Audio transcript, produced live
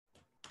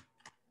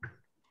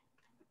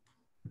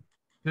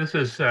This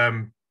is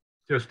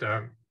just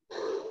a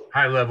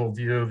high-level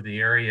view of the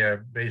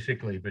area,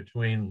 basically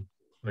between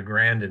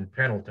LeGrand and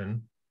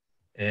Pendleton.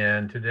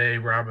 And today,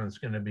 Robin's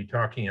going to be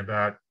talking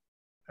about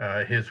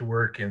his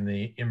work in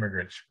the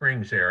Immigrant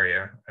Springs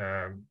area,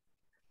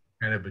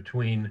 kind of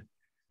between,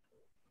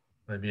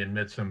 let me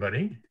admit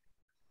somebody,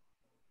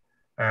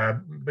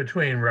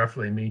 between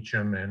roughly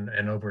Meacham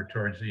and over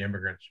towards the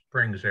Immigrant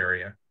Springs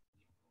area.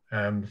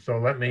 So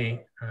let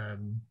me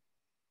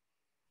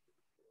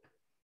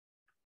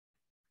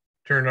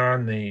turn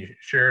on the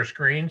share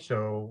screen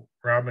so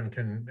Robin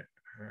can,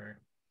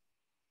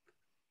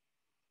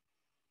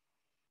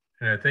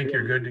 and I think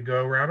you're good to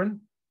go, Robin.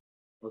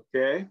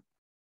 Okay.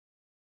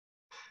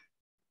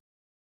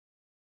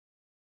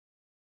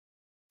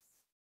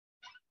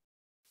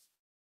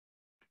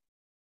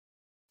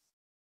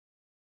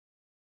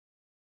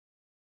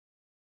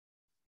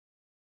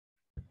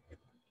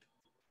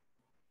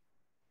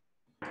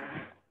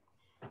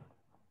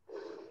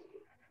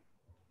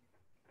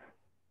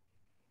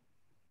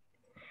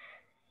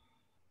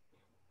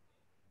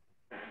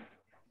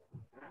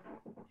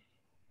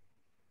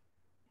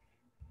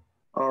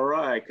 All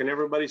right, can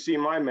everybody see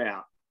my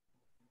map?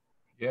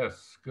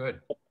 Yes,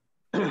 good.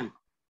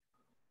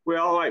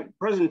 Well, my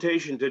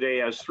presentation today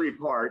has three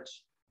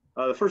parts.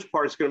 The first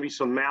part is going to be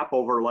some map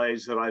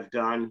overlays that I've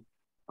done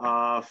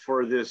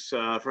for this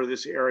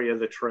area of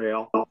the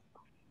trail.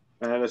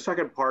 And the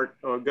second part,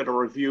 I'm going to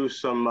review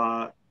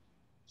some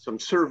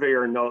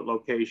surveyor note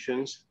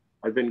locations.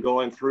 I've been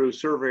going through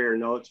surveyor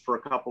notes for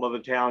a couple of the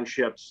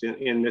townships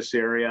in this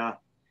area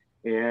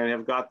and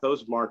have got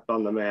those marked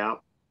on the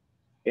map.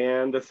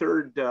 And the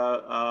third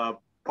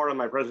part of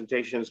my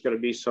presentation is going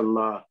to be some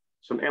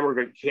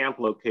emigrant camp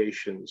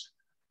locations.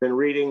 Been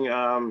reading,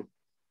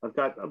 I've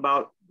got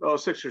about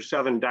 6 or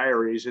 7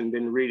 diaries and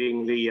been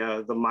reading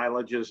the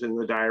mileages in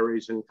the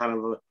diaries and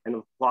kind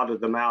of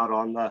plotted them out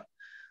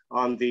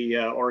on the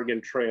Oregon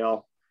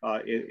Trail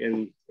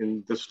in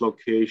this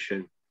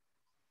location.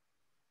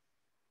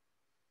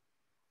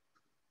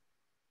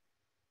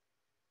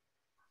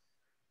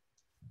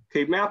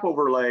 Okay, map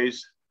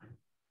overlays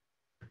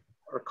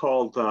are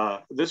called,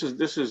 the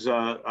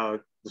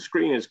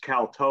screen is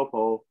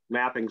CalTopo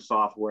mapping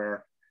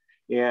software.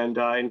 And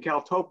in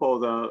CalTopo,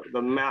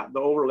 the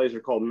overlays are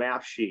called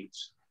map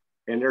sheets.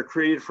 And they're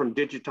created from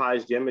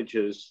digitized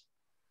images,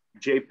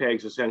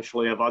 JPEGs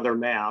essentially, of other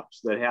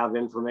maps that have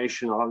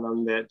information on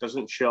them that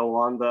doesn't show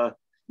on the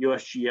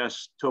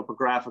USGS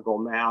topographical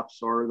maps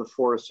or the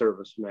Forest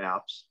Service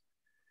maps.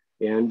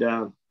 And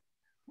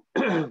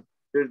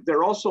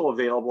they're also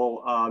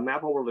available,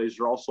 map overlays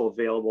are also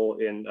available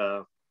in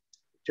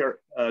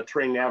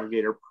Terrain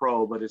Navigator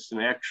Pro, but it's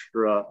an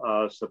extra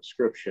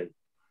subscription.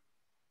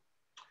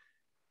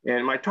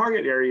 And my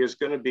target area is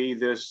going to be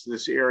this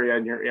area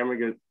near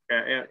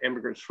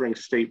Emigrant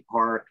Springs State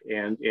Park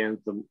and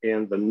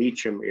the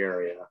Meacham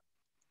area.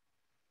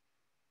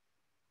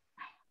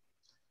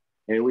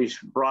 And we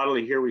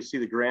broadly here we see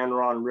the Grand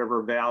Ronde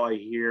River Valley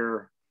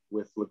here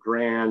with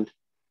LeGrand.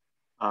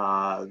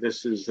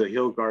 This is the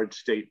Hillgard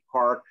State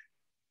Park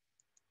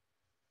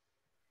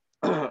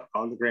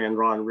on the Grand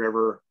Ronde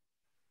River.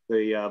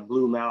 The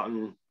Blue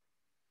Mountain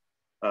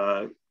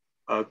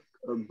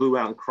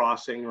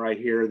Crossing right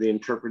here, the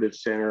Interpretive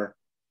Center.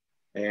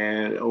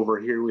 And over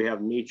here we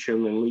have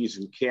Meacham and Lee's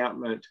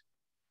Encampment.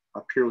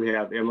 Up here we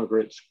have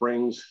Emigrant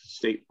Springs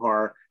State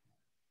Park.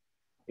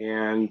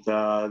 And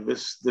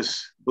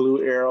this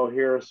blue arrow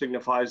here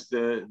signifies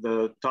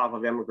the top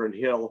of Emigrant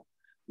Hill,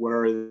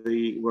 where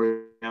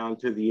we're down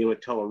to the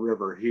Umatilla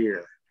River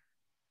here,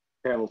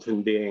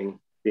 Pendleton being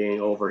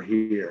over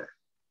here.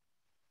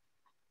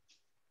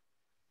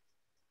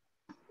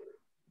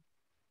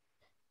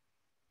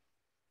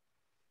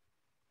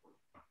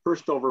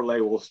 First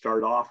overlay we'll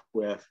start off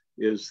with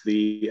is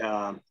the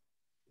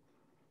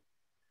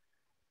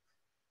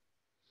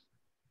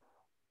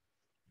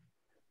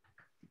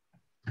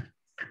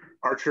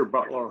Archer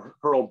Butler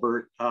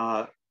Hurlburt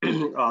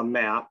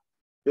map.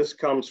 This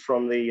comes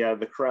from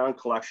the Crown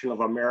Collection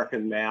of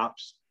American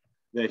Maps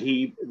that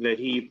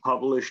he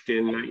published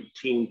in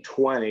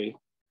 1920.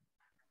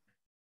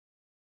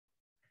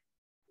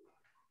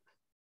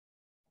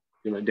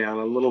 Down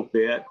a little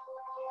bit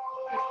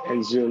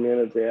and zoom in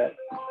a bit.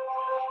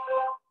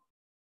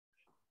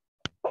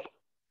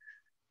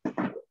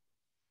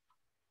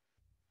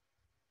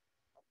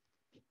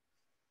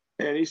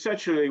 And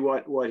essentially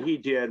what he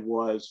did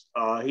was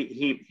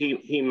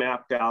he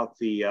mapped out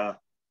the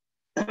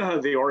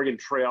Oregon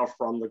Trail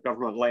from the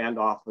Government Land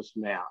Office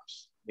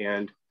maps.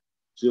 And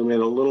zoom in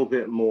a little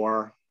bit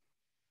more.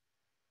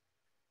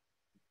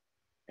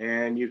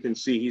 And you can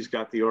see he's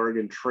got the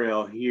Oregon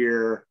Trail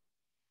here.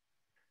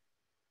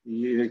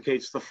 He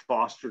indicates the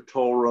Foster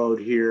Toll Road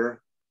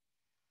here.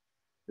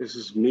 This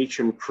is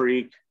Meacham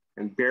Creek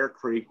and Bear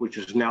Creek, which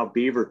is now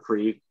Beaver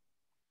Creek.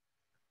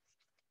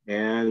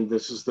 And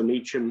this is the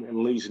Meacham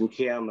and Lee's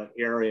Encampment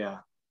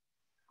area.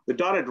 The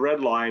dotted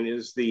red line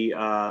is the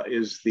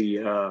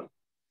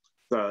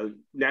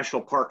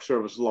National Park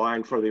Service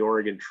line for the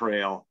Oregon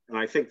Trail. And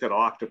I think that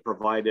OCTA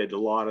provided a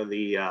lot of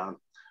the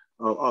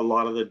a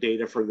lot of the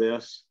data for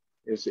this.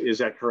 Is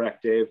that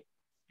correct, Dave?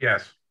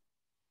 Yes.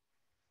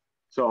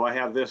 So I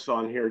have this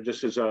on here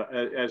just as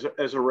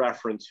a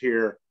reference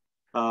here.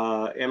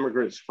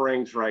 Emigrant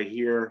Springs right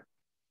here.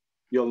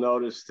 You'll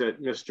notice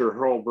that Mr.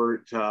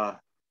 Hurlbert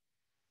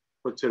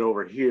puts it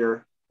over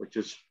here, which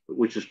is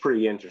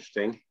pretty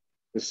interesting.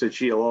 The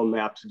GLO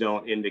maps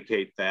don't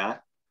indicate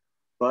that,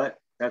 but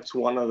that's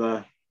one of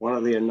the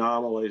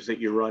anomalies that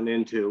you run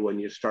into when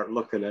you start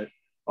looking at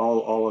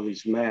all of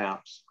these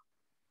maps.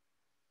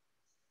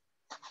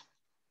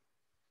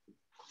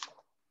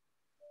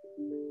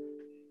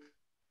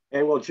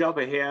 And we'll jump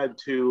ahead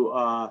to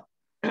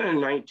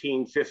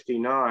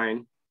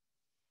 1959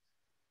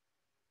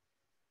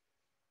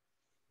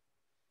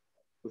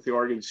 with the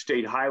Oregon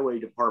State Highway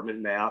Department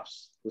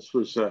maps. This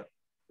was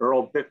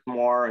Earl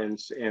Bickmore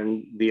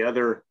and the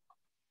other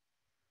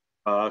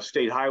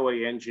state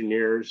highway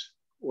engineers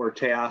were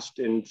tasked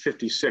in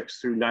 56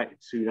 through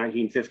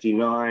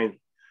 1959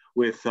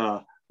 with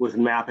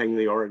mapping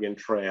the Oregon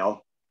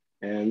Trail.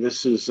 And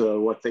this is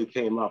what they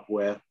came up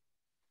with.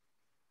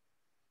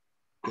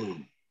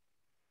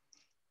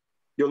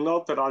 You'll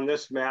note that on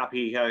this map,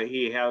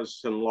 he has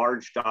some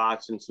large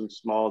dots and some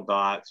small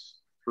dots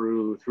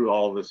through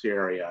all of this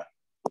area.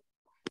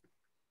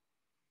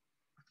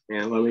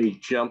 And let me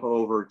jump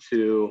over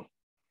to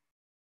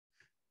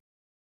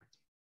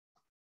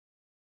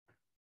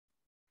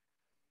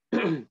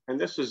and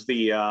this is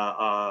the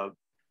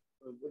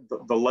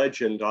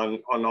legend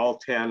on all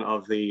 10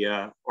 of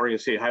the Oregon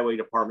State Highway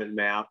Department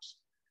maps,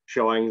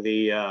 showing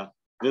the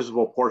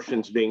visible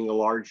portions being the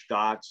large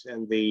dots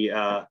and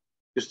the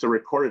just the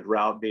recorded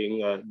route being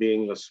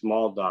the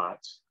small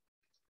dots.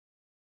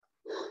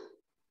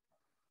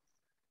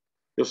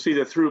 You'll see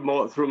that through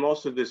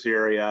most of this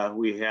area,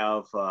 we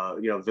have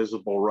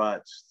visible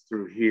ruts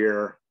through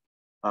here.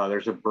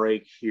 There's a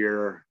break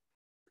here,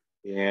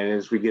 and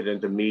as we get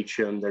into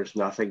Meacham, there's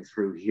nothing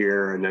through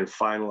here. And then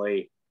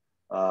finally,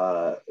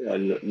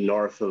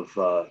 north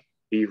of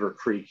Beaver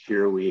Creek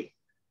here, we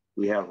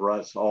have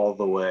ruts all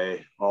the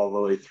way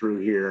through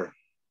here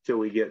till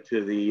we get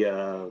to the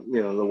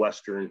the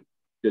western,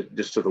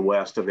 just to the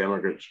west of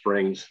Emigrant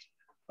Springs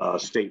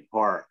State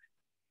Park.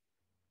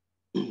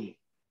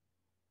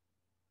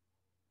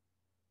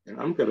 And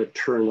I'm going to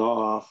turn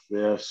off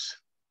this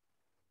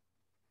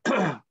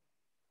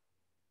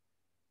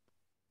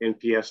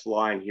NPS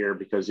line here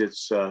because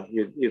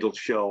it'll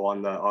show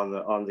on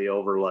the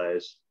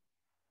overlays.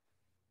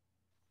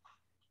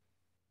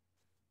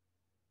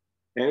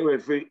 Anyway,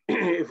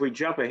 if we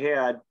jump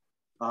ahead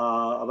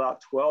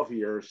about 12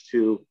 years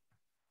to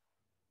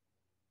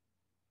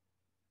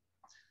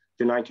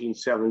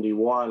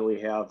 1971,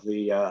 we have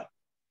the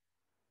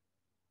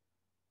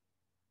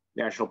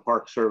National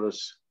Park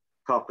Service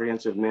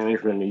Comprehensive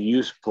Management and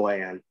Use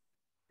Plan,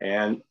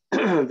 and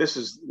this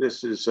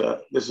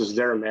is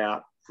their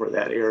map for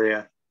that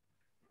area.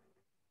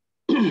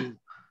 And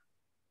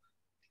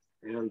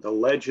the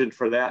legend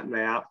for that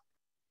map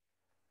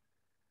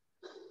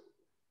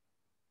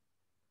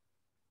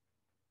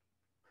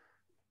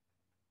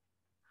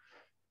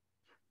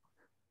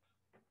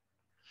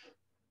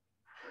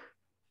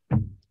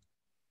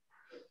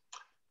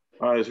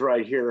is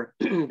right here.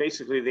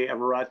 Basically, they have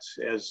ruts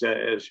as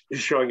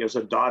showing as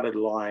a dotted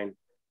line,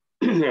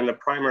 and the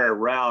primary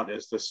route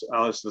is the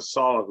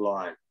solid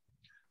line.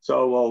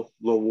 So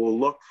we'll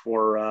look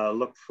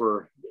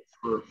for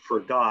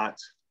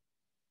dots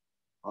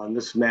on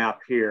this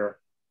map here,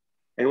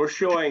 and we're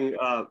showing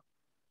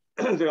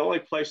the only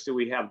place that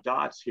we have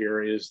dots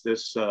here is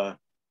this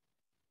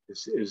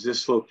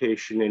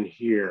location in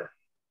here,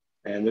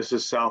 and this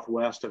is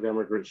southwest of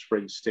Emigrant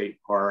Springs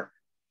State Park.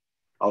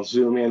 I'll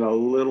zoom in a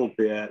little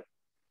bit,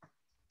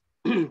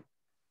 and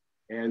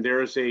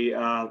there's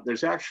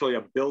actually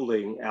a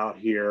building out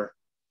here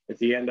at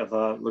the end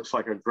of looks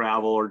like a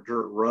gravel or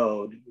dirt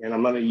road, and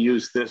I'm going to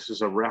use this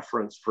as a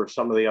reference for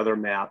some of the other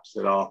maps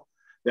that I'll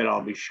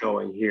be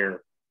showing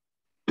here.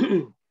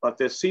 But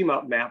the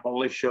CMUP map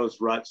only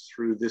shows ruts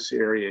through this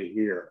area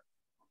here.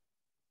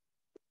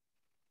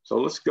 So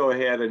let's go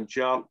ahead and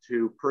jump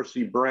to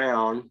Percy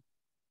Brown,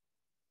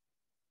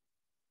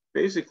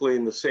 basically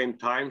in the same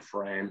time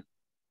frame.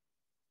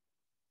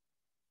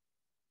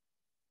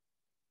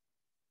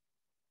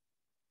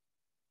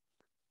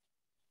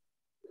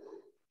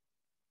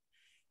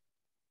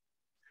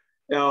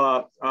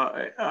 Now,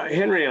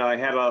 Henry and I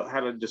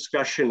had a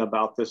discussion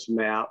about this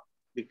map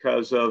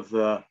because of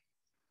the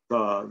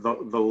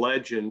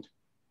legend.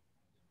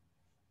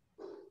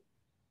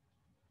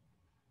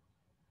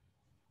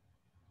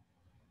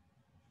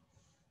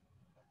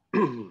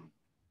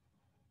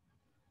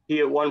 He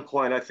at one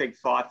point, I think,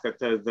 thought that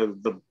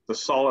the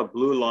solid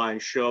blue line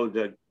showed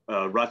that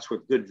ruts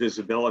with good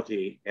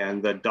visibility,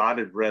 and the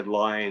dotted red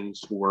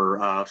lines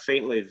were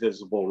faintly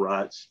visible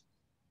ruts.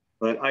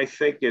 But I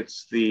think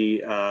it's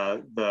the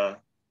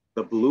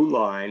blue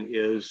line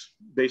is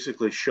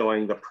basically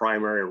showing the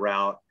primary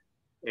route,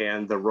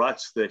 and the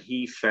ruts that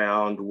he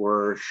found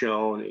were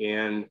shown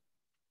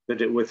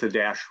with the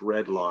dashed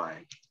red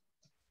line.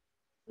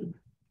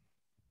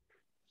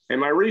 And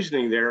my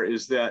reasoning there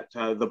is that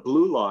the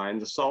blue line,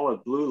 the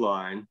solid blue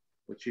line,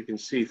 which you can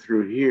see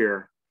through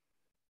here,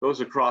 goes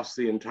across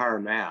the entire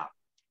map.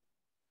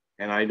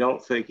 And I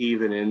don't think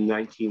even in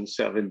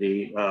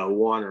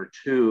 1971 or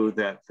two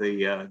that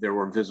there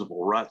were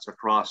visible ruts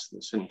across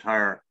this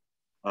entire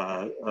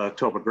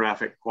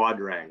topographic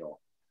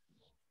quadrangle.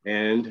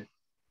 And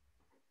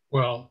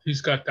well, he's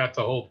got that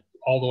all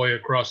the way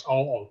across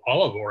all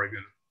of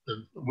Oregon.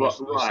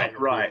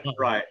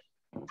 Right.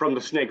 From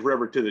the Snake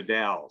River to the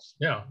Dalles.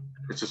 Yeah.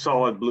 It's a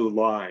solid blue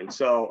line.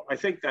 So I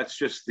think that's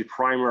just the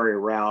primary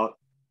route,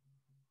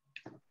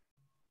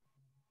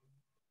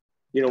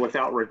 you know,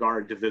 without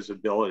regard to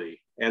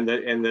visibility. And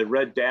the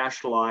red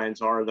dashed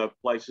lines are the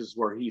places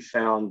where he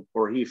found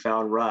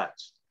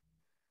ruts.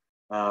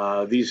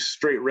 These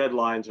straight red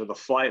lines are the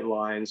flight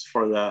lines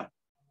for the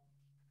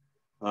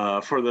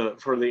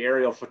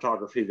aerial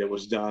photography that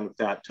was done at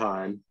that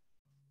time.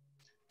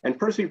 And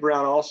Percy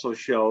Brown also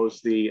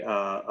shows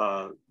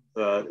the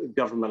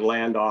government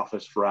land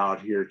office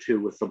route here too,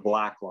 with the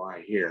black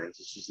line here.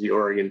 This is the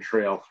Oregon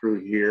Trail through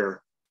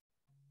here,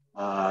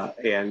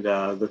 and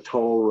the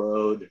toll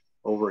road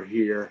over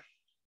here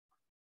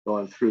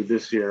going through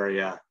this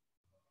area.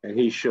 And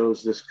he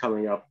shows this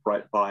coming up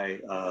right by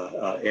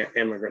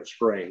Emigrant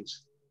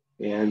Springs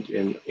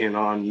and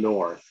on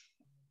north.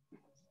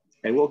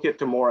 And we'll get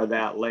to more of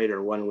that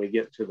later when we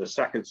get to the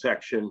second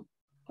section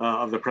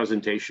of the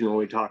presentation, when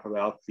we talk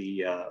about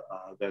the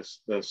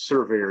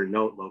surveyor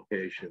note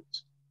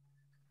locations.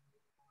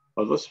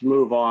 But let's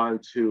move on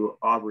to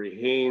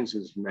Aubrey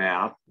Haynes's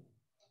map.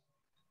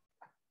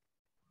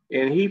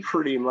 And he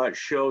pretty much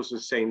shows the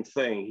same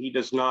thing. He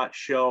does not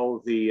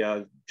show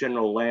the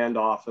general land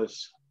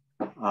office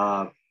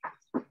map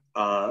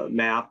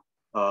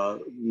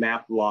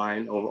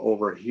line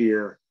over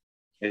here.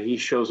 And he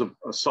shows a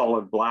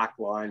solid black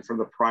line from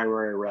the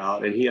primary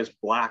route. And he has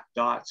black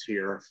dots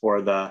here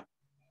for the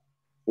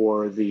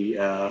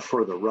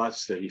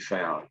ruts that he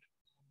found.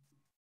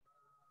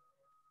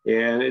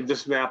 And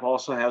this map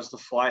also has the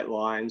flight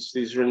lines.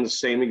 These are in the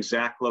same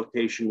exact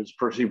location as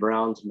Percy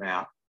Brown's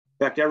map.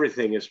 In fact,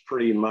 everything is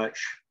pretty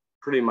much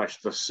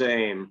the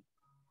same.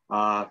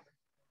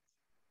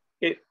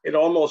 It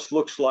almost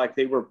looks like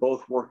they were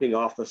both working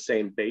off the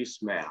same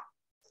base map.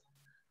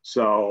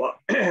 So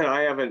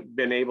I haven't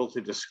been able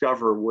to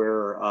discover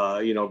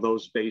where you know,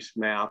 those base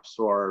maps,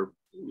 or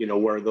you know,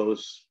 where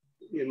those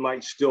it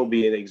might still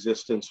be in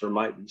existence or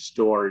might be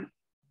stored.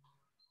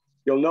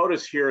 You'll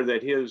notice here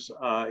that his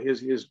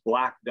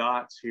black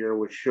dots here,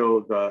 which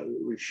show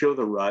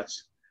the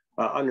ruts,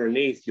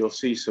 underneath you'll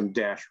see some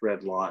dashed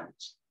red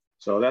lines.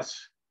 So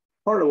that's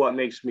part of what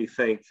makes me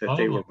think that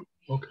they were.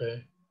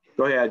 Okay.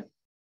 Go ahead.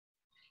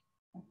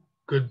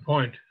 Good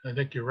point. I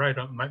think you're right.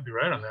 I might be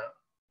right on that.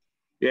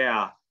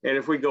 Yeah, and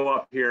if we go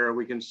up here,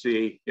 we can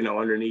see, you know,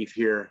 underneath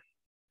here,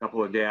 a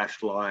couple of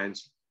dashed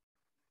lines.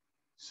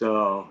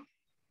 So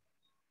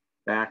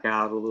back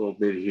out a little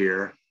bit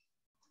here.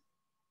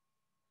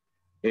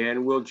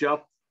 And we'll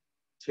jump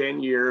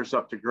 10 years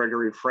up to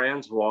Gregory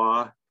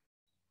Francois.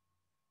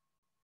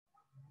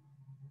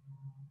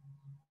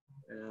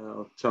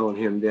 I'll tone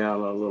him down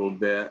a little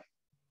bit.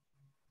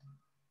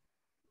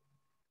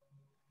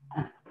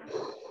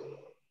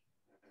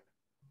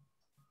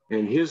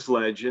 And his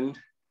legend.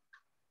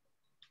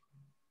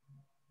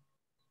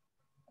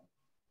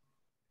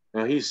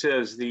 Now he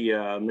says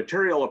the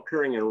material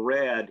appearing in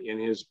red in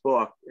his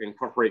book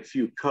incorporate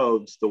few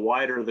codes. The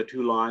wider the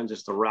two lines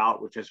is the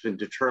route, which has been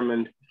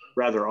determined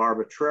rather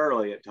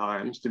arbitrarily at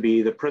times to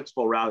be the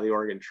principal route of the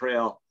Oregon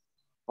Trail.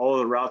 All of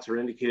the routes are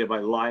indicated by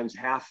lines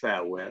half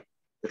that width.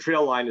 The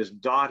trail line is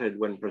dotted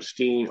when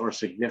pristine or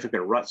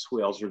significant rut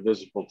swales are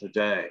visible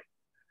today.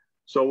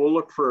 So we'll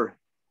look for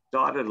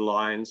dotted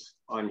lines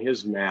on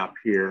his map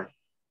here,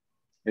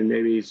 and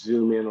maybe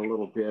zoom in a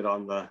little bit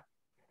on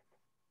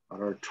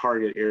our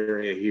target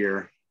area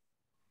here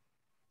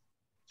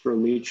through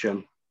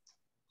Meacham.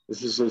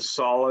 This is a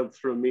solid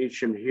through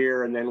Meacham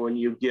here, and then when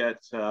you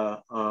get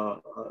the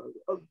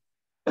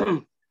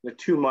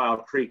 2 Mile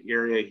Creek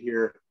area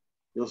here,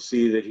 you'll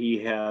see that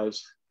he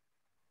has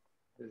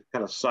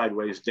kind of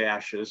sideways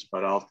dashes,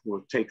 but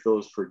we'll take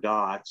those for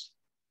dots,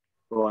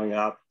 going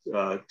up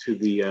to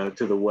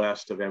the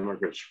west of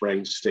Emigrant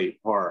Springs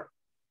State Park.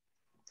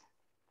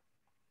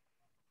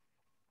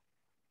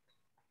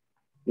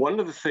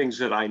 One of the things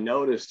that I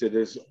noticed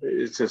is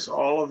this: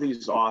 all of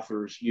these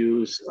authors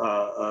show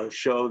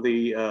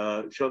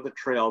the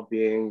trail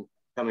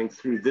coming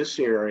through this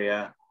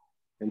area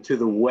and to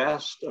the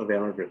west of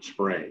Emigrant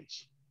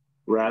Springs,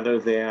 rather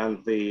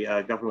than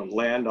the government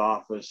land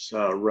office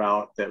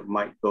route that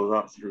might go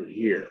up through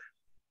here,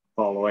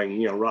 following,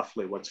 you know,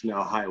 roughly what's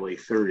now Highway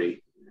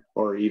 30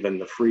 or even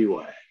the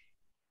freeway.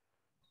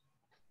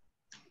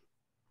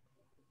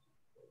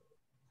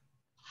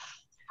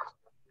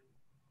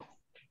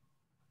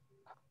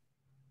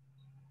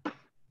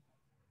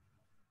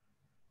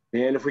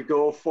 And if we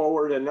go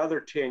forward another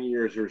 10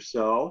 years or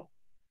so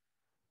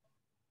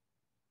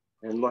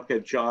and look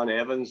at John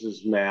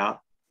Evans's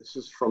map, This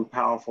is from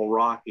Powerful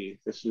Rocky.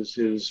 This is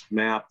his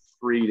map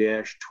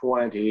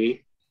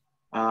 3-20.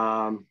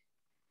 Let's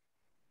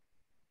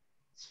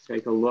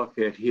take a look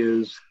at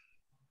his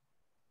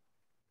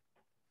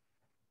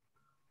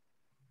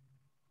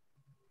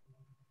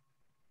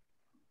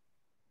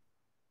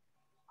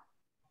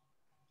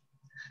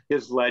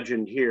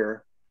legend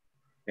here.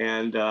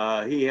 And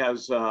he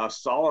has a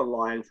solid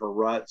line for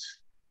ruts,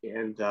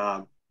 and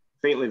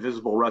faintly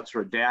visible ruts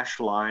are a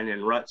dashed line,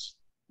 and ruts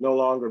no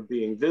longer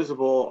being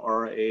visible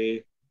are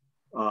a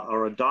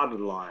dotted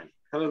line,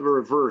 kind of a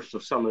reverse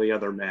of some of the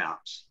other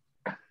maps.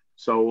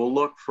 So we'll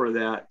look for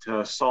that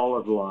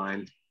solid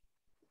line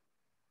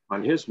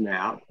on his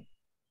map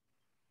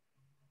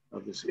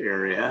of this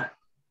area.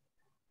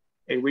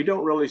 And we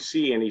don't really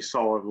see any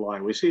solid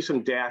line. We see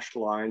some dashed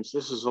lines.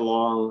 This is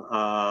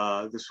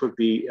along, this would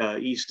be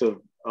east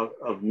of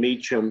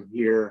Meacham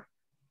here,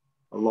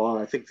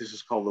 along, I think this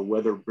is called the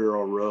Weather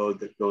Bureau Road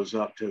that goes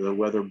up to the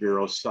Weather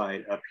Bureau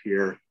site up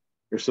here.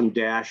 There's some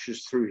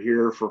dashes through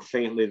here for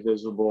faintly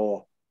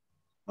visible,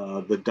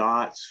 the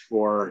dots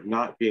for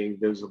not being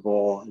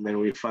visible. And then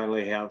we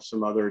finally have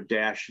some other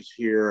dashes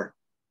here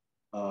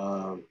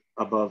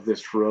above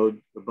this road,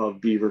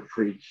 above Beaver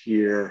Creek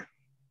here.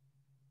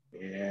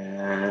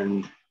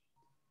 And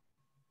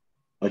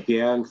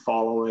again,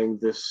 following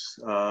this,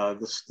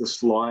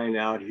 this line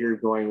out here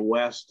going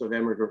west of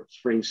Emigrant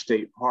Springs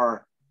State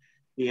Park,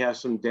 he has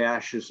some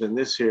dashes in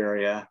this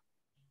area.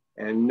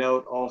 And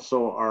note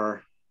also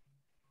our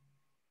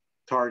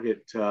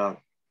target, our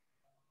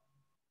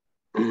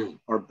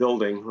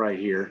building right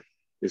here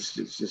is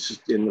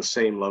just in the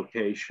same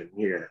location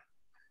here.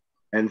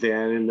 And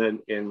then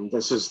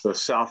this is the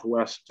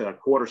southwest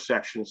quarter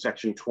section,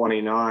 section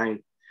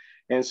 29.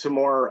 And some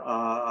more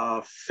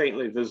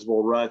faintly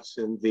visible ruts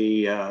in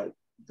the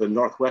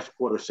northwest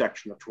quarter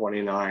section of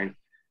 29,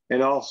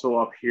 and also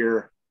up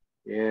here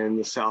in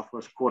the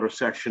southwest quarter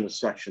section of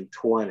section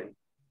 20.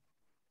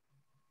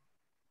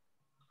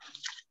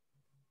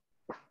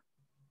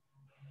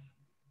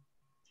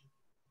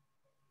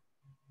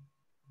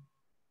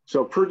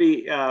 So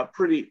pretty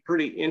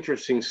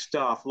interesting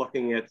stuff.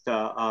 Looking at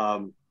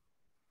the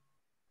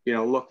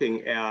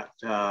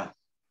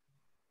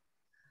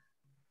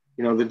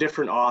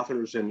different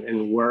authors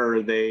and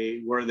where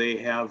they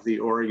have the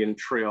Oregon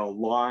Trail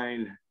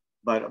line,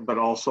 but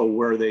also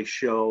where they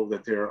show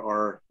that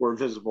were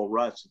visible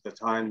ruts at the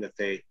time that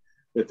they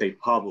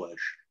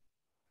publish.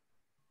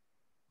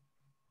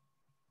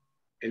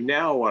 And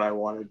now what I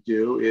want to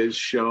do is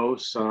show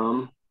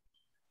some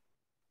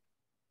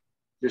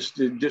these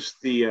are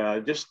just the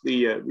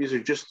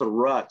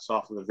ruts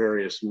off of the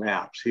various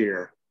maps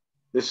here.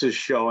 This is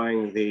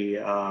showing the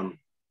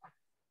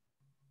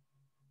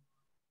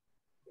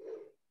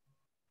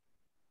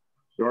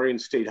Oregon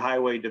State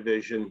Highway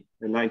Division,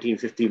 the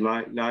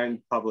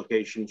 1959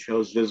 publication,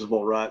 shows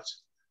visible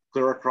ruts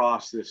clear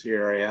across this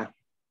area.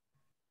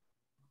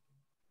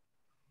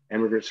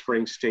 Emigrant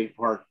Springs State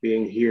Park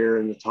being here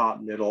in the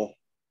top middle,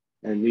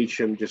 and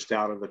Meacham just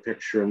out of the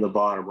picture in the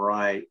bottom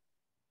right.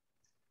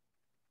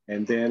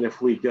 And then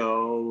if we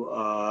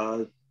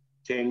go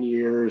 10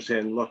 years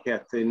and look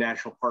at the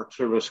National Park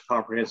Service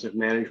Comprehensive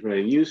Management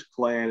and Use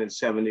Plan in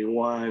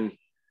 71,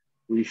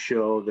 we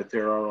show that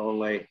there are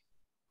only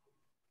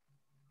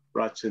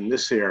ruts in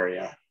this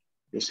area.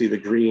 You'll see the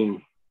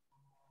green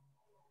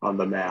on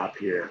the map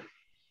here.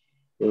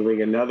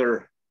 Moving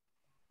another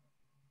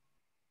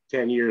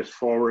 10 years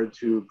forward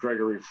to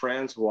Gregory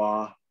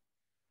Francois,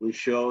 we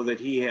show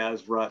that he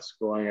has ruts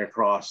going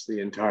across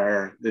the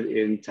entire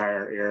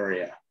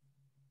area.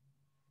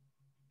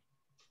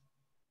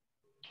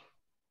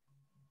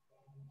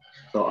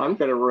 So I'm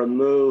going to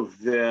remove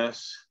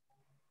this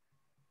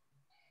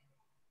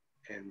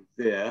and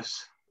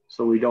this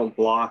so we don't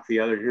block the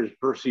other. Here's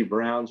Percy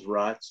Brown's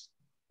ruts.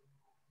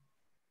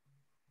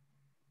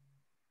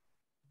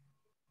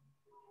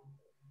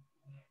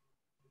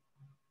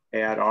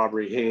 Add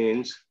Aubrey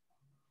Haynes.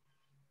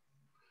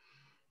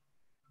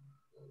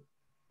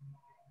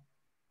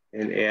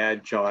 And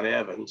add John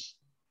Evans.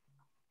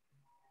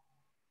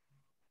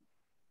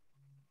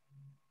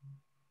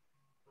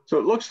 So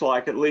it looks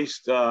like at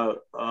least,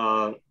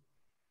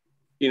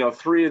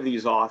 three of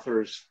these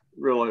authors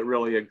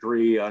really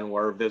agree on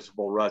where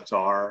visible ruts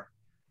are.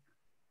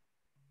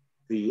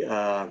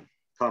 The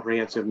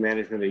Comprehensive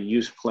Management and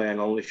Use Plan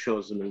only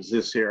shows them in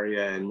this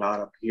area and not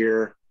up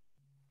here.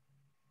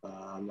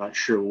 I'm not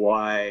sure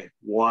why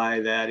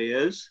that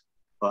is,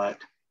 but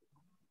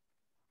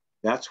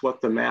that's what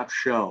the maps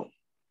show.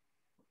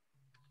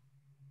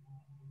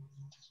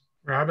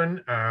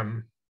 Robin,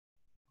 I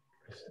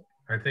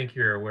think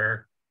you're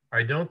aware,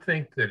 I don't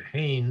think that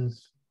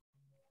Haynes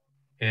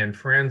and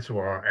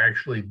Francois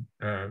actually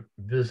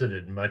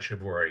visited much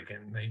of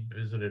Oregon. They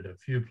visited a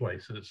few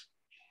places.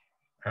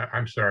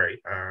 I'm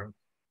sorry.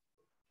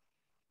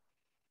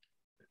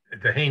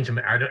 The Haynes,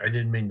 I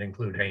didn't mean to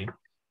include Haynes.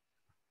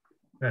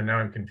 Now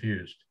I'm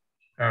confused.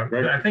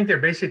 But I think they're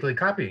basically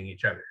copying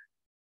each other,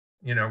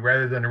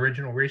 rather than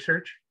original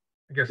research.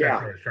 I guess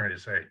that's what I was trying to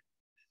say.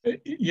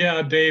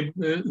 Yeah, Dave,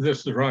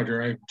 this is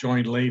Roger. I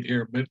joined late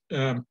here, but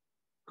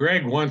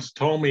Greg once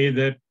told me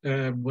that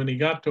when he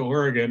got to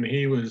Oregon,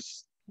 he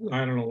was,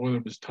 I don't know whether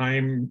it was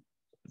time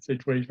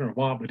situation or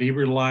what, but he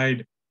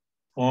relied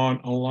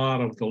on a lot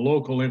of the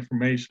local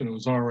information that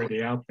was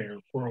already out there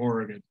for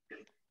Oregon.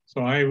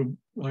 So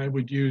I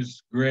would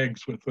use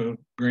Greg's with a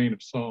grain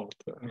of salt.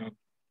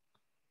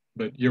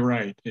 But you're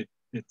right,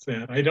 it's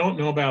that. I don't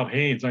know about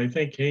Haynes. I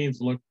think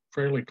Haynes looked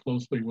fairly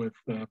closely with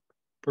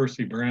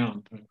Percy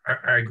Brown.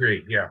 I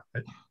agree, yeah.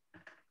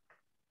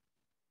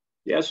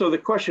 Yeah, so the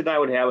question I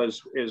would have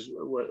is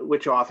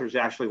which authors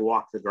actually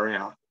walk the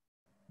ground?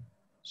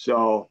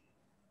 So,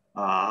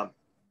 and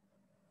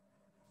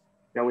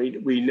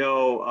we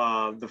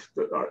know the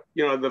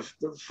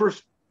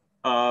first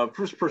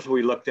person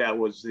we looked at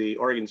was the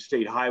Oregon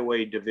State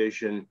Highway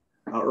Division,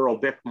 Earl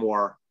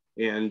Bickmore,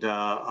 and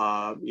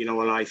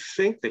and I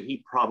think that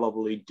he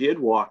probably did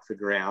walk the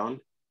ground,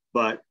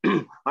 but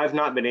I've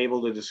not been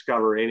able to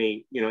discover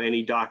any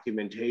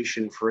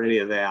documentation for any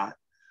of that.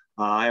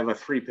 I have a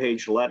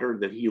 3-page letter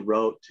that he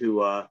wrote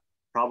to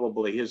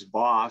probably his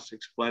boss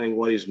explaining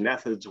what his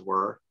methods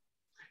were.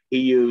 He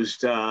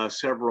used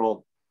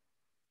several,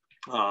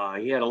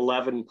 he had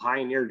 11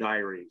 pioneer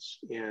diaries.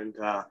 And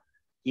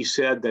he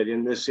said that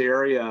in this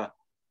area,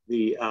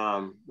 the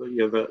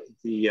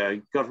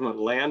government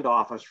land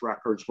office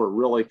records were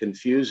really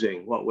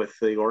confusing, what with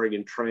the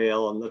Oregon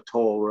Trail and the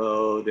toll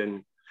road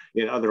and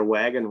other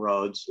wagon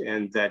roads,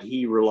 and that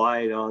he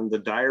relied on the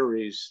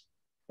diaries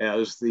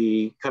as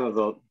the kind of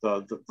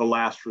the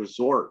last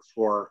resort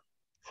for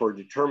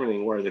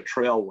determining where the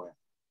trail went.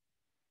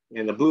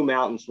 And the Blue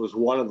Mountains was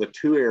one of the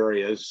 2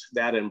 areas,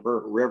 that and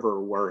Burnt River,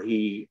 where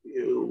he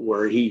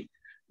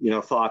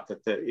thought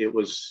that it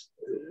was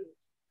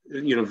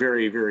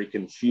very, very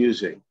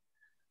confusing.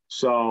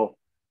 So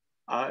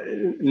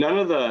none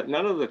of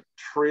the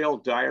trail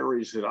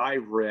diaries that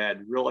I've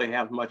read really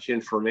have much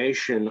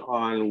information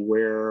on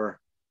where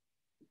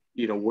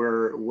they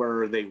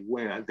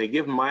went. They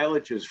give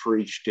mileages for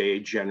each day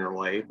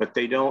generally, but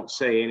they don't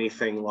say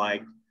anything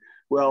like,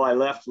 well, I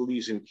left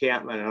Lee's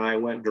encampment and I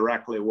went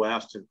directly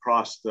west and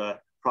crossed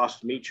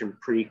Meacham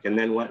Creek and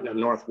then went in a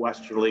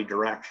northwesterly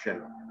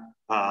direction,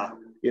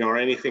 or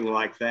anything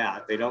like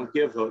that. They don't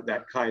give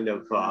that kind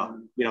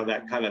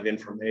of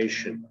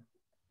information.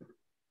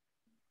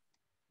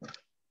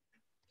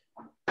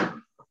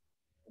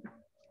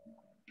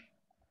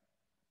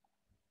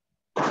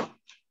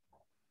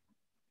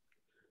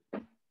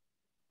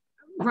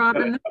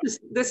 Robin,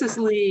 this is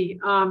Lee.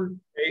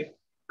 Hey.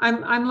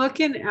 I'm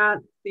looking at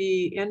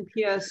the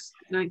NPS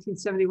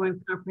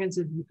 1971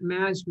 Comprehensive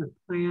Management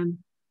Plan.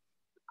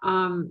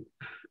 I'm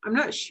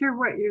not sure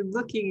what you're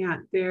looking at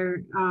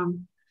there,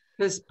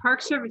 because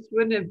Park Service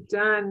wouldn't have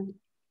done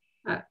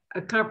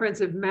a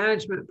comprehensive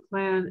management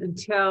plan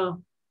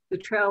until the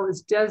trail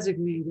was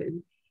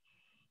designated.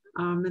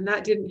 And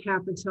that didn't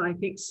happen until I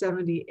think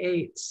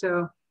 78.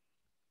 So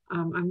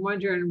I'm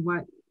wondering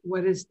what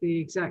is the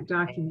exact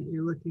document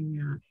you're looking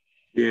at?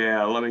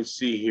 Yeah, let me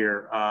see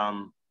here.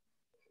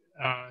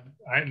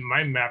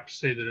 My maps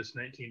say that it's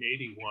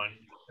 1981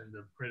 and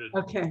the printed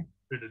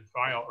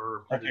file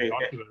or printed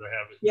document I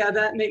have. Yeah,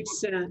 that makes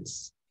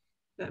sense.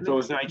 So it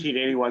was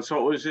 1981. So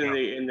it was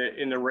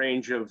in the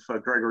range of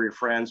Gregory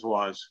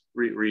Francois'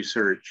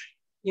 research.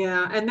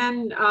 Yeah, and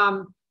then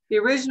the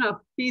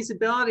original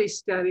feasibility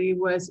study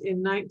was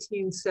in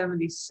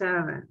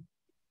 1977.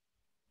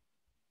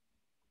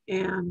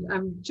 And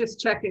I'm just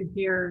checking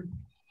here,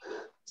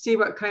 see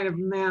what kind of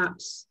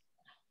maps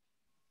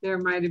there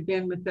might have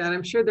been with that.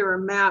 I'm sure there were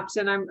maps,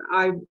 and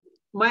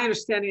my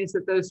understanding is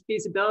that those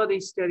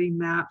feasibility study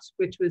maps,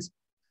 which was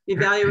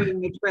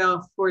evaluating the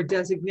trail for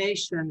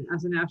designation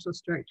as a National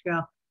Historic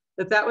Trail,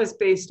 that was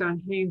based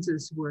on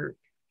Haynes's work.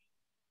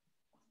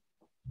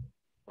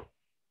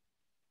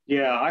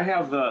 Yeah, I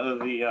have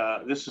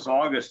this is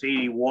August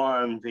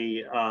 81,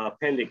 the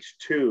Appendix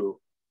 2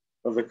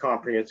 of the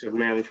Comprehensive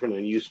Management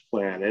and Use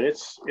Plan, and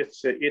it's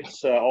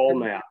all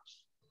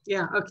maps.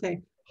 Yeah.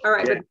 Okay. All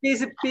right. Yeah. But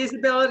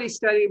feasibility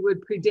study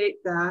would predate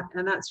that,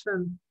 and that's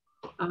from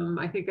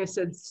I think I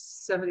said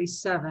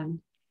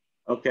 77.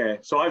 Okay.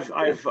 So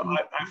I've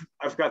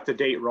got the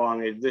date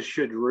wrong. This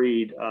should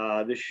read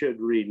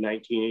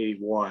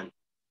 1981.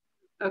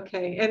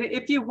 Okay. And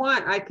if you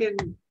want, I can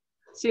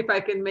see if I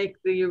can make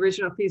the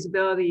original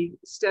feasibility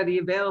study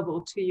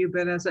available to you.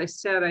 But as I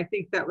said, I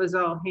think that was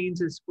all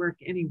Haynes's work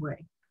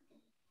anyway.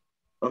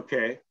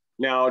 Okay.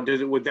 Now,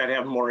 would that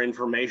have more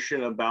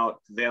information about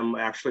them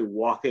actually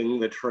walking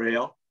the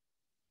trail?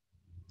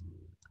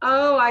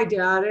 Oh, I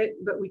doubt it,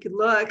 but we could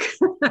look.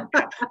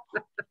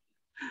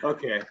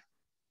 Okay.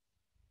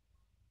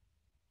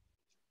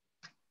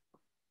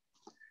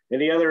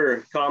 Any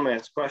other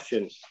comments,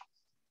 questions?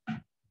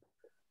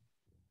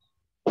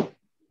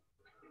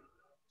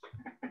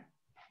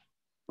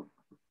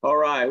 All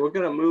right, we're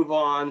going to move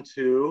on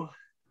to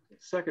the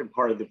second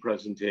part of the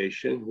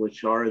presentation,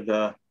 which are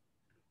the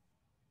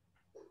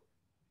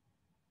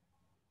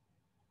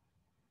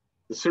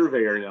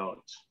surveyor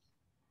notes.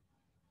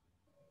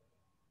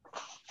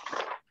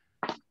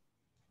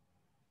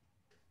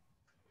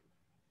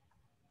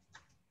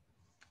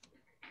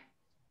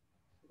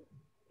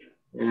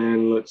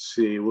 And let's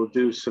see, we'll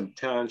do some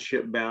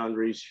township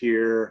boundaries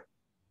here.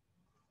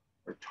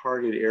 Our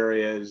target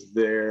area is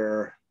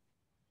there.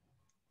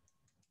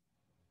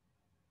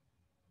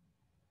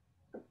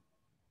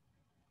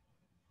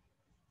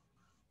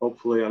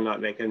 Hopefully I'm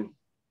not making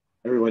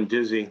everyone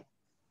dizzy.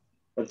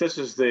 But this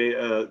is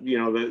the,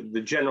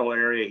 the general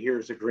area.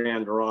 Here's the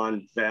Grand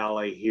Ronde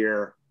Valley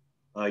here,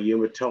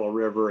 Umatilla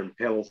River and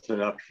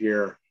Pendleton up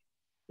here.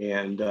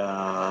 And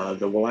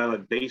the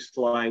Willamette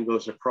baseline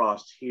goes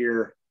across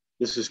here.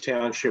 This is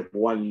Township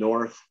 1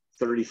 North,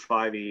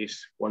 35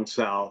 East, 1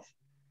 South,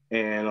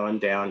 and on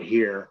down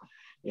here.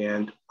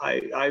 And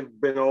I've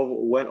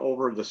went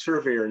over the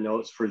surveyor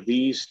notes for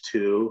these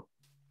two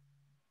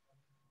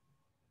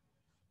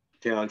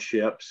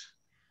townships.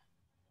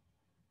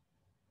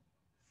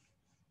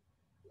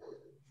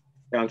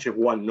 Township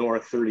 1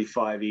 North,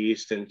 35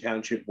 East, and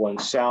Township 1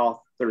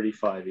 South,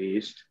 35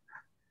 East.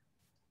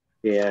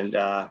 And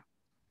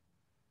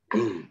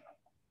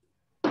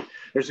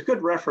there's a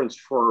good reference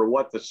for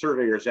what the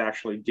surveyors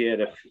actually did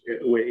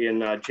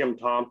in Jim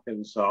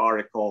Tompkins'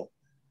 article,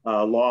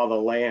 Law of the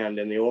Land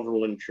in the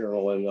Overland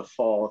Journal in the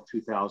fall of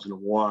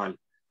 2001. If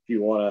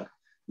you want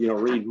to,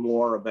 read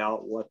more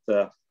about what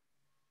the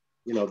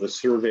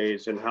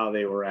surveys and how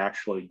they were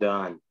actually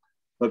done.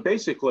 But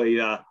basically,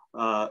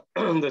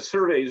 the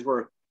surveys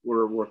were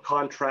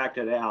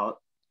contracted out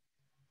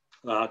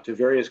to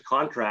various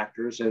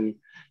contractors, and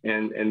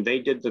they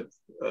did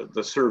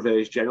the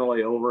surveys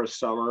generally over a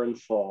summer and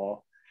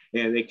fall,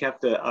 and they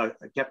kept a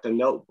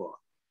notebook.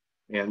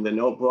 And the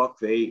notebook,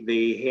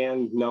 they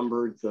hand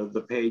numbered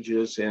the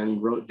pages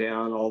and wrote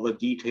down all the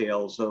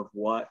details of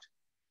what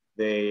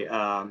they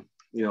of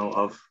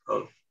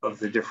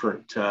the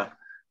different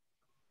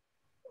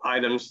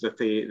items that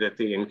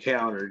they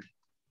encountered.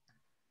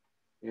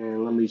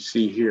 And let me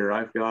see here.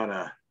 I've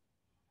got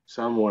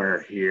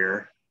somewhere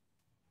here.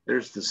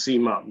 There's the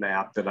CMUP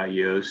map that I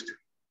used,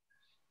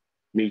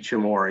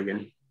 Meacham,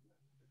 Oregon.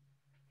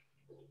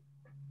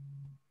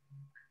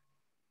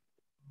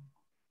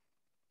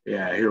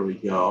 Yeah, here we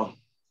go.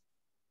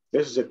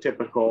 This is a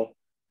typical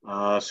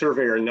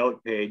surveyor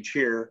note page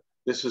here.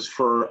 This is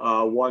for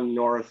 1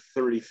 North,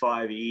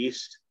 35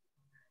 East.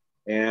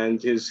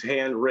 And his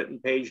handwritten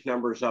page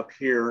numbers up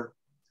here.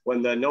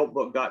 When the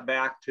notebook got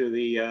back to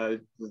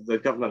the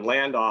government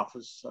land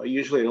office,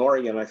 usually in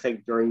Oregon, I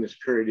think during this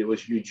period, it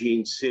was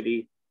Eugene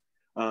City.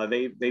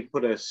 They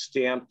put a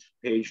stamped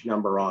page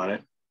number on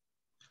it.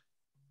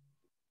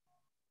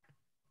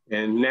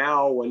 And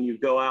now when you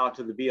go out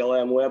to the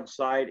BLM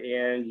website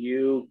and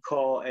you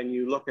call and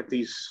you look at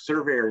these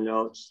surveyor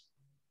notes,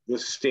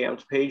 this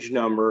stamped page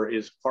number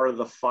is part of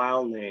the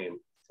file name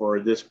for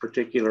this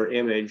particular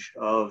image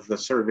of the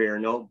surveyor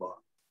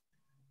notebook.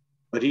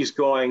 But he's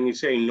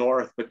saying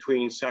north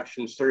between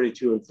sections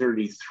 32 and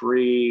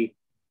 33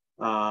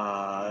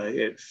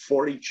 at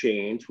 40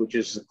 chains, which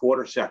is the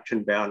quarter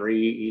section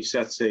boundary. He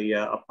sets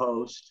a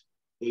post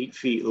 8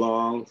 feet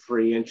long,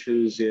 3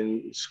 inches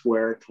in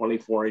square,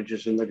 24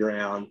 inches in the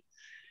ground.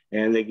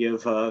 And they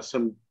give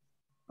some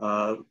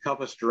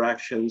compass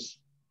directions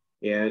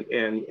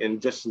and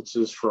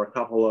distances for a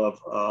couple of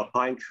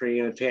pine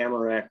tree and a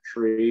tamarack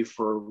tree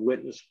for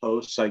witness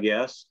posts, I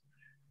guess.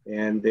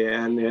 And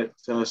then at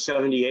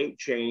 78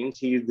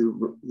 chains, they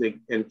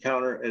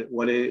encounter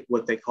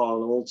what they call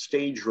an old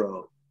stage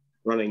road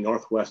running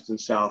northwest and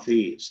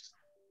southeast.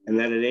 And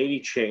then at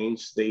 80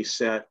 chains, he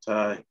set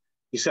a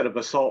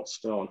basalt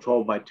stone,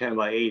 12 by 10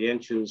 by 8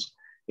 inches.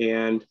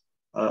 And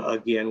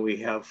again, we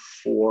have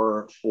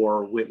four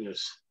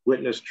witness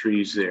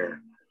trees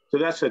there. So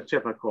that's a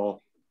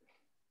typical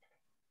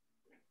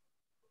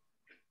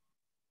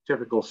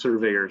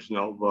surveyor's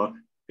notebook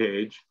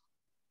page.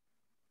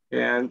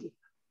 And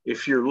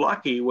if you're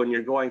lucky, when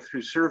you're going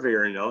through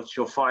surveyor notes,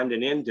 you'll find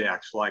an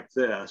index like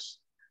this.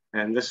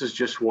 And this is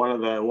just one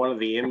of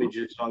the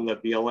images on the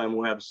BLM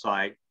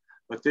website.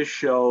 But this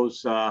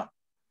shows a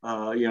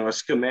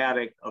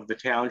schematic of the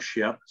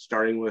township,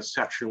 starting with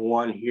section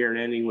 1 here and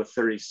ending with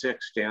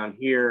 36 down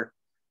here.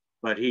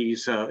 But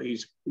he's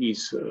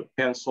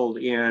penciled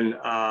in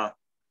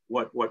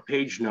what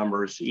page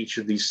numbers each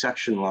of these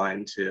section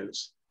lines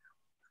is.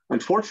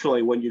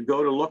 Unfortunately, when you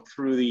go to look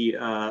through the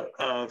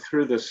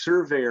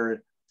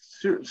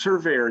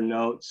surveyor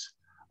notes,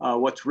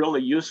 what's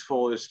really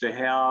useful is to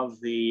have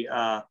the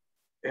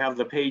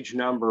page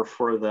number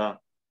for the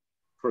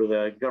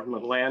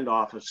government land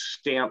office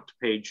stamped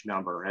page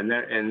number,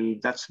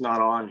 and that's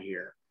not on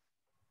here.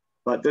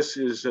 But this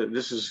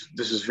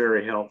is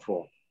very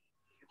helpful.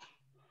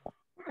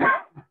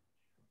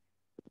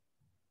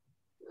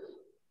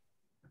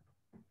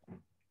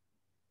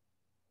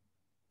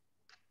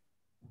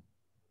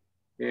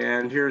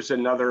 And here's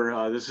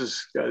another. This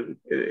is an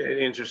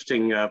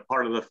interesting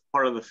part of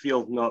the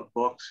field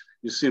notebooks.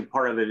 You see,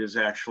 part of it is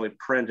actually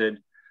printed,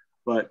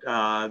 but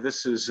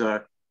this is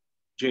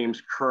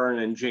James Kern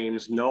and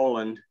James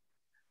Noland,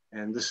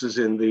 and this is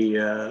in in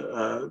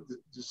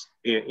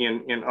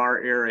our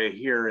area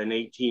here in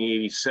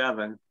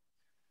 1887.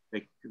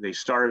 They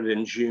started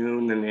in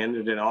June and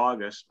ended in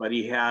August, but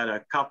he had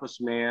a compass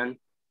man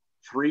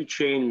 3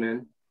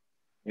 chainmen,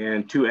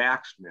 and 2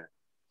 axemen.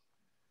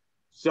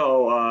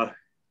 So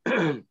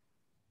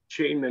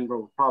chainmen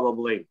were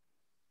probably,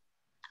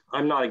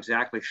 I'm not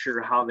exactly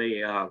sure how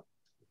they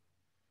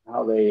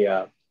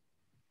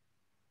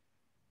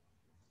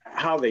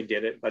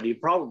did it, but he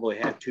probably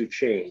had 2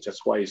 chains.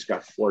 That's why he's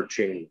got 4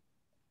 chainmen.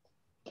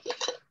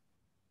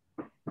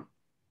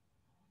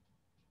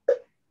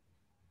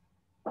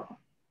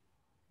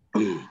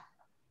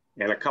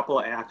 And a couple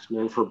of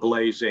axemen for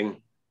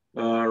blazing,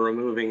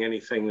 removing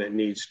anything that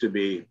needs to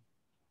be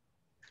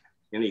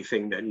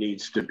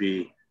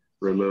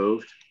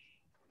removed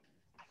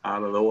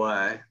out of the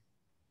way.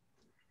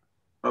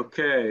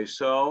 Okay,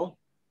 so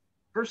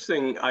first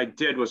thing I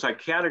did was I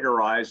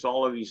categorized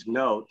all of these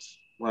notes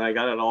when I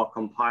got it all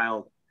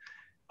compiled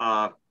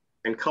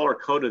and color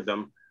coded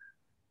them.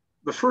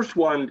 The first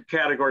one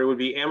category would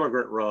be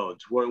emigrant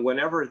roads.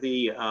 Whenever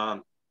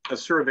a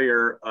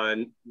surveyor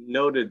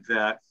noted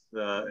that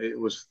it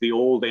was the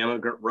old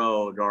emigrant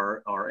road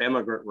or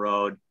emigrant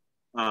road,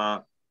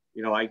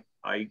 you know, I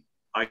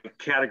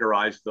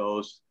categorized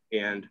those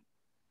and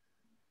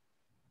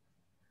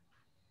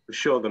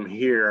show them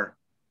here.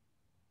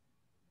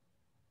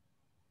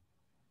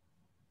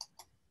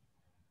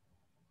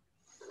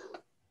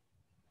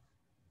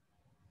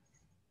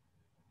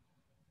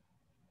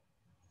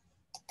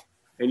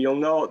 And you'll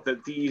note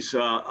that these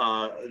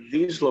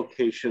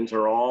locations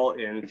are all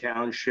in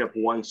Township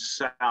 1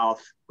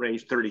 South,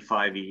 Range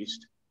 35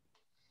 East.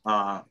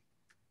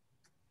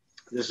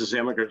 This is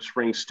Emigrant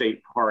Springs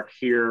State Park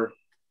here.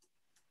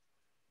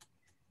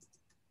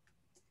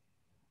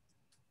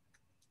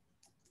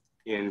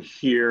 And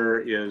here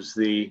is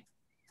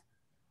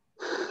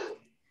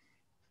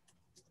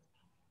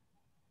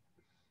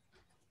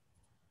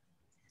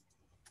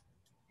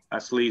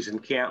that's Lee's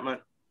encampment,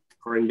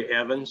 according to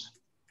Evans.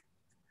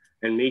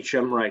 And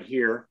Meacham right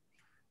here.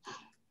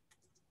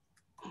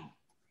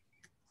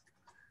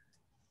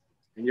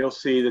 And you'll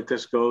see that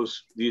this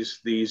goes,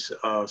 these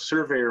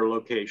surveyor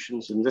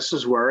locations, and this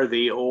is where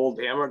the old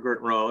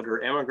emigrant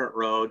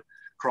road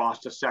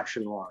crossed a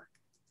section line.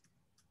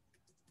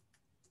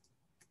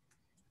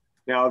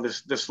 Now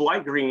this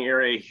light green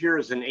area here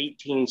is an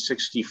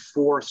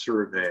 1864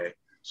 survey.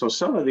 So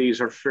some of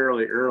these are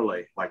fairly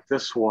early, like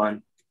this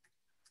one.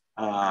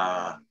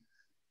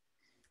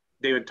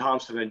 David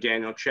Thompson and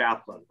Daniel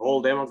Chaplin.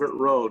 Old Emigrant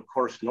Road,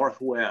 course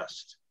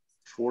northwest,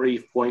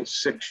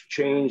 40.6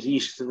 chains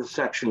east of the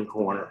section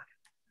corner.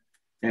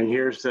 And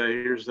here's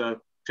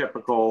the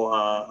typical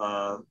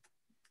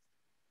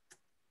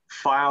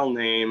file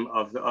name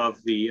of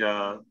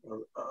the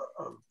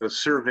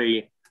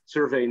survey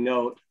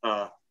note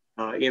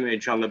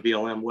image on the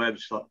BLM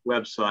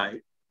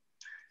website.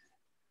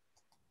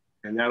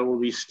 And that will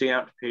be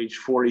stamped page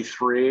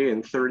 43,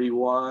 and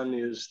 31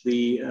 is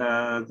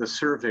the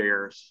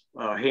surveyor's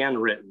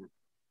handwritten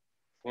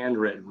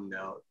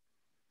note.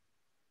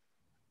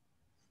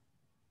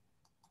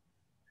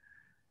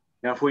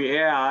 Now, if we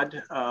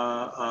add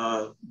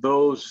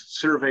those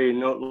survey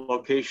note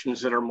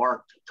locations that are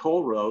marked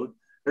toll road,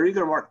 they're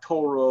either marked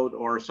toll road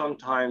or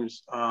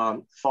sometimes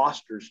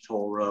Foster's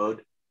toll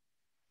road.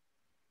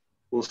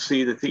 We'll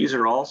see that these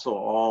are also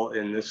all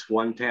in this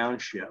one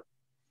township.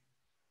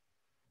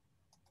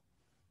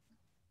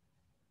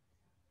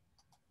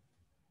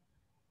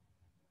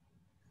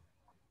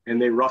 And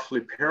they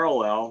roughly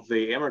parallel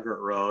the emigrant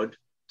road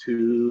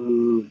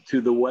to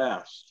the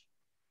west.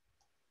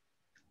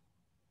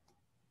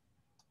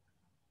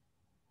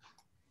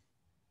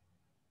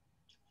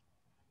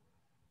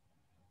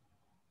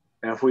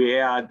 And if we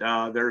add,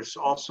 there's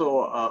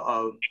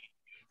also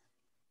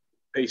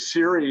a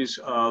series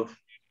of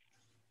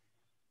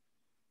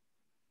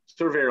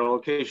surveyor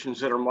locations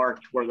that are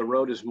marked where the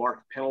road is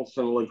marked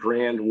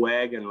Pendleton-LeGrand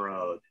Wagon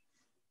Road.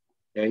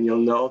 And you'll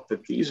note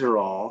that these are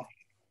all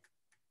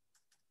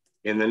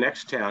in the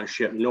next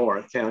township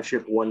north,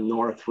 Township 1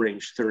 North,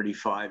 Range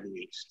 35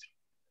 East.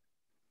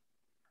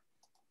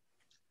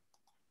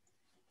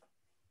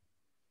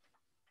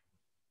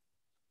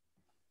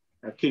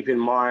 Now keep in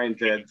mind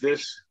that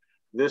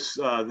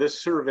this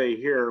survey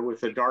here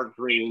with the dark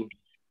green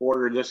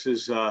border, this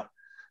is a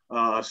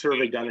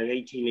survey done in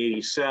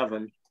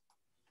 1887.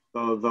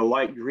 The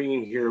light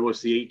green here was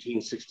the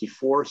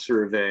 1864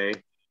 survey.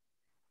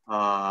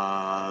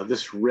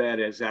 This red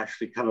is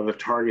actually kind of the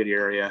target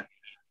area.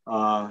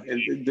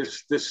 And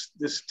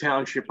this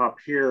township up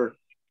here,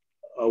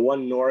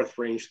 1 North,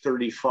 Range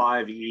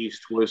 35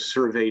 East, was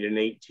surveyed in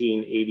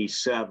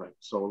 1887,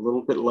 so a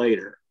little bit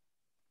later.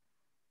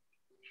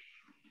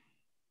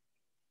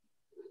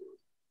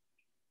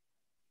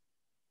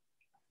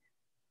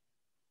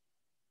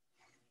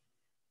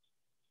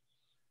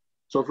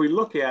 So if we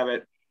look at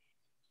it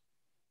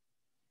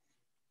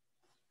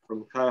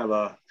from kind of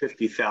a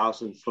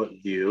 50,000 foot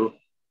view,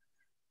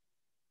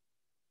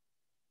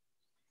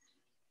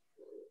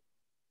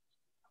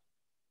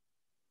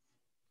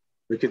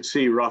 we could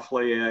see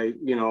roughly a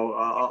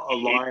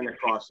line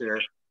across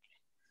there.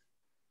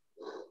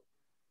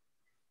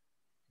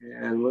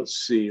 And let's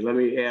see, let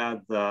me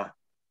add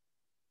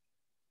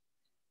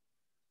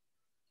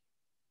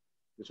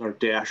is our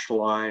dashed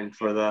line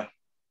for the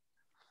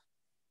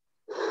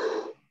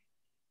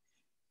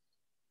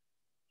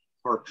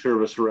Park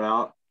Service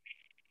route.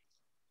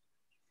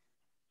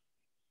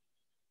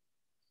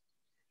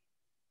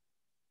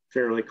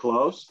 Fairly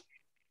close.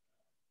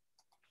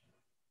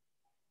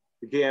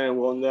 Again,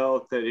 we'll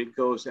note that it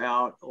goes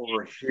out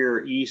over here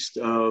east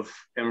of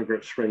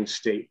Emigrant Springs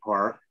State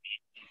Park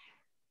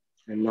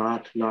and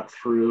not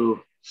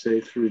through, say,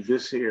 through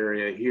this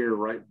area here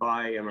right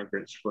by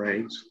Emigrant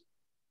Springs.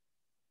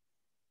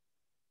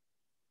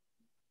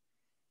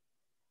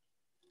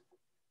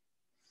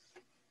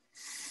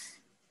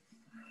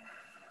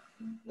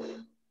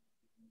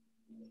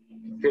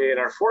 Okay, in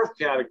our fourth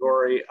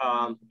category,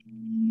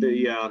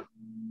 the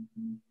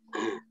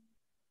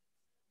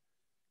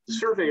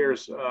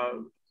surveyors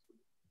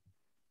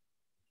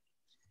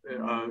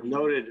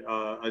noted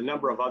a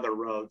number of other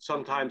roads.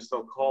 Sometimes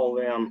they'll call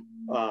them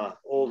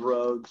old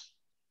roads,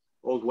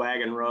 old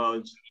wagon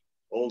roads,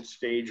 old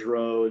stage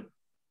road,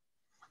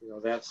 you know,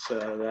 that's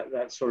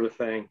that sort of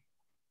thing.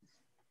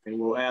 And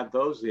we'll add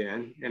those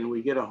in, and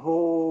we get a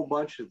whole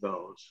bunch of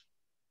those.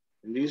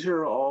 And these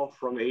are all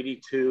from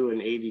 82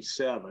 and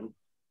 87.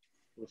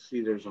 We'll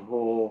see there's a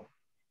whole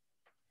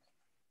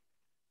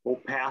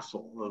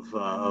passel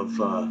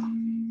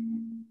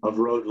of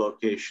road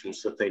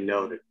locations that they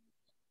noted.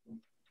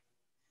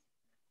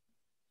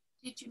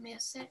 Did you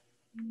miss it?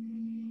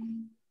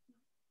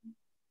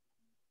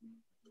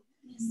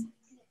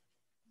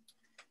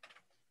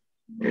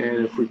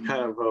 And if we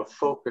kind of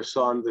focus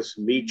on this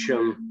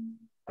Meacham,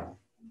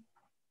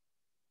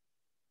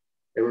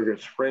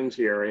 Emigrant Springs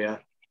area,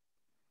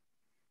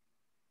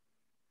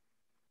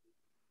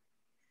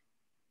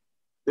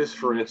 this,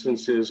 for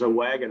instance, is a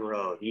wagon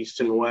road,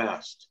 east and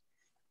west.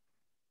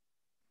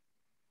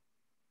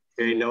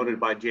 Okay, noted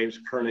by James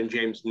Kern and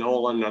James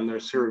Nolan on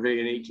their survey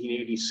in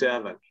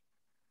 1887.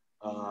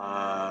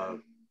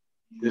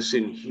 This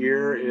in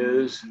here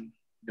is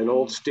an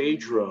old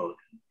stage road.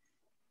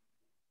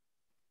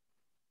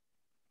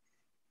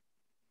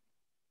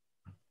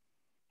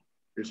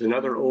 There's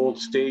another old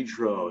stage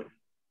road.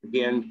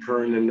 Again,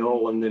 Kern and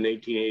Nolan in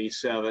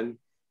 1887.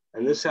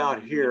 And this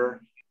out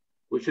here,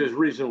 which is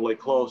reasonably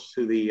close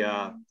to the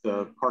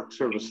Park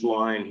Service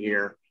line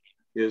here,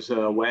 is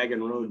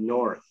Wagon Road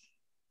North.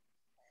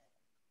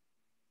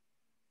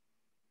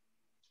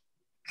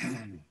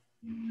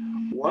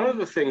 One of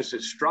the things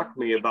that struck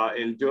me about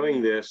in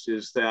doing this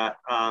is that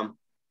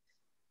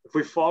if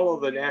we follow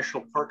the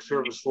National Park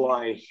Service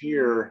line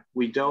here,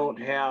 we don't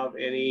have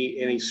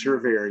any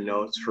surveyor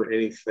notes for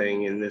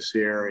anything in this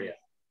area.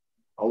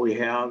 All we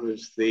have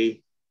is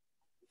the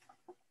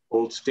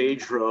old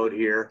stage road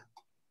here.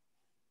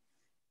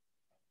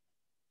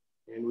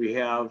 And we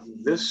have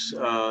this,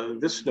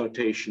 this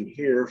notation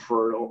here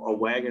for a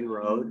wagon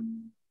road.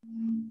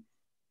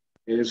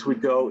 And as we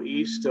go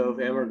east of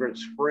Emigrant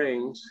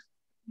Springs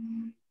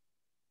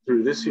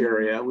through this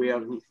area, we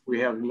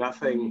have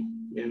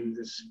nothing in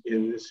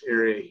this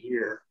area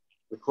here.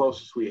 The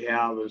closest we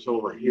have is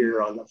over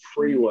here on the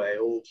freeway,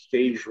 old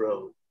stage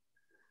road.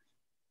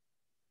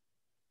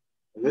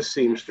 And this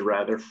seems to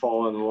rather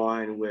fall in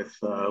line with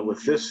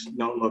this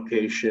note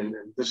location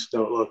and this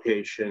note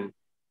location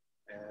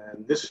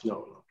and this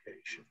note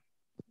location.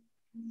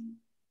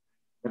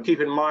 Now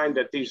keep in mind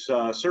that these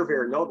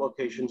surveyor note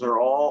locations are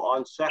all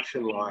on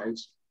section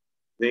lines.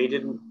 They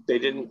didn't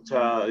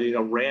you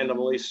know,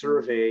 randomly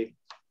survey,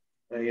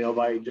 you know,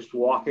 by just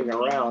walking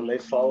around. They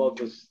followed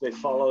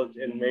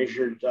and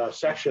measured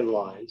section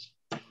lines.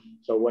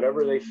 So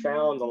whatever they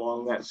found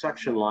along that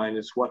section line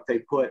is what they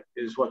put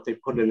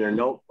in their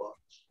notebooks.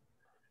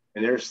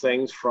 And there's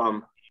things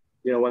from,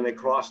 you know, when they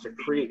crossed a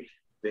creek,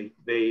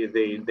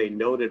 they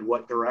noted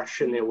what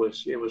direction it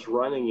was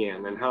running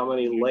in and how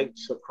many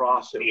lengths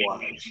across it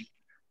was,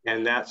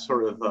 and that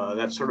sort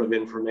of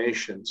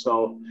information.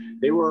 So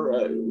they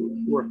were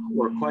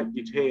quite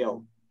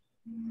detailed.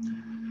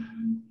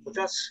 But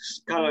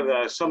that's kind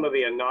of some of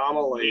the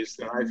anomalies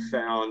that I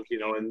found, you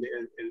know, in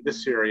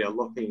this area,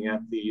 looking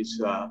at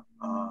these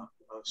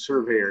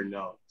surveyor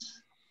notes.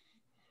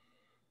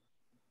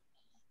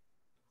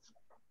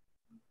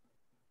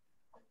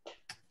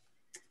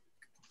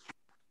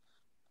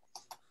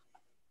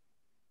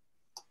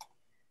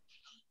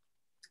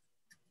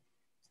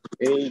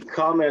 Any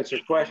comments or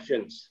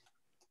questions?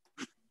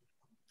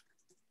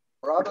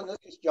 Robin, this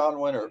is John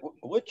Winter.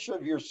 Which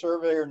of your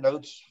surveyor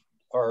notes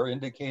are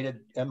indicated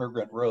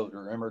Emigrant Road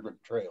or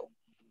Emigrant Trail?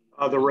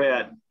 The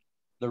red.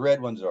 The red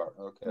ones are,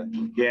 okay.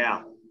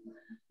 Yeah.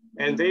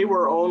 And they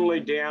were only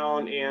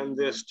down in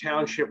this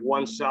Township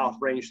 1 South,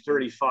 Range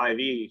 35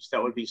 East.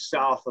 That would be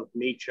south of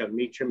Meacham.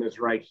 Meacham is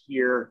right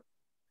here.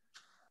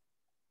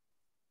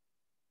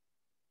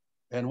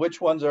 And which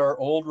ones are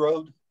Old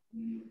Road?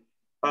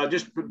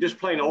 Just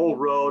plain old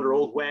road or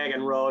old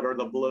wagon road or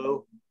the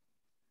blue.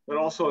 It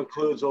also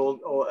includes old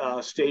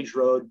stage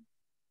road.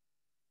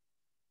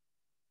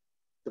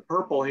 The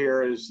purple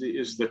here is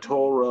the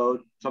toll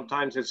road.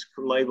 Sometimes it's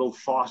labeled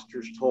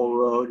Foster's Toll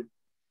Road.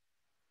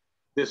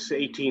 this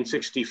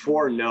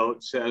 1864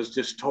 note says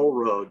just toll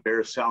road,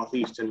 bears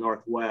southeast and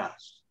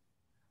northwest.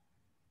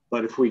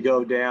 But if we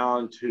go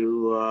down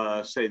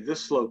to say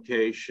this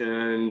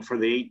location for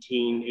the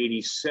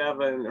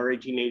 1887 or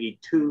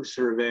 1882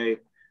 survey,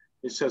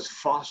 it says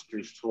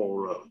Foster's Toll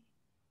Road.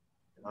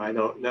 I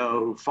don't know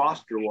who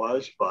Foster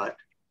was, but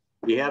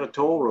he had a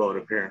toll road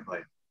apparently.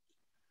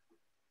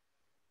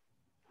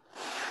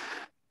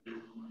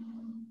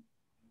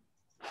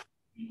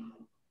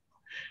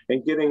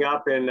 And getting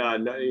up in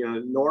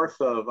north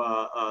of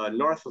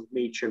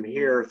Meacham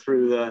here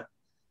through the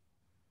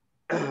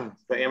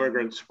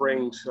Emigrant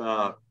Springs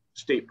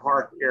State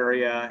Park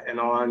area and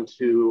on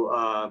to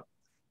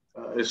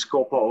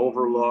Escopa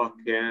Overlook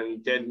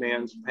and Dead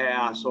Man's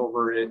Pass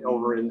over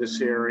in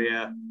this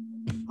area.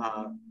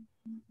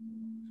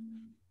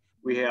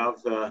 We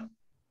have the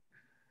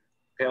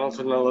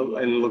Pendleton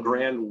and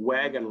LeGrand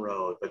Wagon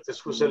Road, but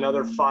this was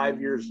another 5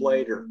 years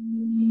later.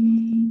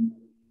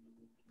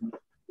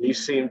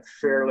 These seem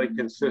fairly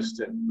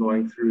consistent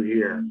going through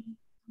here.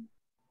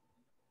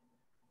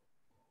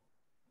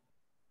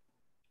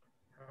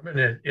 I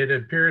mean, it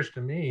appears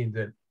to me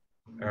that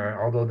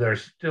although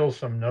there's still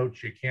some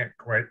notes you can't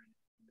quite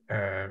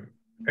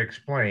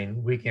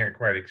explain, we can't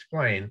quite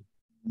explain,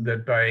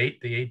 that by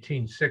the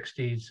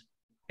 1860s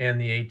and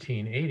the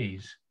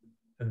 1880s,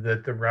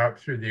 that the route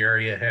through the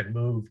area had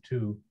moved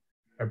to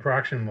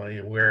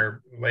approximately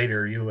where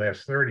later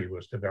US 30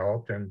 was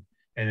developed and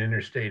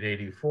Interstate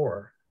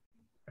 84.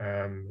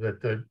 That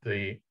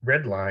the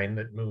red line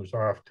that moves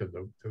off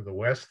to the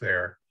west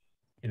there,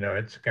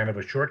 it's kind of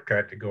a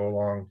shortcut to go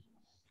along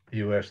the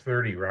US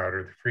 30 route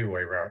or the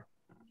freeway route.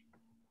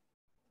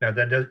 Now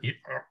that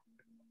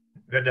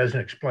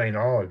doesn't explain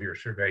all of your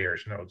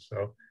surveyor's notes,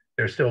 so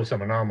there's still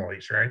some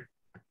anomalies, right?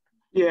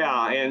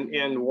 Yeah,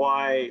 and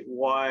why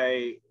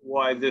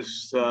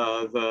this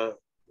the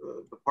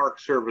Park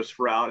Service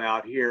route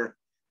out here,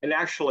 and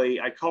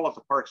actually I call it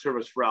the Park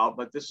Service route,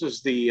 but this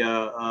is the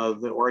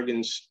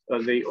Oregon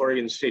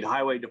State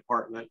Highway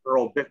Department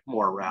Earl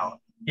Bickmore route.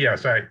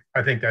 Yes, I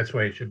think that's the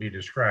way it should be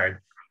described,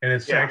 and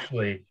it's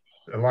actually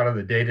a lot of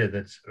the data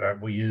that's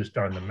we used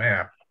on the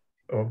map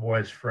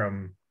was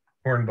from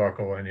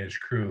Hornbuckle and his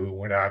crew who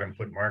went out and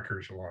put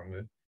markers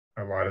along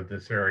a lot of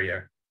this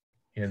area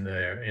in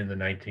the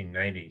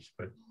 1990s.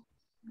 But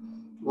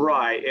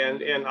right,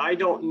 and I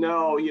don't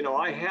know,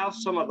 I have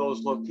some of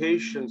those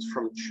locations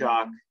from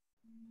Chuck,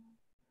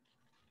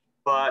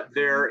 but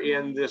they're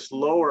in this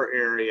lower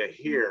area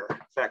here. In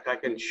fact, I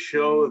can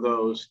show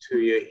those to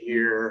you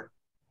here.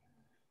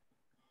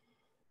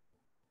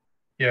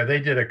 Yeah, they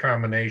did a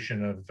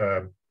combination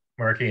of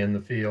marking in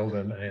the field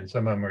and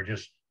some of them are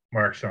just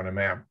marks on a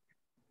map.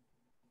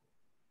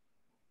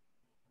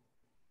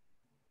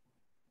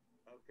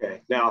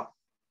 Okay, now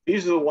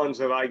these are the ones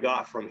that I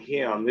got from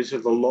him. These are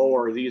the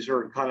lower. These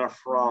are kind of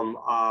from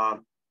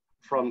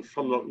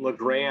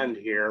LeGrand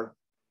here.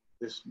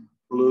 This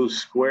blue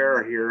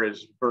square here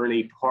is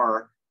Burney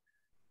Park,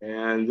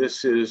 and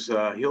this is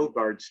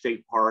Hillgard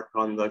State Park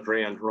on the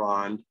Grand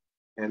Ronde,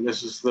 and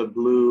this is the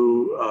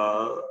Blue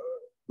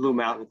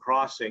Mountain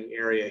Crossing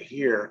area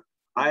here.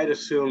 I had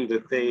assumed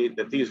that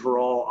these were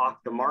all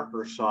OCTA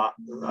marker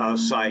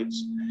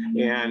sites,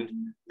 and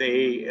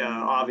they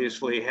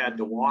obviously had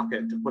to walk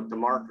it to put the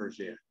markers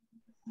in.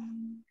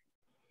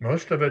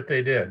 Most of it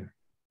they did.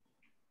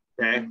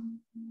 Okay.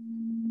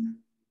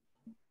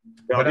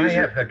 But I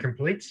have the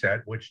complete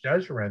set, which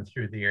does run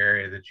through the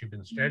area that you've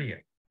been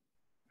studying.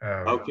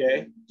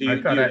 Okay.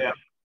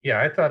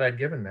 I thought I'd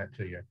given that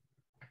to you.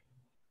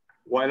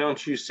 Why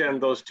don't you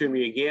send those to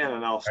me again,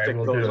 and I'll stick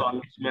those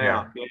on this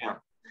map.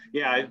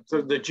 Yeah.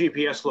 So the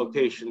GPS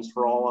locations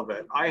for all of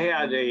it. I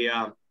had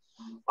a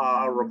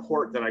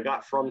report that I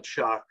got from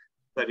Chuck,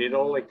 but it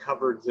only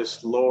covered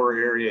this lower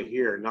area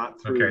here,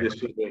 not through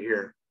this area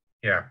here.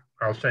 Yeah,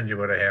 I'll send you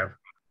what I have.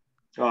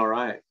 All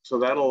right. So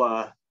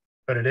that'll.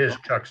 But it is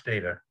Chuck's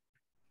data.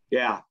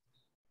 Yeah.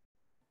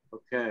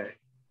 Okay.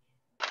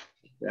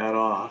 That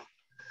off.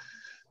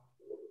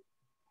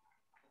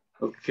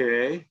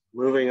 Okay.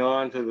 Moving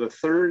on to the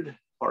third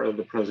part of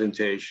the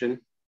presentation.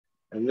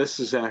 And this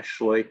is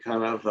actually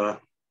kind of a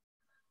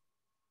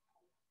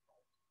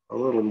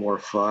little more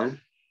fun.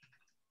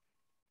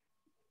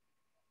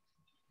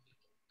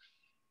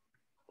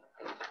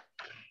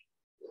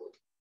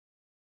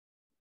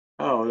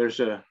 Oh,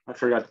 I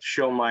forgot to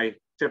show my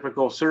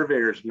typical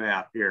surveyor's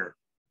map here.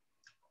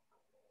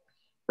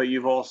 But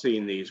you've all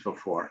seen these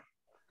before.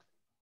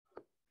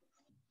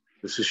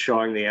 This is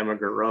showing the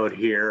Emigrant Road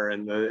here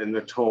and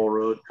the toll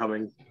road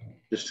coming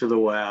just to the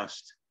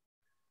west.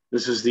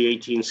 This is the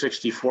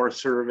 1864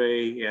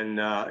 survey in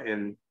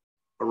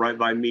right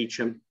by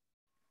Meacham.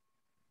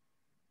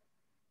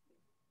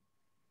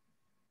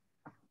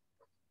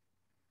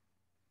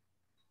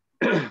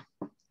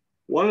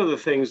 One of the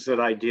things that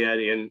I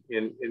did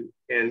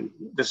and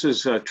this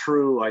is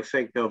true, I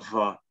think, of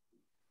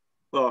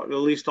well, at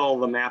least all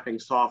the mapping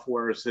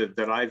softwares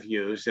that I've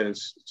used, and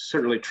it's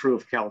certainly true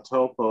of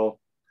CalTopo,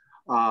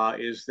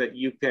 is that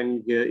you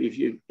can,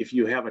 if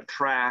you have a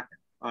track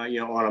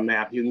on a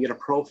map, you can get a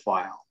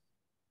profile.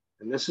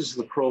 And this is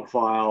the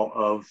profile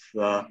of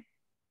the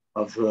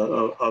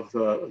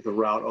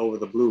route over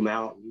the Blue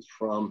Mountains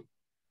from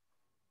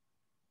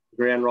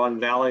Grand Ronde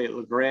Valley at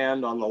La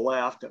Grande on the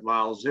left at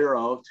mile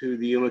 0 to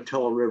the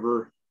Umatilla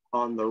River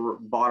on the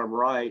bottom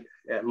right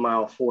at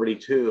mile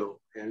 42.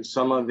 And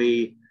some of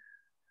the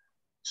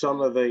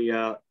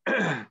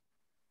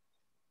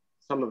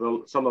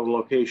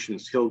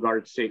locations: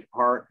 Hillgard State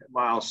Park at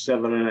mile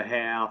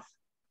 7.5,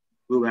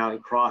 Blue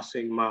Mountain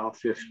Crossing mile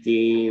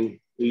 15,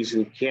 Lee's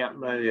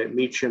Encampment at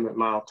Meacham at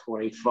mile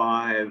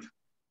 25.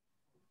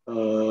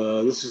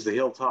 This is the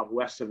hilltop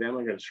west of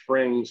Emigrant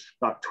Springs,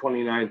 about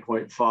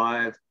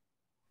 29.5.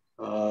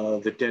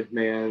 The Dead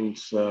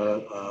Man's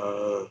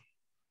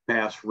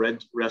Pass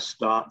Rest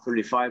Stop,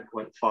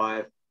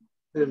 35.5.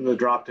 And the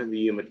drop to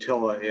the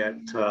Umatilla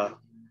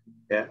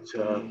at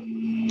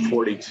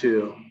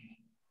 42.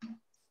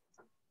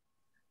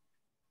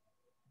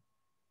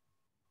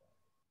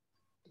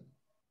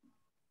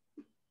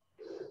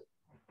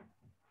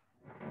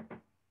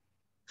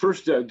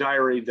 First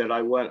diary that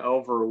I went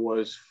over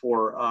was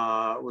for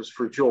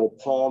Joel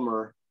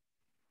Palmer.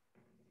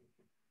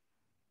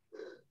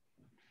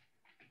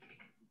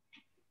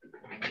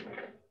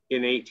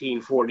 In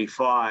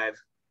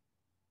 1845.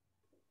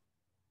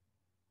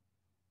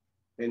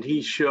 And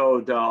he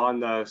showed on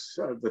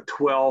the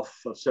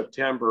 12th of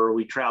September,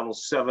 we traveled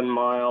 7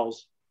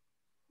 miles.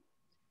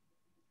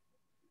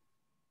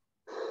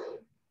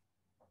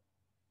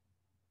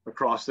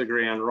 Across the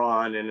Grand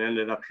Ronde and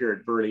ended up here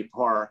at Burney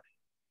Park.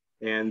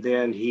 And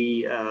then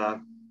he,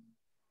 on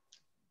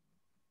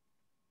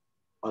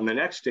the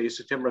next day,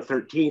 September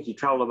 13th, he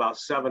traveled about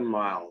 7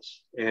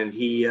 miles. And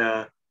he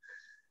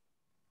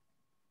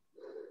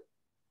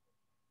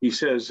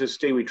says, this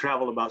day we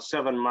traveled about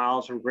 7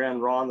 miles from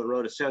Grand Ronde. The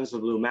road ascends the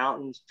Blue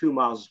Mountains. 2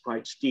 miles is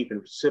quite steep and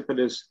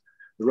precipitous.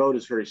 The road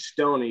is very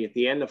stony. At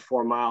the end of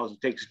 4 miles,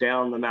 it takes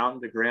down the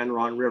mountain to Grand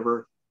Ronde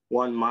River,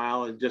 1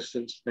 mile in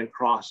distance, then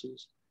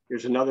crosses.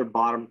 Here's another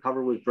bottom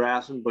covered with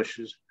grass and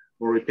bushes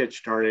where we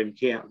pitched our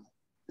encampment.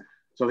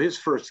 So his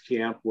first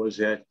camp was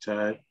at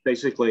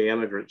basically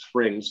Emigrant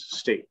Springs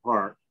State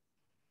Park.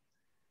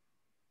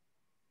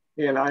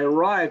 And I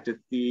arrived at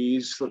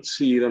these, let's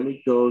see, let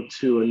me go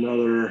to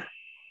another.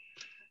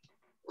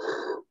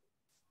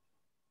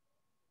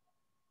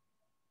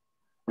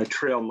 My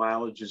trail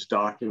mileages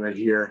document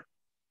here,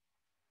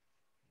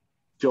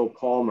 Joe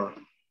Palmer.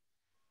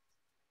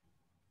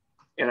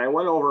 And I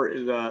went over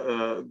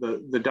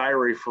the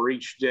diary for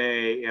each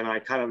day, and I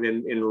kind of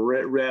in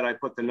red, I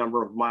put the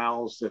number of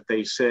miles that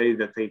they say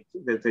that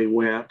they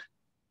went,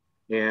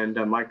 and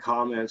my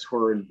comments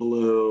were in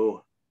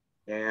blue,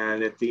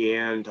 and at the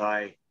end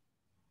at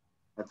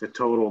the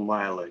total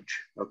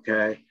mileage.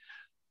 Okay.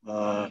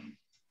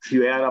 If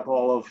you add up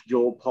all of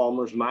Joel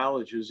Palmer's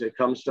mileages, it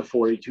comes to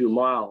 42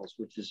 miles,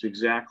 which is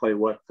exactly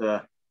what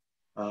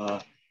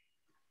our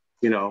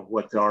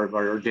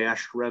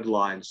dashed red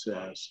line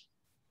says.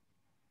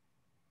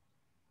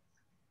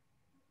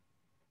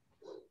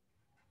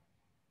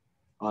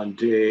 On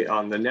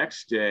the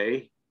next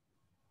day,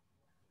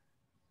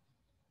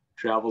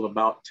 traveled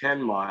about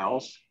 10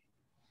 miles.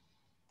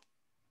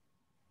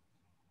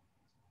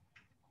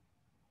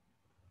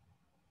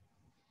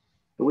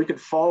 And we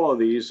could follow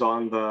these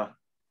on the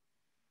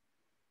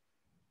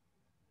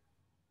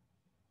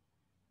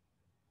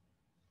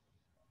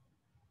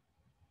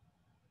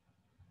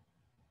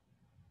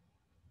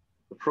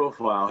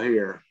profile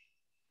here.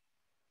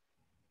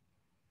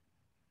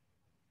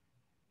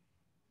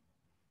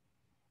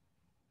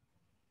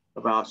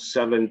 About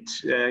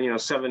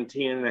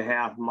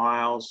 17.5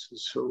 miles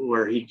is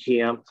where he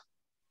camped.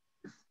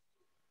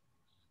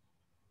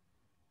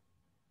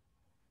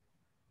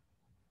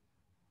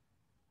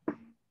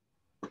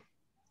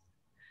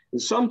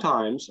 And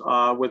sometimes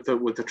with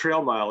the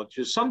trail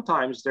mileages,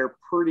 sometimes they're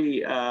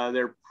pretty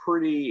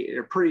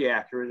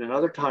accurate, and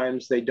other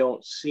times they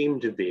don't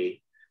seem to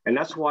be. And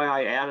that's why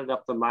I added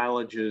up the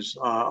mileages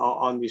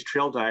on these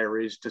trail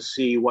diaries to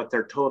see what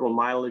their total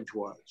mileage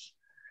was.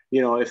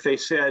 You know, if they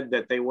said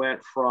that they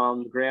went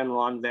from Grand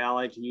Ronde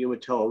Valley to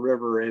Umatilla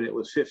River and it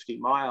was 50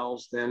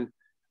 miles, then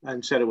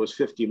and said it was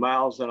 50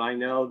 miles, then I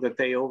know that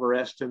they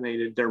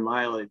overestimated their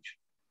mileage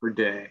per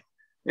day.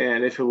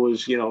 And if it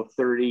was,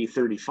 30,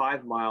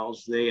 35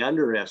 miles, they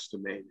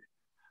underestimated.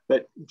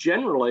 But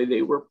generally,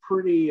 they were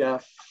pretty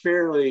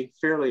fairly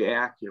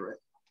accurate.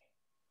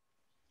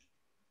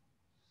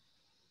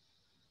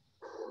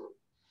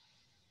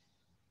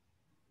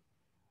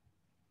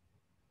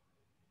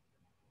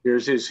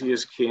 Here's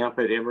his camp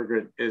at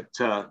Emigrant at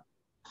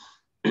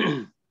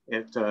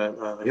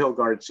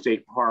Hillgard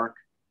State Park.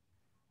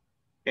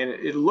 And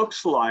it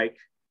looks like,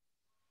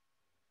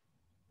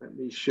 let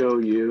me show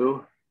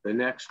you the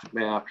next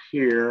map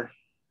here.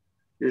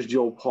 Here's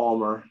Joel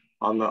Palmer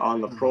on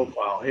the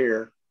profile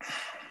here.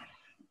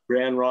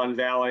 Grand Ronde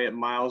Valley at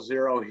mile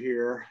 0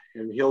 here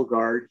in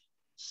Hillgard.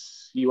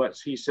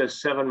 He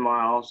says 7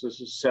 miles.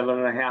 This is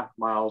 7.5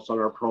 miles on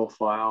our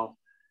profile.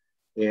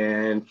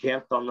 And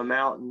camped on the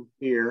mountain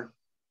here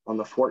on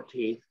the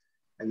 14th.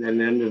 and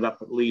then ended up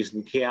at Lee's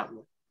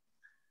encampment.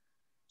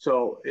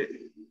 So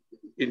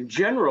in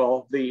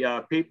general,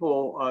 the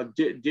people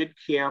did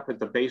camp at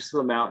the base of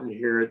the mountain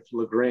here at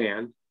Le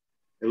Grand.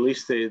 At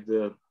least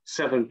the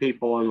 7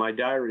 people in my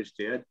diaries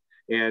did,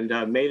 and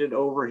made it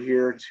over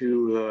here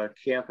to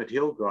camp at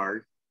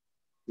Hillgard,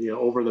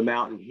 over the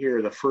mountain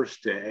here the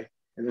first day.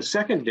 And the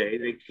second day,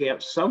 they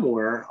camped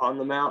somewhere on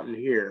the mountain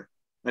here,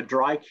 a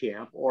dry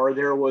camp, or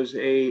there was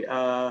a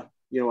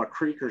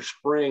creek or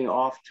spring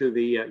off to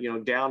the,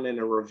 down in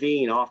a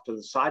ravine off to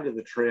the side of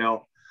the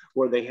trail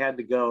where they had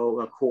to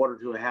go a quarter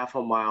to a half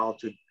a mile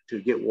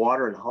to get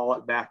water and haul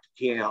it back to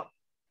camp.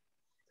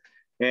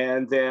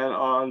 And then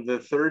on the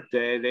third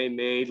day, they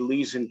made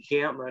Lee's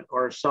encampment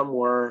or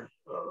somewhere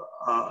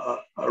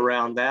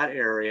around that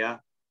area.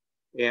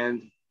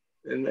 And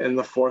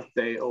the fourth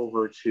day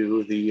over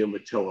to the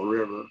Umatilla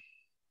River.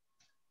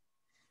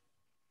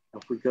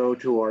 If we go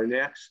to our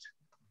next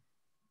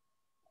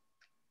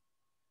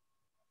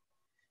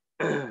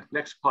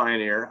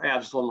pioneer,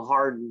 Absalom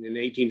Hardin in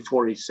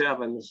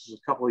 1847, this is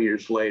a couple of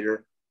years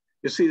later,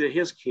 you see that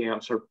his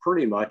camps are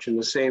pretty much in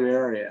the same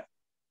area.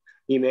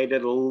 He made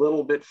it a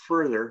little bit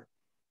further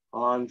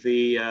on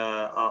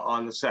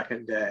the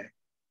second day.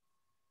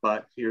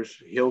 But here's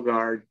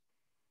Hillgard,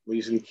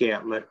 Lee's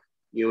encampment,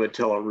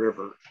 Umatilla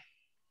River.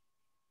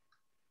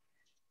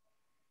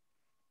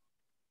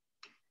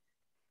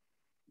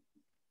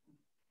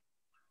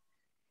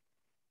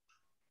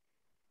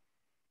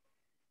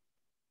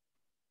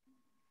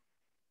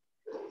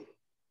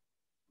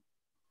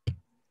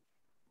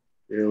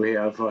 Here we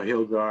have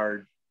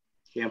Hillgard,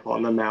 camp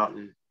on the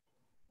mountain.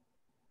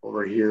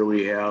 Over here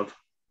we have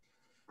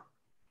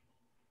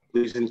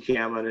Lee's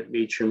encampment at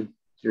Meacham.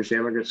 Here's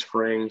Emigrant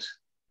Springs,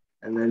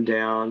 and then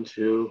down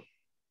to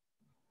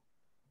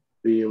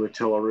the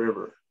Umatilla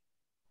River.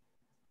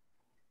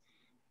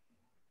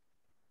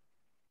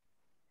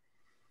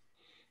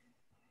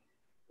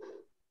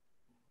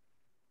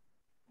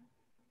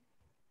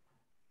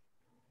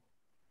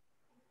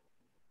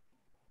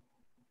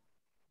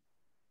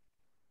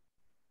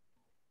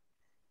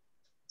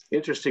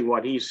 Interesting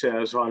what he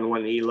says on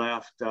when he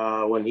left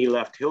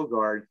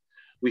Hillgard.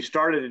 We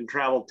started and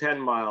traveled 10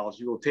 miles.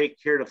 You will take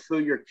care to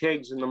fill your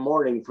kegs in the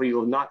morning, for you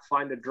will not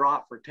find a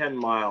drop for 10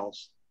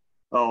 miles.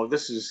 Oh,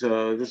 this is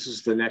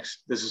the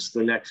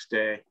next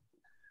day.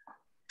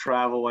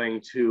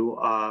 Traveling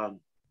to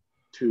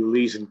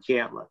Lee's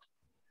encampment,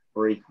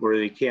 where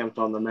they camped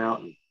on the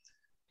mountain.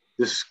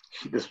 This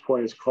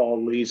point is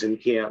called Lee's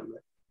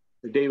encampment.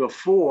 The day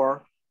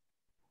before,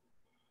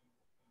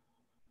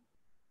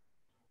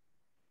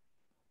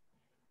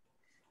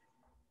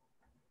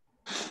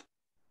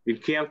 we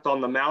camped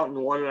on the mountain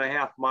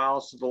 1.5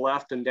 miles to the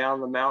left, and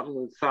down the mountain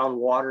we found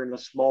water in a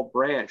small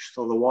branch,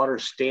 so the water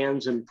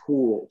stands in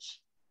pools.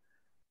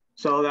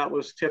 So that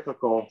was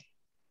typical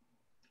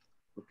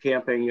of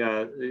camping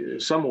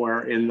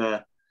somewhere in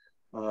the,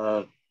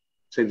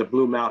 say, the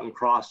Blue Mountain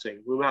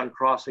Crossing. Blue Mountain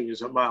Crossing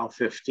is at mile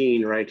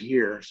 15 right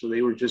here, so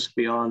they were just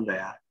beyond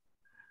that.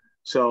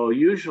 So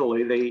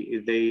usually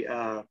they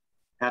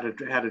had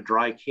a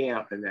dry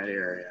camp in that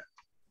area.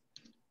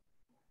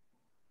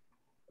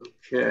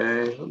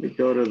 Okay, let me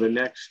go to the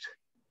next.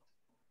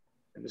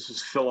 And this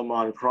is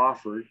Philemon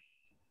Crawford.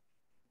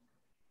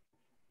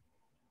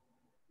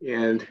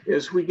 And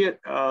as we get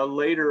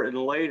later and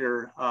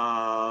later,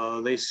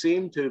 they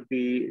seem to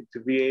be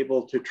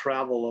able to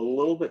travel a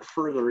little bit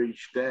further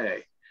each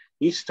day.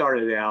 He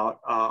started out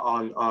at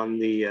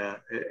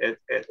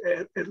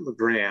Le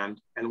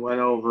Grand and went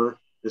over.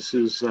 This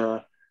is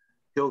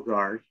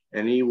Hillgard,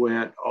 and he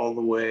went all the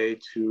way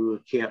to a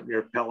camp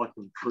near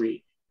Pelican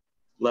Creek.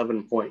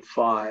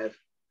 11.5.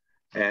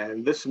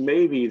 And this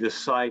may be the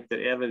site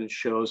that Evans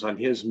shows on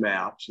his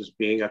maps as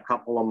being a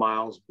couple of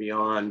miles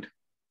beyond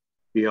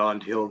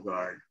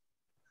Hillgard.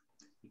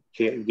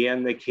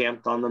 Again, they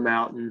camped on the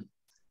mountain,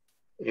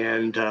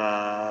 and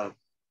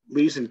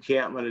Lee's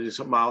encampment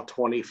is at mile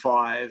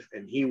 25,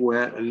 and he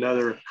went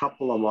another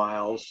couple of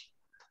miles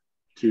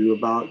to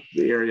about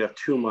the area of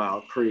 2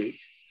 Mile Creek.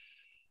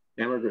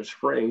 Emigrant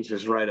Springs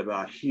is right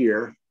about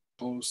here.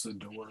 Close the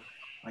door.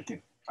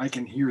 I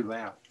can hear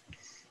that.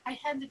 I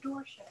had the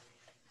door shut.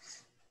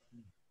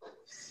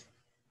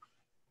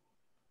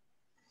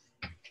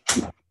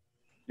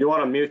 You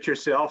want to mute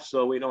yourself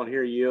so we don't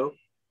hear you?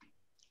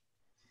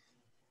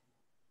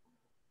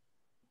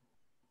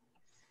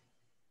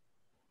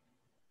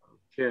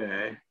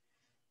 Okay.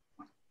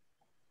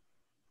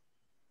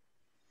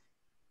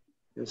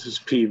 This is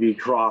P.V.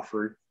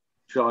 Crawford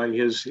showing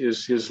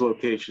his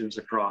locations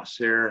across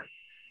there.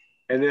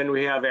 And then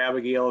we have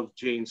Abigail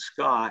Jane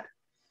Scott.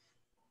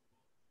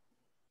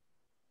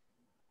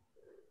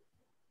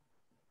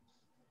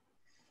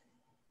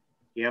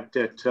 Camped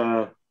at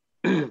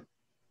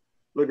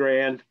Le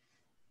Grand,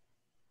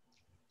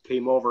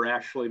 came over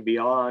actually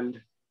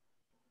beyond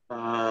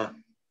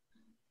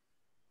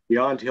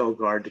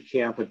Hillgard to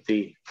camp at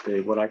the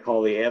what I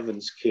call the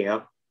Evans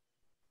camp,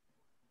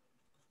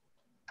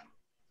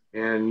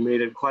 and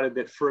made it quite a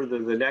bit further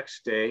the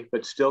next day,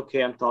 but still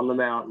camped on the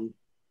mountain.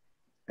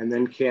 and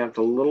then camped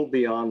a little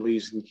beyond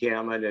Lee's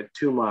encampment at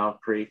 2 Mile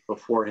Creek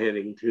before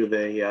heading to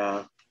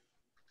the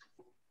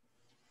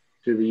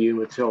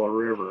Umatilla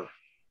River.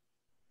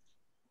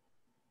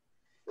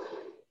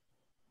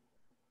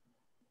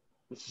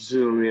 Let's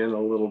zoom in a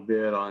little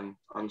bit on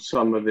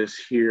some of this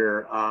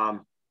here.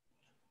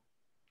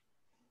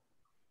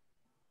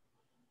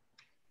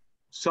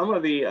 Some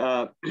of the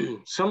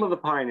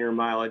Pioneer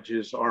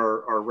mileages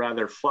are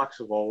rather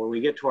flexible. When we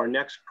get to our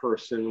next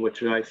person,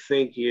 which I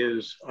think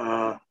is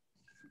when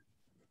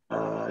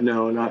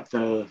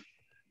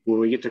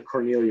we get to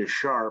Cornelia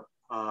Sharp,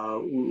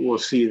 we'll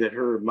see that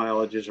her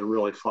mileages are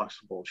really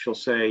flexible. She'll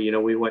say, you know,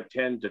 we went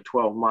 10 to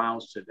 12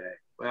 miles today.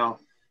 Well,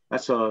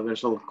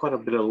 there's quite a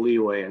bit of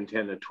leeway in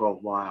 10 to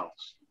 12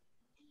 miles.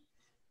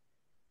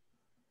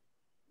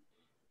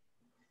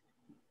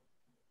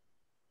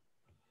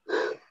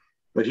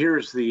 But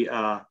here's the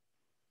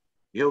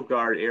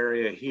Hillgard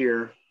area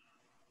here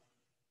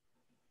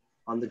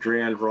on the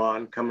Grand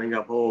Ronde coming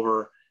up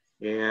over,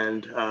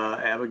 and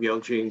Abigail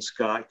Jane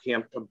Scott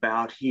camped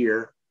about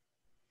here.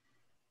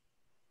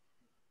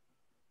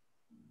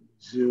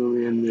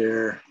 Zoom in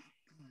there.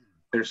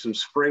 There's some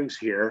springs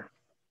here.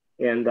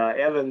 And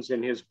Evans,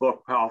 in his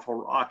book, Powerful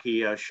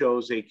Rocky,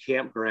 shows a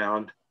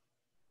campground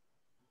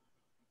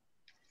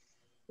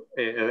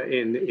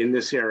in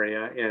this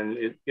area.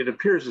 And it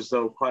appears as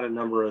though quite a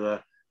number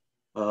of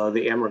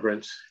the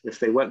emigrants, if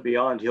they went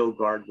beyond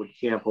Hillgard, would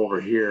camp over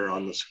here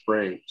on the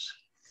springs.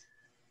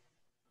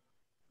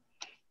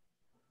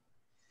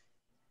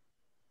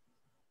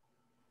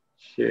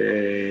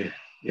 Okay,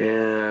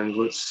 and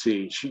let's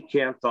see, she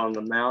camped on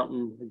the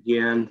mountain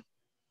again.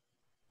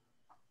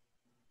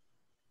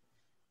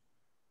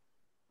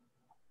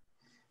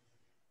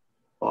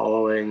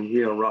 Following,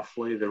 you know,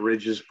 roughly the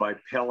ridges by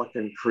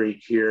Pelican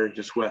Creek here,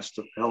 just west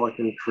of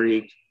Pelican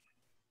Creek.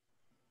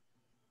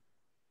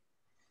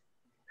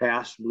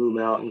 Past Blue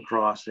Mountain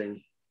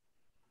Crossing.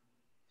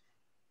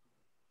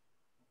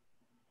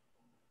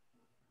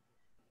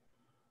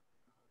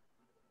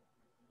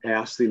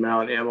 Past the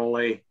Mount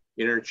Emily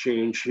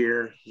interchange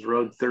here,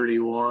 Road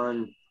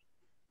 31.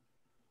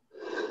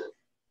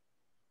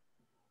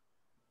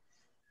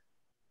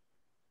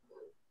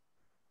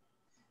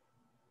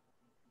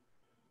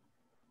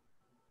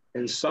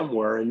 And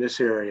somewhere in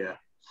this area.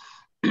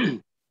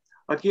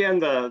 Again,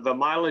 the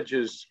mileage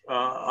is, you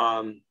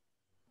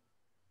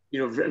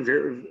know,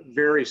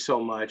 vary so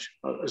much.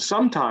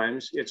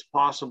 Sometimes it's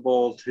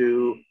possible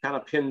to kind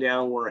of pin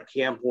down where a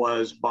camp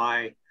was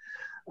by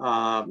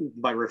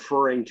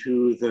referring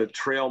to the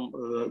trail,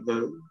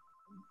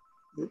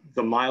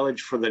 the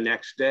mileage for the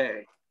next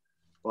day.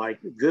 Like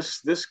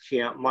this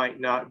camp might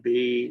not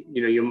be,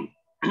 you know, you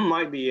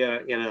might be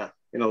in a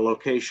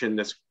location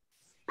that's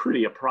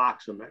pretty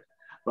approximate.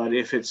 But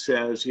if it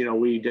says, you know,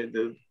 we did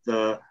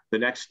the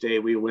next day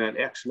we went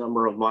X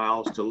number of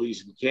miles to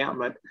Lee's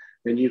encampment,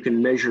 then you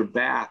can measure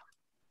back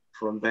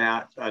from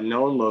that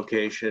known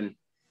location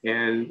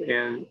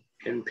and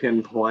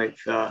pinpoint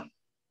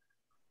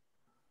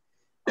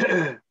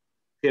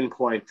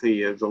pinpoint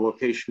the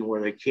location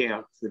where they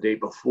camped the day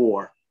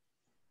before.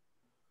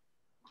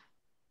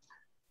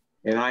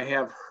 And I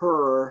have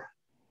her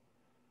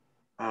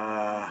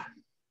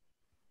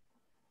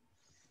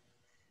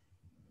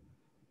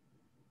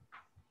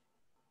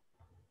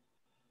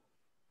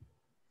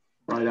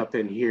right up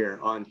in here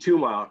on 2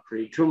 Mile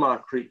Creek. 2 Mile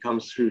Creek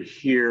comes through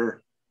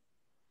here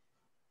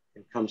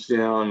and comes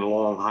down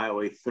along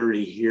Highway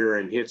 30 here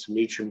and hits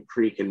Meacham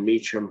Creek and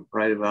Meacham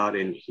right about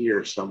in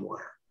here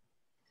somewhere.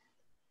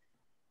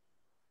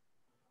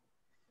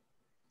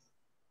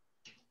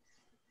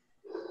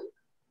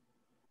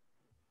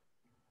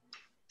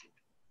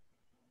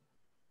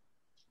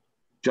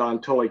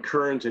 John Tully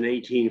Kearns in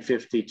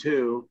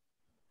 1852,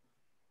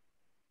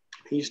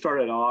 he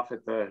started off at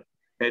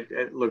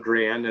La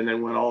Grande and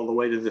then went all the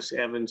way to this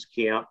Evans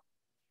camp,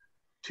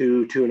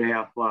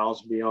 2.5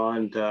 miles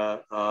beyond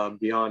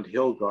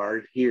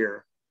Hillgard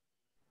here.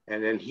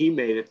 And then he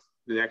made it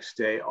the next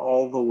day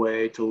all the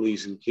way to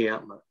Lee's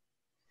encampment.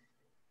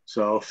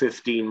 So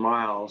 15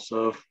 miles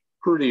of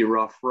pretty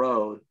rough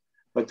road,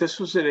 but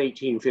this was in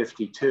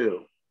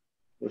 1852.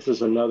 This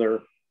is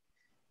another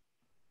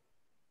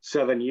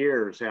 7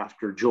 years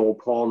after Joel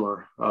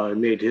Palmer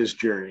made his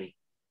journey.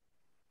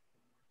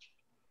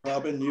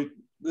 Robin,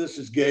 this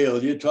is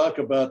Gail. You talk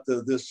about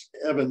this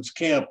Evans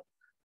camp.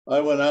 I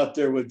went out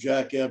there with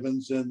Jack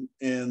Evans in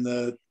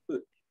the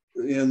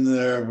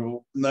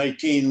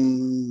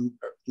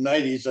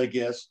 1990s, I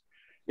guess.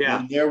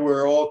 Yeah. And there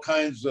were all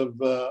kinds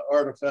of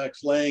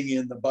artifacts laying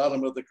in the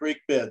bottom of the creek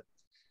bed.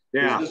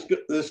 Yeah.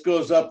 This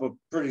goes up a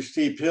pretty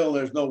steep hill.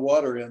 There's no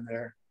water in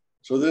there.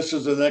 So this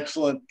is an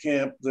excellent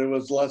camp. There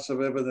was lots of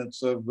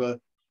evidence of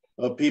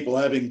people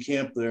having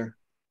camped there.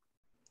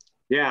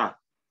 Yeah,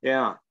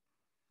 yeah.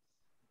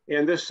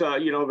 And this,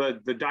 you know,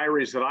 the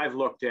diaries that I've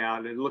looked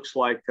at, it looks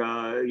like,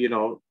 you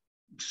know,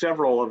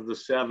 several of the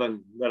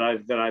 7 that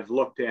I've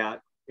looked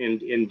at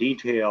in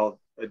detail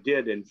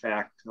did in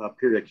fact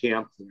appear to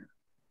camp there.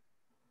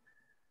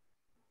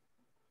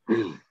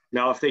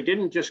 Now, if they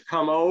didn't just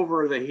come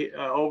over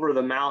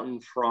the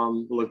mountain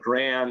from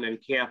LeGrand and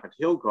camp at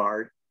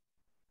Hillgard,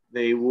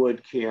 they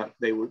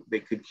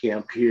could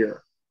camp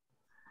here.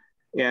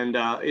 And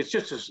it's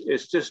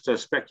just a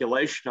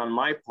speculation on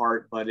my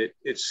part, but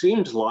it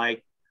seems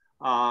like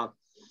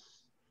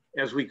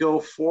as we go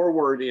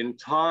forward in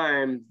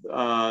time,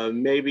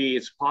 maybe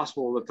it's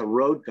possible that the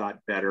road got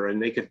better and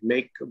they could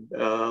make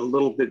a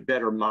little bit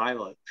better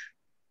mileage.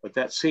 But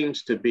that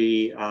seems to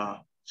be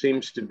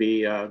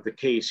the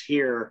case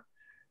here.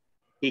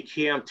 He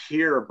camped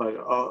here, but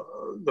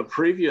the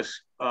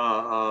previous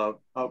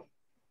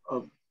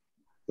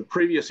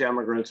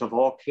emigrants have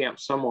all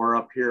camped somewhere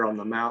up here on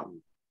the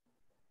mountain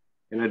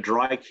in a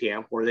dry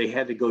camp where they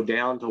had to go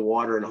down to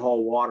water and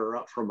haul water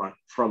up from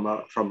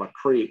a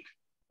creek,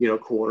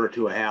 quarter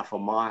to a half a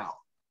mile.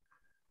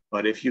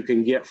 But if you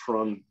can get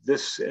from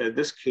this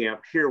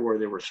camp here where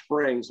there were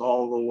springs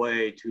all the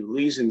way to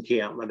Lee's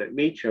encampment at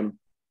Meacham,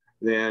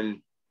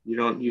 then you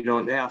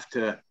don't have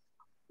to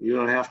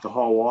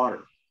haul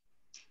water,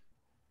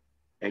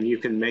 and you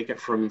can make it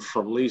from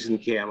Lee's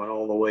encampment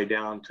all the way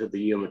down to the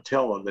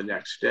Umatilla the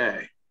next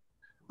day.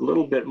 A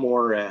little bit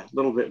more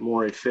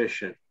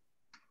efficient.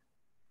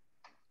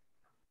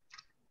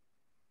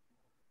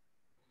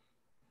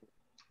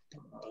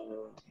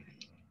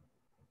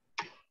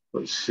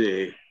 Let's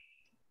see.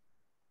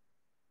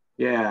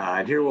 Yeah,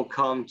 and here we'll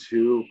come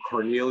to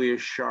Cornelia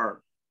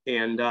Sharp.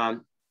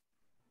 And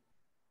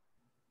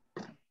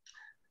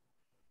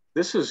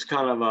this is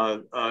kind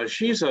of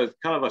she's a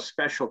kind of a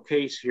special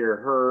case here.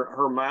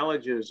 Her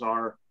mileages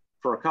are,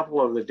 for a couple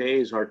of the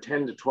days, are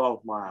 10 to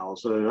 12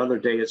 miles, and another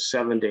day it's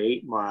 7 to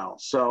 8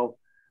 miles. So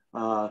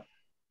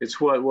it's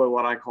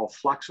what I call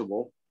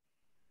flexible.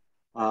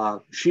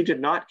 She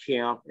did not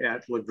camp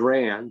at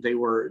LeGrand.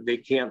 They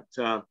camped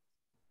a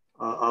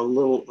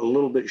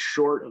little bit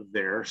short of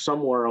there,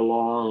 somewhere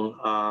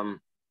along.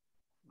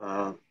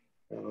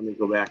 Let me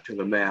go back to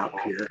the map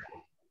here.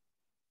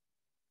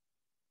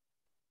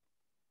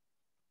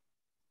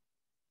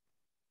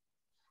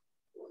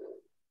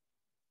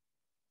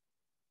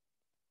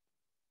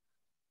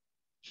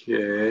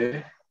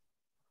 Okay.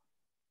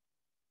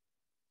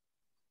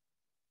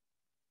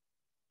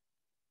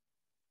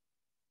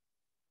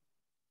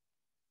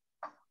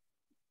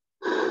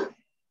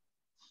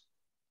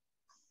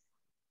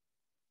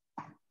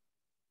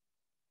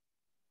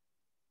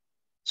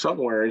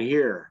 Somewhere in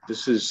here.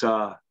 This is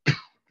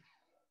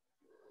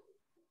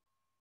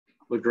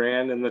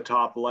LeGrand in the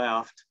top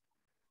left.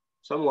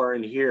 Somewhere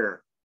in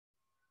here.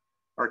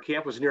 Our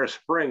camp was near a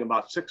spring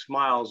about 6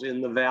 miles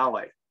in the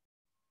valley.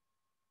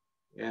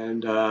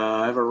 And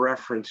I have a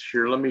reference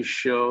here. Let me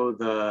show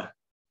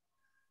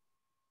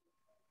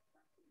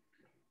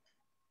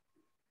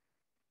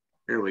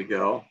here we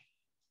go.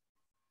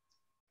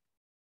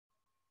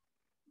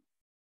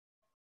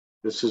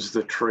 This is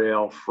the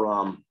trail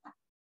from,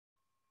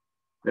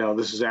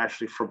 this is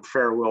actually from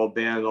Farewell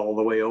Bend all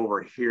the way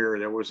over here.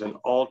 There was an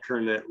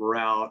alternate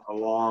route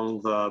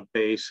along the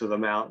base of the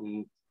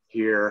mountain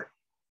here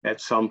at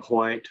some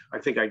point. I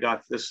think I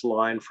got this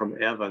line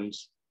from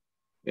Evans,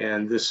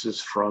 and this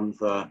is from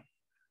the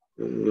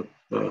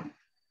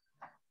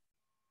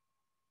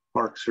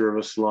Park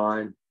Service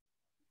line.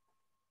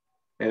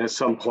 And at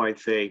some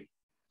point they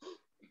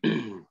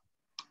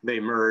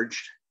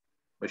merged,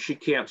 but she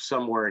camped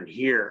somewhere in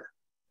here.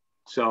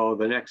 So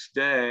the next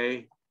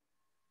day,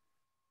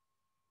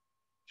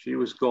 she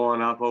was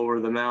going up over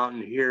the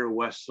mountain here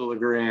west of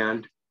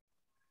LeGrand,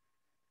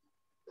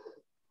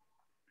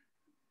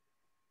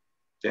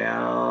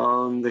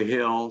 down the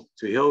hill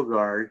to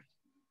Hillgard,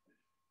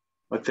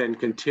 but then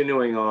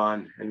continuing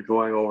on and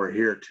going over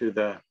here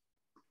to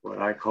what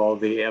I call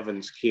the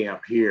Evans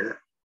camp here.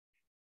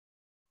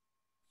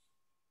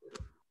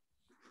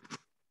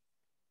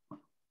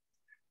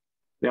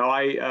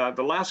 Now,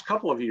 the last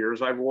couple of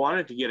years, I've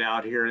wanted to get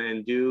out here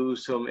and do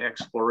some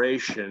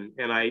exploration,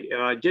 and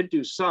I did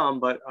do some,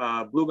 but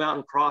Blue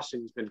Mountain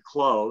Crossing has been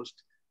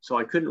closed, so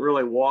I couldn't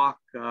really walk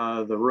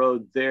the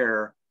road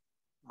there.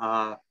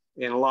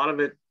 And a lot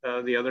of it,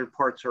 the other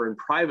parts are in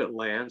private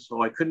land,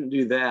 so I couldn't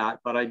do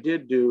that, but I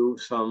did do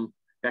some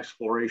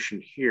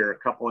exploration here. A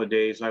couple of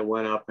days I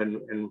went up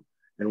and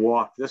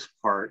walked this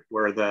part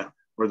where the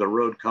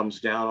road comes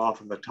down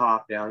off of the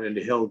top down into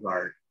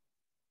Hillgard.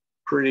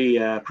 Pretty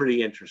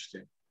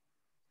interesting.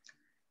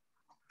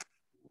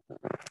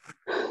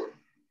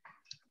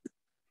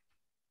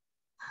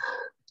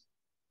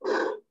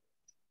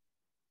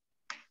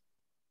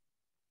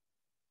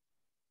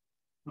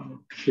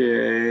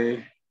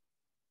 Okay.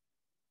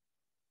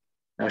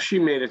 Now she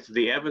made it to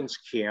the Evans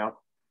camp,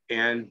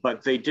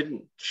 but they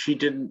didn't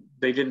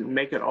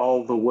make it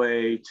all the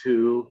way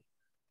to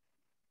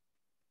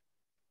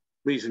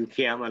Lee's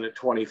encampment at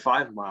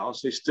 25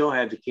 miles. They still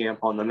had to camp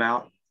on the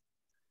mountain.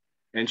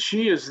 And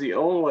she is the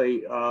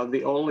only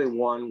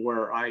one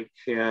where I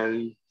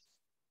can,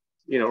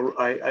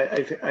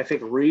 I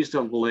think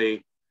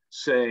reasonably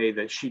say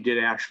that she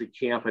did actually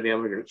camp at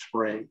Emigrant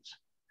Springs.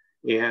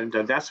 And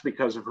that's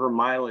because of her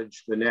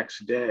mileage the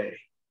next day.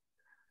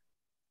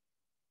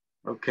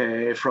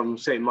 Okay, from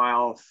say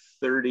mile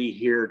 30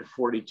 here to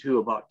 42,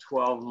 about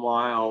 12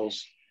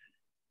 miles.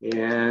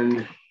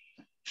 And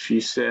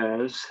she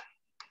says,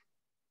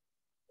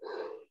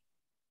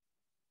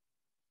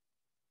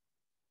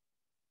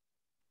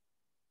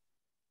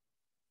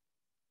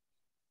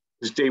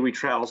 this day we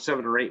traveled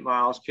 7 or 8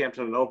 miles, camped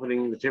at an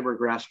opening in the timber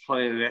grass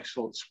plain in an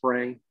excellent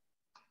spring.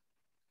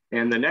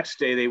 And the next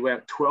day they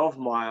went 12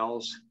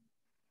 miles,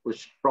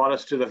 which brought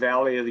us to the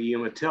valley of the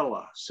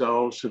Umatilla.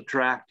 So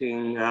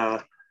subtracting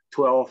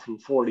 12 from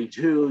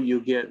 42, you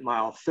get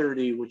mile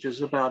 30, which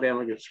is about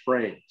Emigrant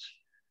Springs.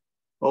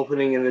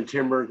 Opening in the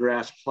timber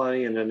grass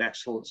plain in an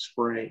excellent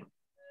spring.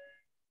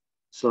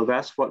 So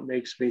that's what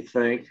makes me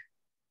think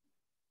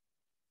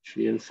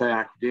she in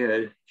fact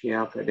did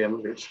camp at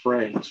Emigrant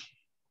Springs.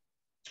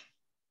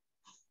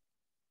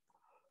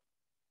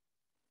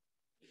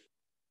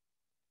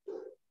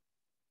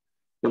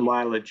 The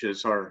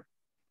mileages are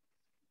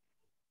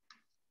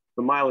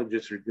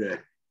good.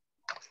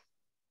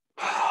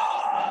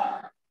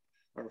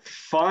 Our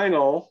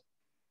final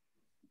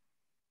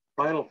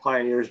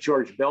pioneer is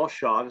George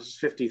Belshaw. This is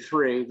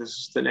 53. This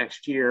is the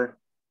next year.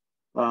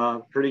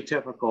 Pretty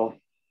typical.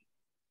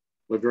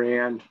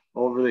 LeGrand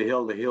over the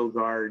hill to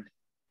Hillgard,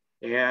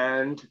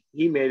 and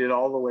he made it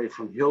all the way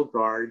from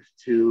Hillgard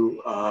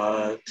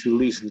to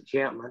Lee's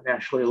encampment.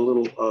 Actually, a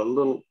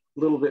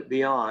little bit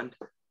beyond,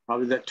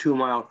 probably that 2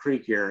 Mile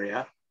Creek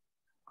area,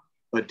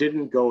 but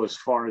didn't go as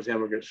far as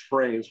Emigrant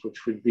Springs,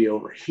 which would be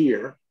over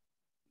here.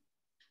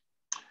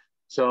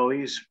 So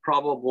he's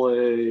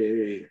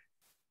probably,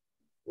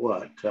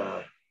 what,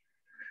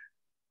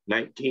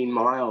 19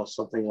 miles,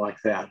 something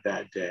like that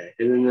day.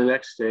 And then the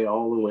next day,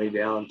 all the way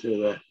down to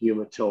the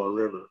Umatilla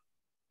River.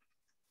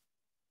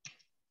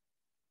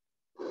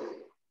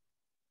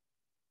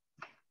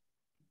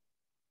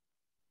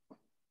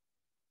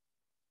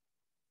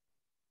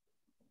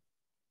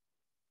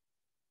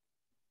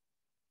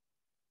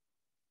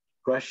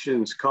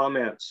 Questions,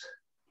 comments?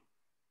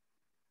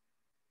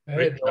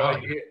 I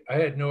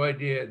had no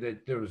idea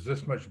that there was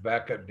this much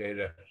backup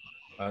data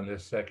on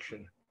this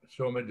section.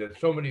 So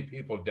many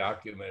people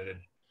documented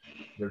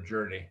their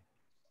journey.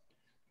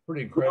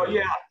 Pretty incredible. Well,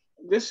 yeah,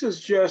 this is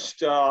just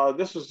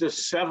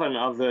 7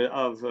 of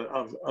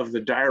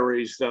the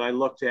diaries that I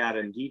looked at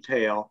in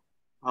detail.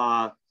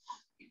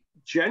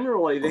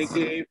 Generally, they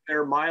gave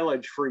their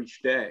mileage for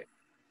each day.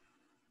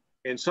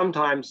 And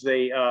sometimes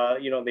they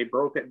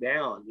broke it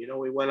down.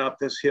 We went up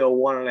this hill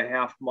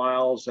 1.5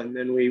 miles, and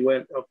then we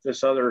went up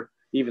this other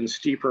even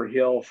steeper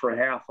hill for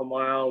 0.5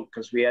 mile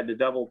because we had to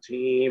double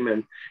team.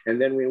 And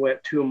then we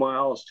went 2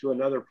 miles to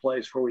another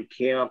place where we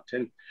camped,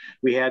 and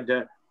we had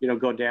to,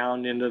 go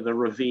down into the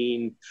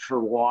ravine for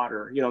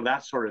water,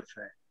 that sort of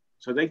thing.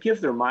 So they give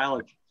their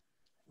mileage.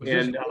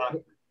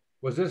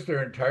 Was this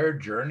their entire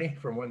journey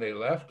from when they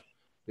left?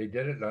 They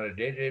did it on a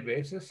day-to-day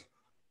basis?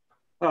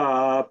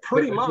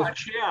 Pretty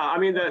much, yeah. I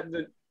mean,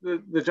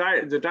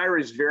 the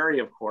diaries vary,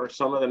 of course.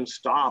 Some of them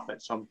stop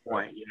at some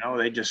point.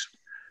 They just,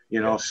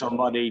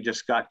 somebody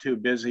just got too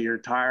busy or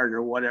tired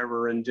or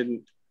whatever and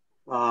didn't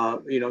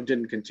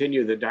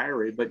continue the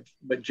diary. But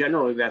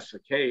generally, that's the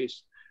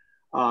case.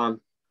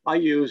 I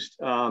used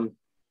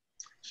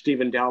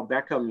Stephen Dow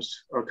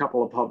Beckham's a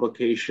couple of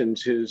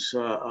publications, his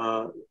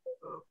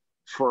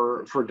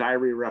for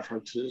diary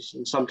references,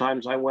 and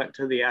sometimes I went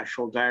to the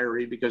actual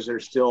diary because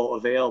they're still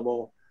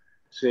available.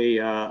 Say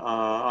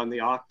on the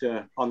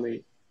OCTA,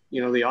 the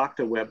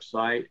OCTA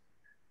website,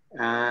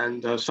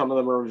 and some of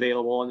them are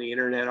available on the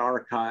Internet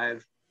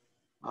Archive.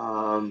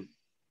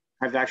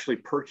 I've actually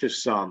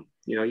purchased some.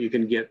 You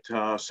can get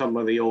some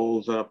of the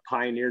old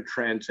pioneer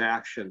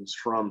transactions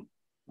from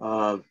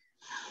the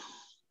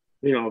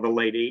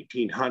late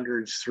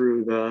 1800s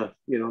through the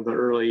the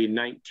early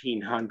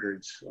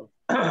 1900s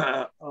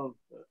of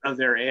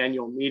their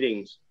annual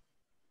meetings,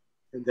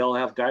 and they'll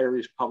have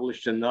diaries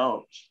published in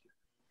those.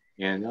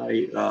 And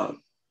I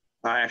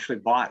actually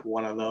bought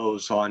one of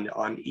those on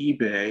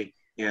eBay,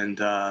 and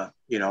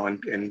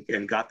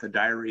and got the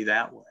diary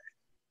that way.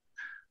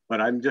 But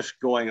I'm just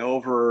going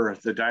over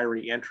the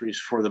diary entries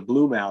for the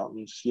Blue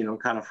Mountains,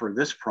 kind of for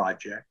this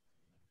project.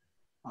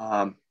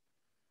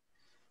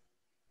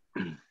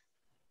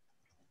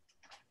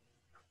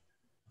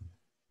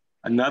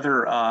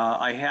 Another,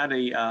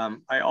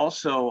 I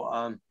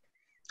also,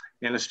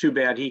 and it's too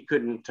bad he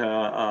couldn't,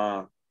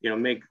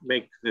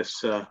 make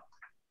this.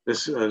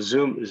 This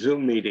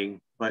Zoom meeting,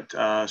 but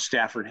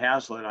Stafford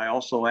Hazlitt, I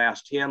also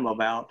asked him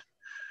about,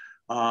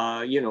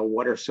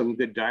 what are some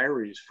good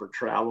diaries for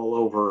travel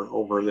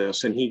over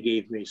this, and he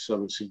gave me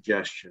some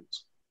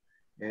suggestions.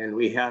 And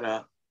we had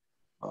a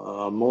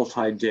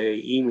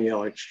multi-day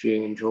email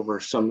exchange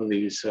over some of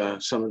the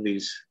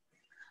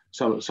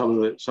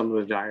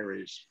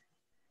diaries.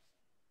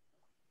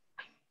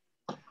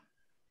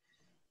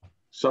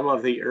 Some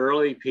of the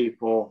early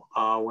people,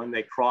 when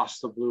they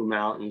crossed the Blue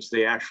Mountains,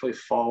 they actually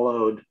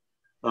followed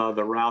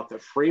the route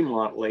that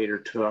Fremont later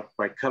took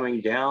by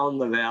coming down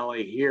the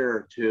valley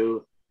here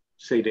to,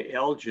 say, to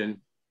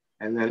Elgin,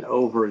 and then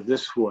over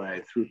this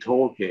way through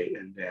Tollgate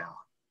and down.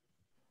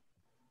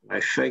 I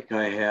think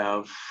I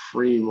have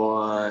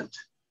Fremont.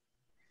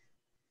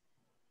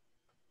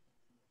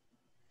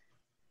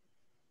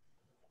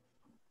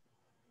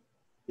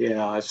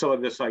 Yeah, some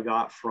of this I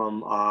got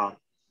from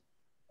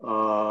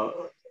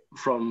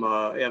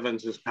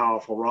Evans's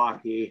Powerful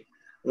Rocky.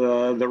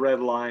 The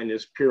red line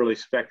is purely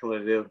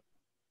speculative.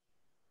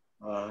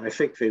 I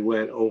think they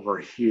went over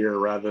here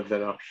rather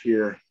than up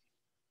here,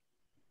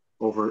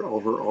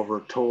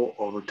 over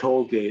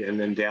toll gate and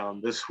then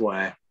down this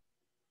way.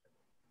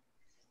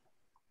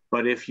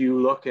 But if you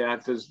look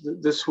at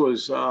this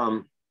was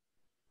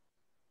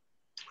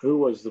who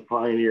was the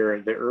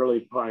pioneer, the early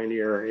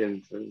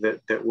pioneer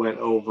that went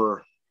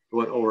over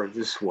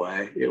this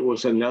way? It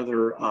was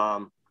another.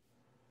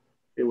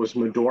 It was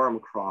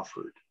Madoram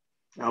Crawford.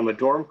 Now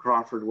Madoram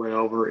Crawford went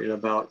over in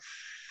about.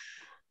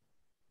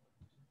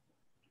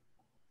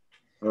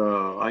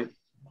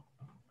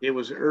 It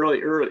was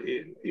early.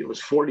 It was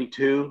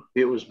 42.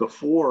 It was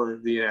before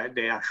the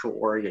actual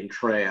Oregon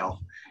Trail,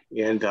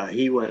 and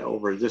he went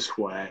over this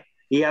way.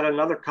 He had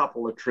another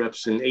couple of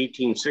trips in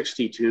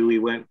 1862. He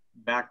went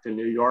back to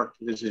New York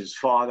to visit his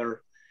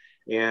father,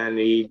 and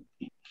he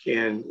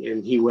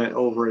went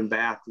over and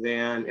back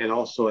then, and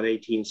also in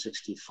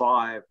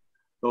 1865.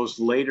 Those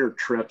later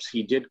trips,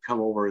 he did come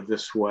over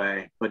this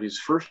way, but his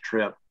first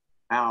trip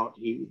out,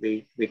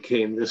 they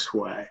came this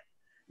way.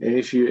 And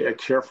if you a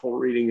careful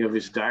reading of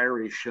his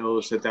diary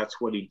shows that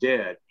that's what he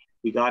did.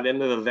 He got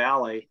into the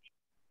valley,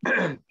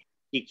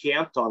 he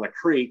camped on a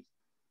creek,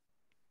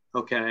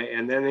 okay,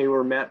 and then they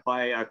were met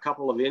by a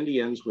couple of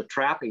Indians with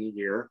trapping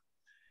gear,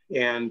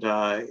 and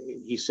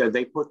he said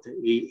the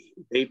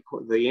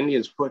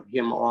Indians put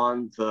him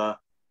on the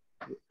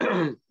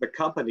the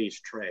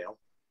company's trail,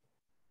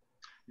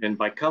 and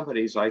by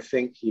companies I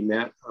think he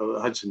meant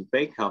Hudson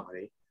Bay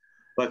Company.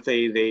 But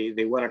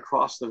they went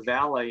across the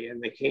valley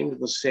and they came to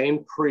the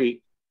same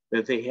creek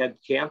that they had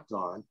camped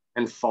on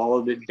and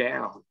followed it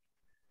down.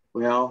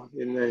 Well,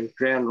 in the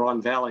Grand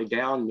Ronde Valley,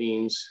 down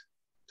means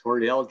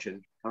toward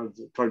Elgin,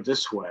 toward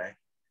this way.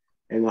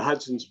 And the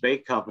Hudson's Bay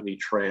Company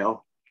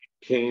Trail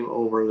came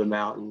over the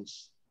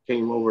mountains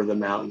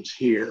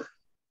here.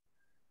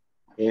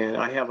 And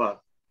I have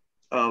a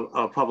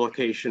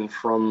publication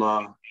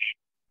from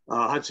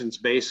Hudson's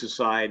Bay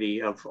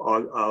Society of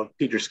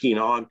Peter Skeen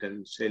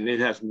Ogden's, and it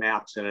has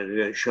maps in it, and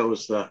it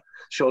shows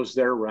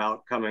their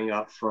route coming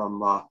up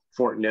from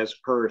Fort Nez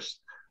Perce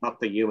up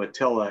the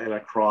Umatilla and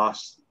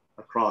across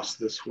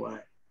this way.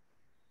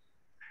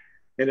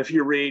 And if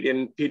you read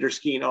in Peter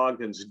Skeen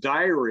Ogden's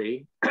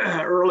diary,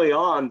 early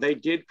on they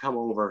did come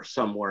over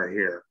somewhere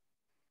here,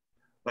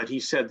 but he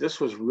said this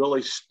was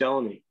really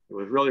stony. It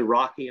was really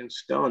rocky and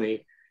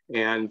stony,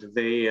 and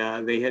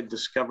they had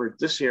discovered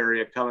this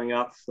area coming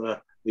up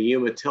the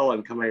Umatilla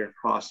and coming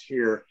across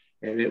here,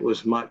 and it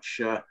was much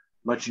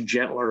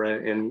gentler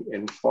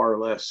and far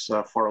less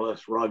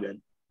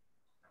rugged.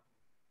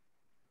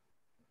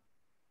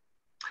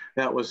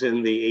 That was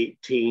in the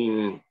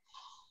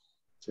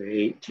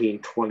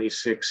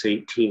 1826,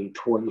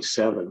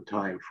 1827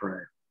 time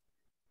frame.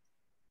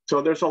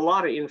 So there's a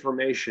lot of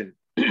information,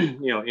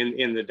 in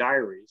the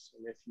diaries,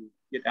 and if you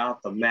get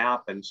out the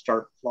map and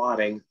start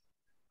plotting,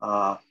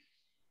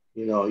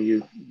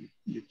 you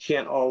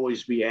can't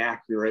always be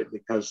accurate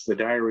because the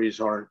diaries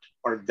aren't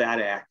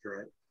that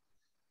accurate.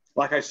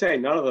 Like I say,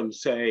 none of them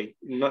say,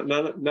 we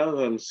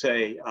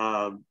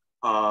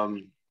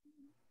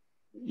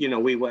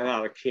went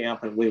out of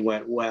camp and we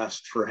went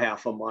west for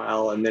half a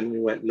mile and then we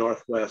went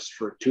northwest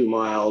for 2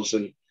 miles,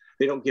 and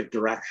they don't give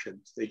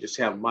directions. They just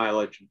have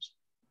mileages.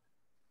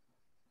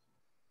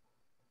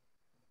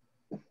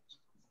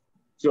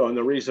 So, and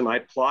the reason I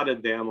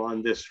plotted them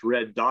on this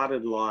red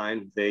dotted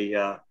line,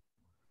 the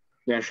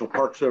National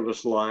Park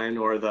Service line,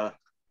 or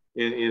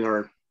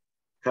in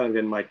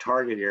my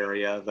target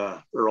area,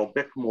 the Earl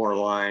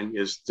Bickmore line,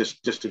 is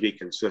just to be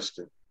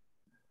consistent.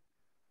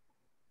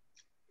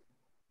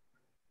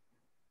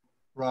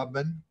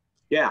 Robin?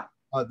 Yeah.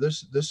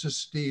 This is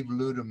Steve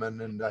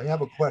Ludeman, and I have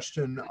a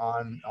question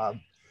on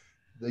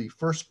the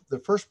first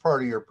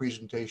part of your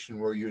presentation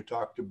where you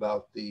talked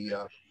about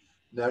the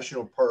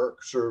National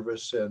Park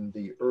Service and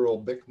the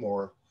Earl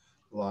Bickmore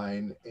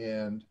line,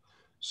 and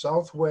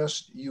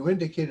southwest, you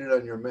indicated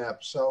on your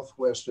map,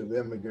 southwest of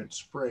Emigrant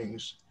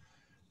Springs,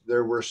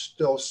 there were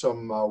still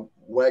some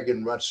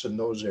wagon ruts in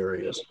those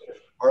areas.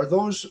 Are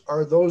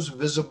those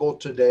visible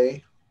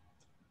today?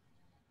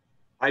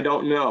 I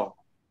don't know.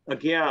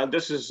 Again,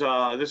 this is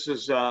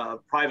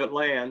private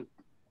land.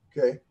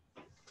 Okay.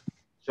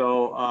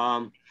 So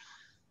I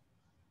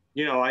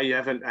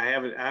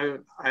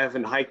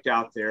haven't hiked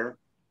out there.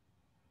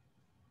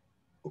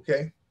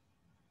 Okay.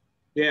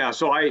 Yeah,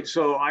 so I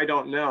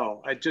don't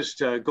know. I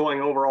just going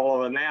over all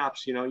of the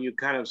maps, you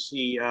kind of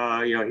see,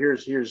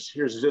 here's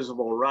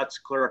visible ruts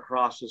clear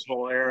across this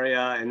whole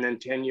area, and then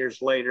 10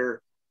 years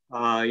later,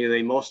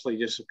 they mostly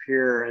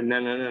disappear, and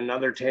then in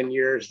another 10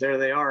 years, there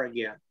they are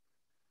again.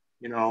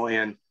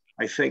 And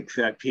I think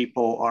that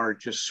people are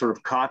just sort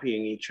of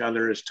copying each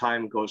other as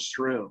time goes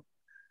through.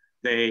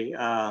 They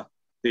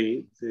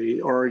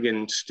the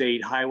Oregon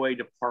State Highway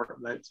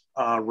Department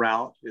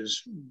route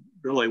is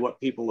really what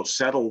people have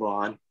settled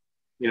on,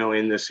 you know,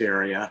 in this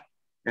area.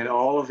 And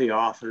all of the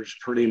authors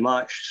pretty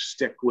much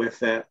stick with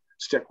that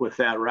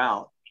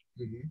route.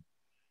 Mm-hmm.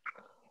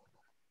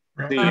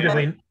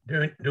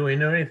 Do we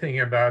know anything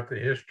about the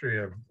history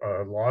of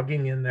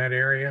logging in that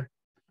area?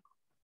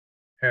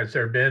 Has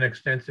there been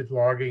extensive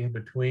logging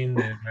between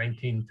the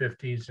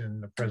 1950s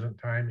and the present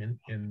time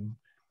in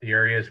the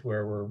areas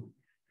where we're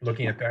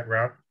looking at that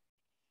route?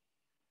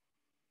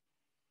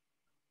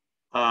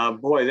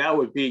 Boy, that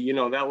would be, you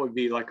know, that would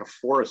be like a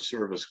Forest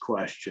Service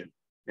question.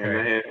 And,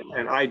 Right.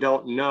 and I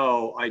don't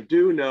know. I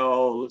do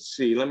know, let's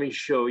see, let me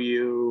show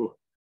you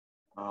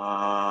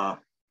some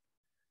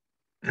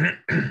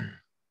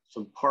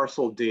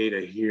parcel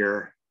data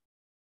here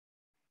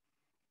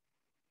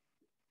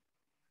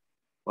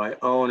by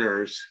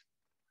owners.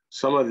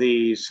 Some of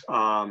these,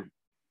 and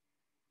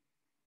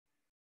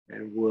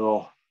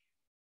we'll,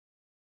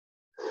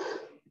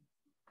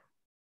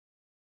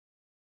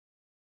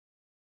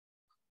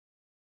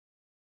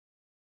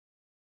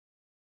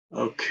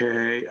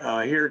 okay,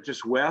 here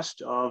just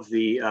west of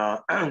the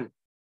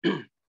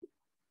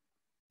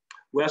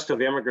west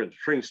of Emigrant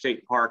Spring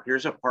State Park,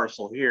 here's a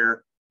parcel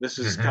here. This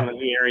is kind of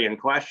the area in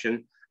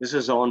question. This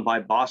is owned by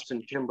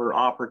Boston Timber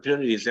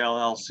Opportunities,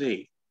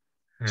 LLC.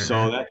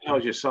 So that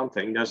tells you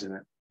something, doesn't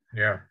it?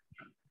 Yeah.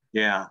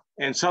 Yeah.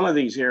 And some of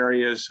these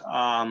areas,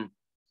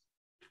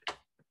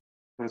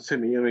 let's see,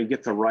 let me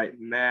get the right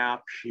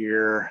map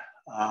here.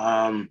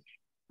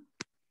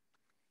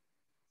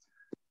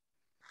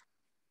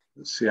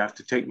 Let's see, I have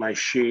to take my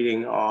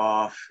shading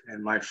off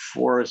and my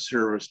Forest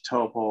Service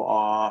topo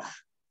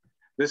off.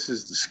 This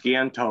is the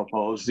scan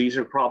topos. These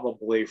are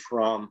probably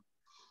from,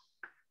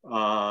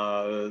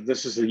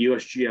 this is the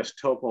USGS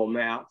topo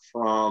map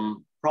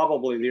from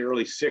probably the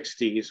early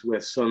 60s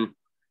with some,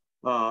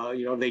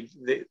 you know, they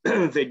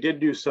they did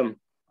do some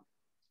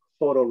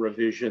photo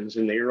revisions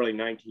in the early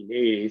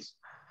 1980s.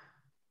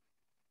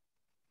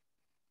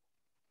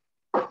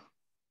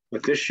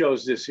 But this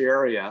shows this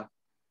area.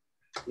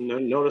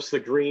 Notice the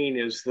green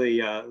is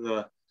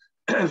the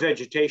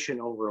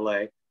vegetation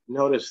overlay.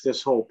 Notice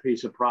this whole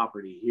piece of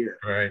property here.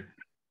 Right.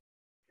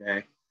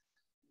 Okay.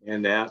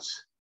 And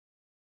that's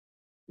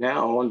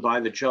now owned by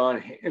the John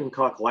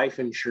Hancock Life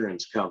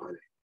Insurance Company.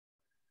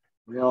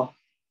 Well,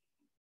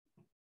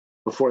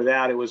 before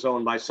that, it was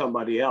owned by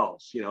somebody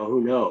else, you know,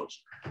 who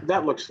knows?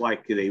 That looks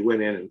like they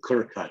went in and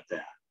clear cut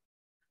that,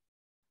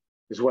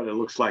 is what it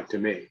looks like to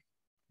me. I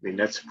mean,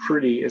 that's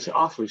pretty, it's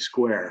awfully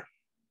square.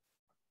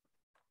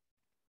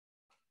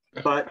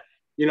 But,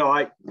 you know,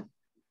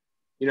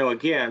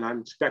 again,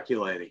 I'm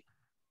speculating.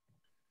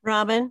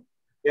 Robin?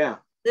 Yeah.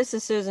 This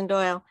is Susan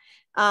Doyle.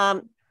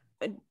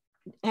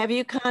 Have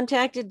you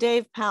contacted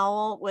Dave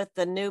Powell with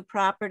the new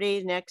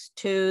property next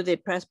to the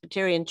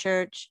Presbyterian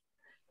Church?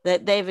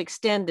 That they've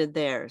extended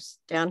theirs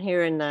down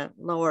here in the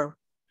lower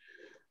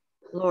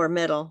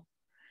middle.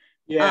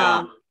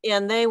 Yeah.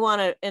 And they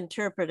want to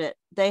interpret it.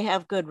 They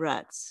have good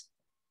ruts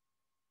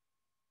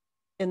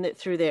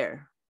through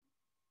there.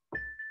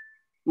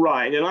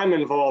 Right, and I'm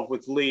involved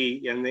with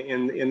Lee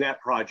in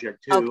that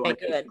project too.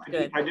 Okay,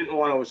 good. I didn't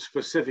want to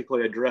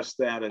specifically address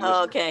that. In this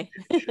okay.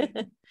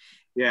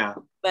 Yeah.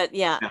 But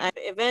yeah,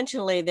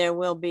 eventually there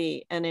will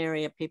be an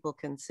area people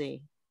can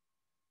see.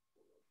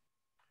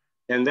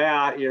 And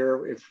that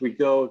here, if we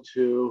go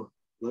to,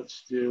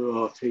 let's do,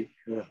 I'll take,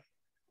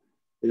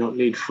 we don't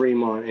need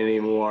Fremont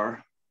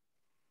anymore.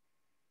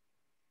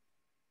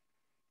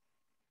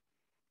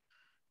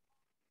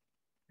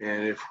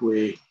 And if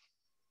we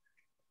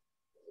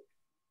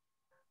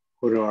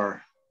put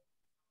our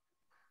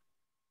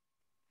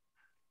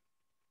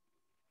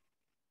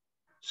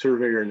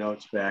surveyor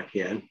notes back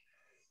in.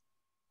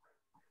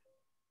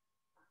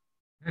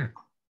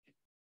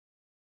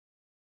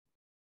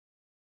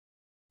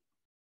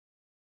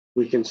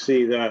 We can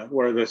see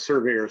where the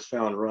surveyors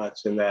found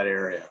ruts in that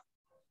area.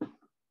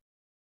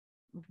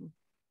 Mm-hmm.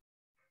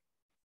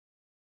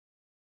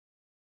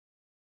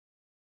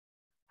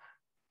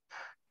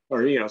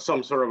 Or, you know,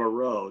 some sort of a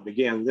road.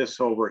 Again,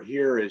 this over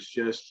here is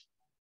just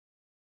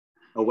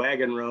a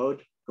wagon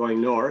road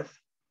going north,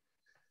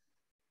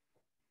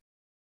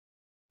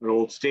 an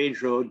old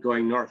stage road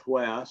going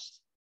northwest.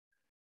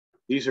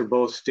 These are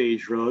both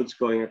stage roads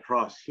going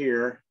across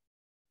here.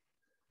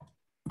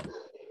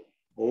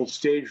 Old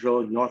stage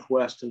road,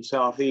 northwest and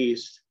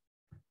southeast.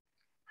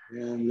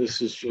 And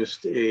this is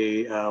just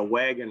a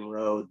wagon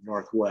road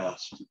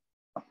northwest,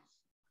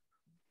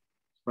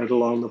 right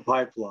along the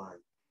pipeline.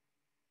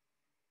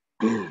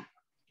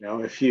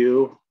 Now, if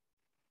you,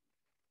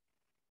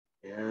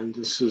 and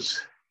this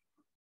is,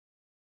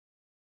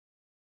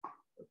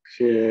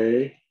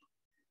 okay.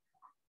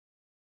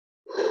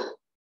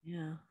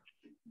 Yeah.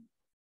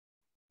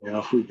 Now,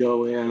 if we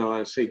go in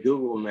on, say,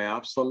 Google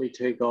Maps, let me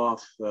take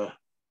off the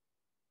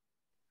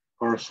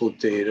parcel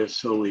data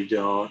so we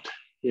don't,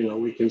 you know,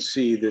 we can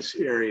see this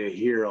area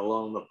here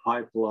along the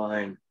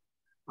pipeline.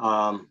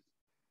 But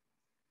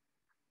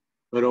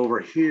over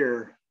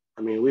here,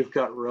 I mean, we've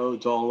got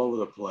roads all over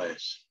the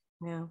place.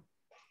 Yeah.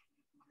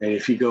 And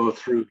if you go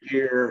through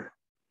here,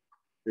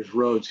 there's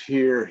roads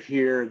here,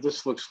 here.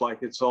 This looks like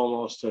it's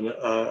almost an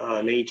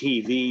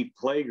ATV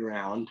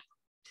playground.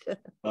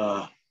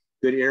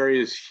 Good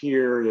areas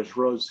here. There's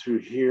roads through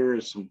here.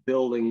 There's some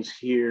buildings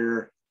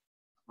here.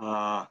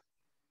 You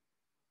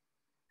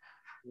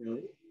know,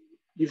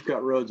 you've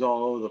got roads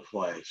all over the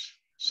place.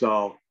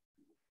 So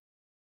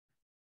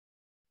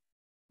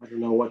I don't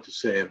know what to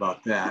say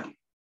about that.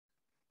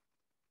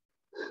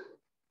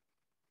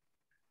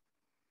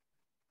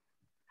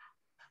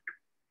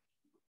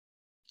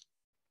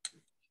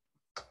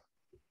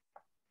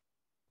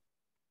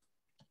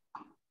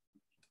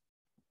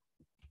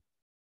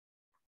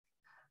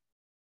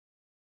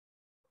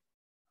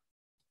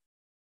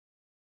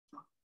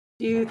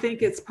 Do you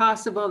think it's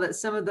possible that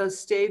some of those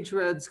stage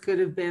roads could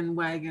have been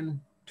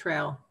wagon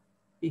trail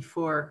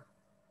before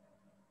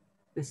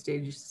the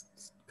stage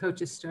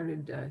coaches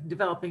started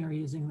developing or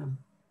using them?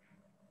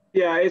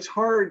 Yeah, it's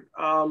hard.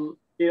 You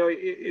know,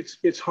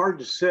 it's hard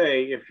to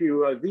say. If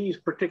you these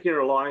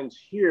particular lines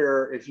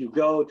here, if you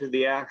go to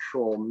the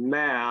actual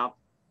map,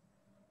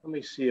 let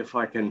me see if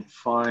I can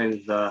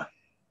find the.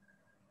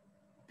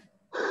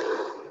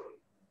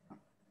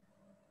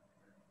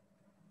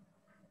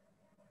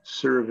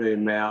 Survey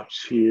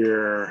maps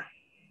here.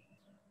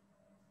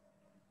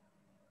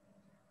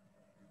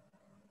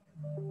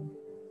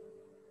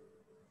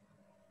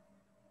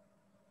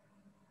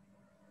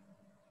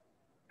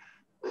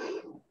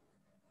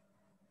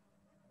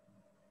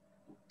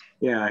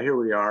 Yeah, here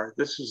we are.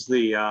 This is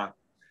the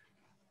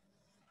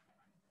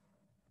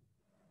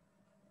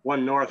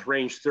 1 North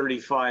Range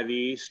 35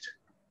 East.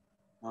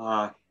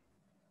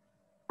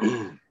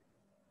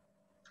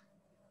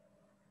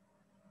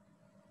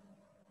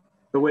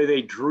 The way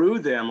they drew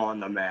them on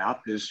the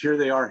map is here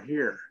they are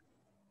here.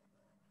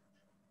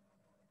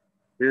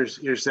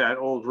 Here's that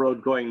old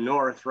road going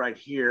north right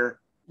here.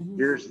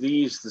 Here's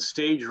the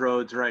stage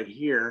roads right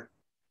here,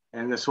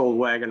 and this old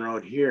wagon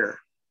road here.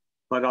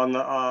 But on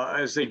the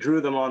as they drew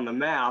them on the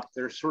map,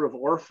 they're sort of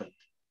orphaned.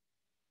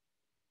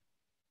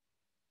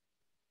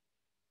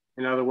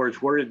 In other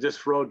words, where did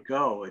this road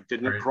go? It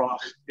didn't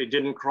cross. It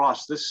didn't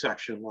cross this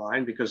section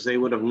line because they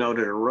would have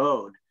noted a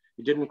road.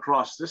 It didn't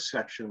cross this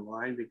section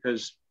line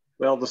because,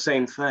 well, the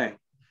same thing.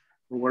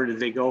 Where did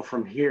they go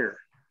from here?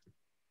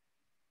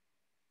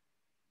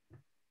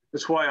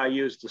 That's why I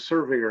used the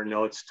surveyor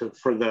notes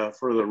for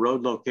the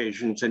road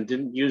locations and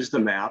didn't use the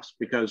maps,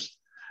 because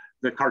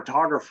the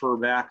cartographer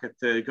back at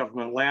the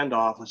government land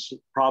office,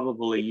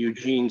 probably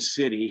Eugene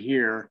City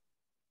here,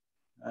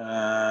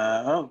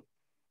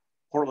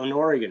 Portland,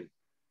 Oregon,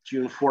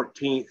 June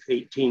 14th,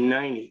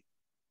 1890,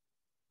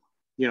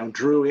 you know,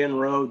 drew in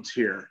roads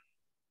here.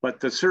 But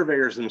the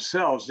surveyors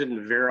themselves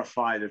didn't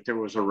verify that there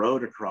was a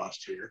road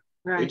across here.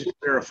 Right. They just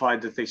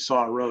verified that they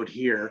saw a road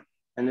here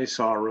and they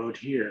saw a road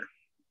here.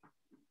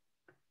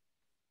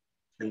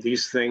 And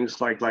these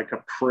things like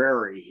a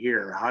prairie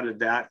here, how did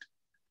that,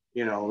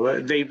 you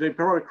know, they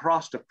probably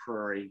crossed a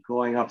prairie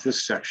going up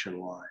this section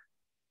line,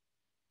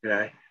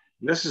 okay?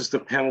 And this is the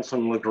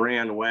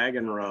Pendleton-LeGrand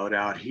wagon road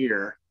out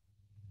here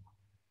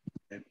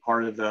and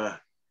part of the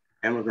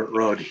Emigrant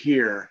Road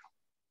here.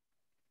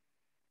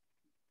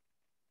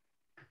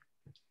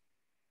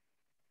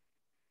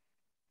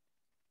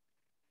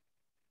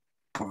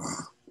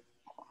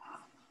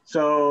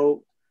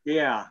 So,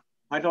 yeah,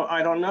 I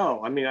don't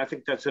know. I mean, I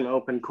think that's an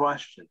open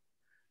question.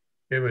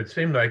 It would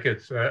seem like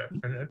it's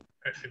the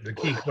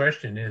key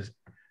question is,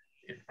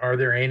 are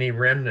there any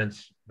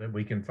remnants that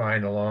we can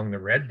find along the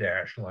red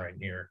dash line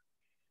here?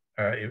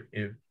 And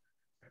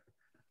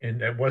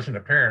that wasn't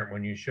apparent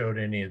when you showed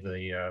any of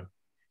the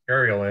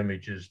aerial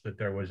images that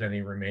there was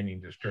any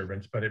remaining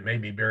disturbance, but it may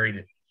be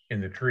buried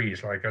in the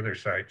trees like other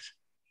sites.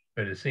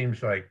 But it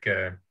seems like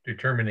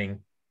determining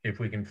if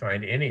we can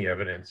find any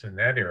evidence in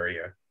that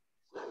area.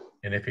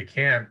 And if you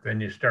can't, then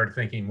you start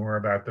thinking more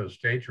about those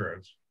stage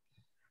roads.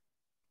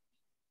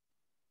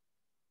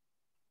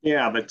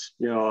 Yeah, but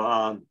you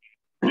know,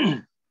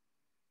 I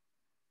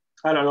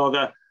don't know.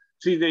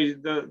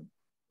 The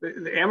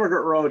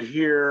Emigrant Road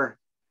here,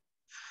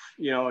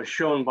 you know, is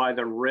shown by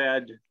the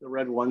red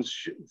ones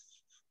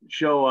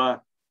show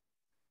a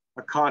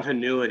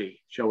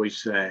continuity, shall we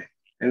say?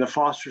 And the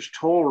Foster's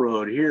Toll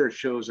Road here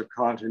shows a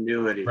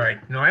continuity.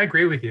 Right. No, I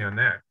agree with you on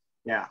that.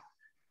 Yeah.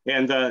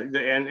 And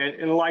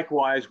and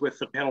likewise with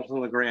the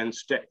Pendleton-LeGrand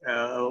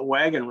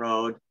wagon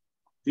road,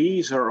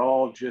 these are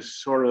all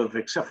just sort of,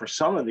 except for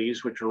some of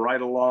these, which are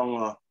right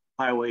along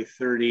Highway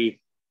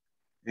 30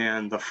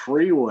 and the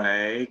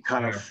freeway,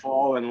 kind of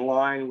fall in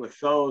line with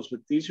those. But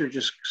these are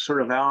just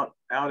sort of out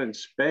in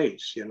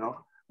space, you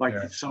know,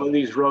 like some of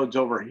these roads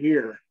over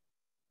here,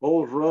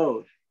 old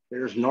road.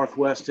 There's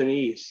northwest and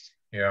east.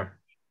 Yeah.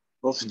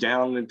 Both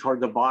down and toward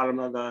the bottom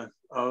of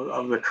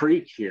the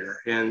creek here,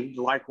 and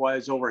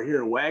likewise over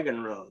here,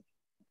 wagon road.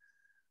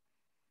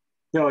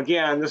 You know,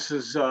 again, this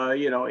is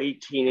you know,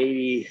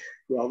 1880.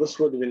 Well, this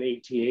would have been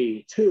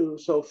 1882,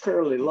 so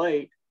fairly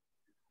late.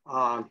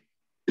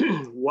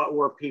 What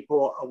were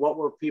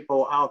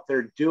people out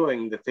there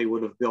doing that they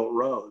would have built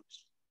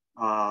roads?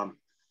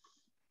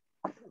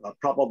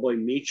 Probably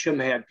Meacham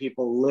had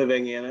people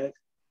living in it.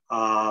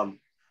 I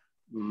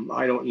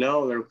don't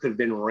know. There could have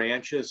been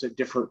ranches at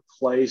different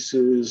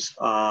places.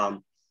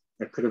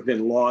 There could have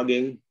been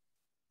logging.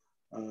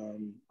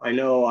 I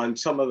know on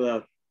some of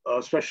the,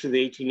 especially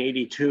the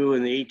 1882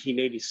 and the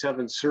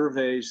 1887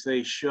 surveys,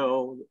 they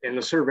show, in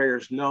the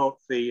surveyor's note,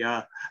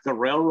 the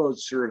railroad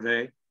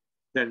survey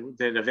that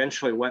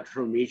eventually went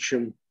through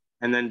Meacham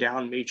and then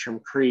down Meacham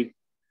Creek.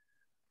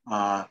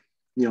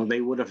 You know,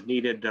 they would have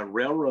needed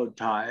railroad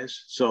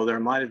ties, so there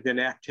might have been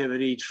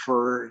activities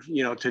for,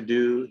 you know, to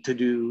do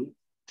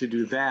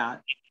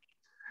that,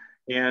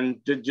 and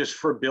just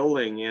for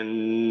building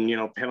in, you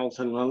know,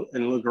 Pendleton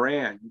and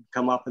LeGrand,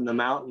 come up in the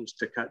mountains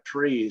to cut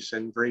trees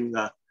and bring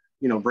the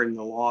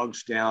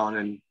logs down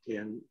and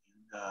you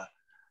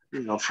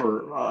know,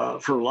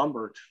 for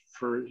lumber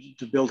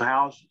to build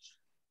houses.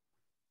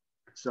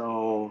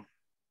 So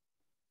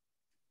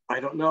I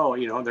don't know,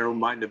 you know, there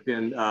might have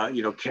been,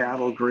 you know,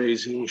 cattle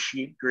grazing,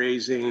 sheep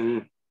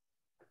grazing,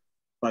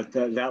 but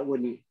that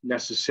wouldn't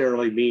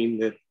necessarily mean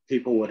that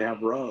people would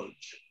have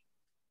roads.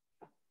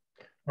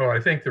 Well, I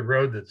think the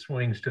road that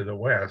swings to the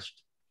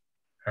west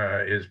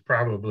is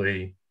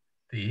probably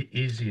the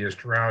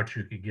easiest route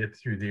you could get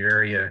through the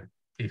area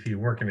if you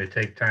weren't going to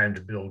take time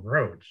to build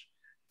roads.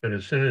 But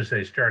as soon as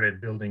they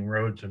started building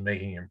roads and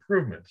making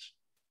improvements,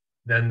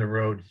 then the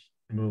road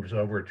moves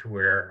over to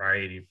where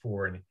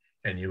I-84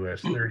 and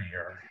US 30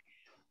 are.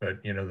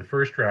 But, you know, the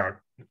first route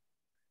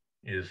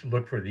is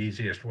look for the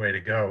easiest way to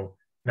go,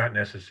 not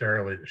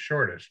necessarily the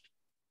shortest.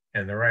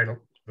 And the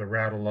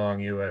route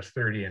along US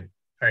 30 and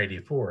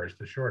I-84 is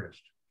the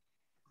shortest.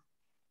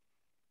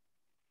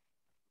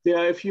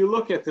 Yeah, if you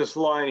look at this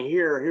line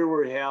here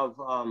we have,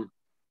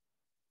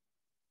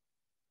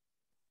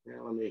 yeah,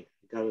 let me,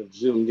 got it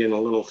zoomed in a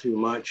little too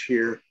much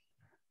here.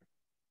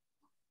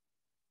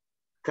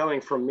 Coming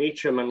from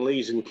Meacham and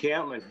Lee's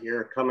encampment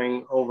here,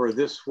 coming over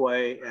this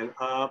way and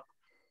up,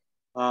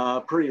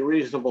 pretty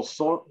reasonable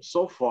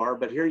so far,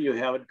 but here you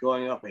have it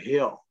going up a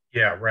hill.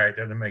 Yeah, right,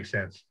 doesn't make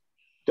sense.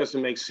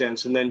 Doesn't make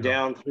sense. And then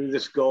down through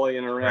this gully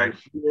and around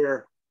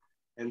here,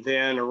 and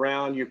then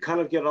around, you kind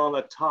of get on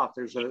the top.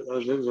 There's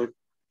a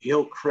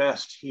hill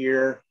crest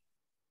here.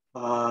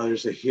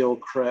 There's a hill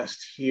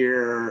crest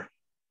here.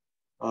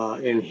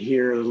 And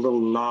here, a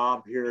little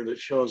knob here that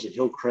shows a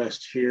hill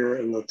crest here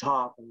in the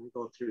top, and we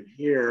go through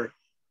here.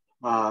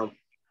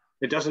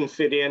 It doesn't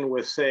fit in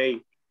with,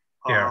 say,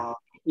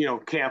 you know,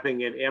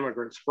 camping at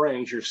Emigrant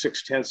Springs. You're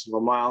 6/10 of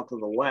a mile to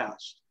the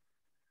west.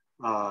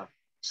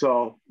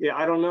 So yeah,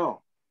 I don't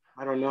know.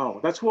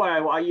 That's why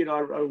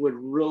I would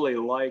really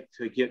like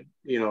to get,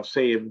 you know,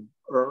 say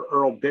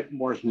Earl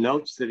Bickmore's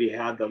notes that he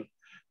had. The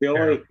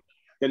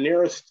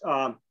nearest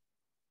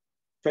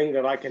thing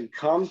that I can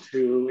come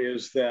to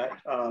is that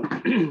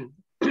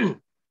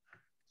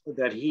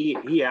that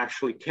he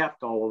actually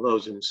kept all of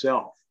those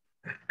himself,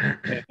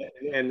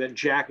 and that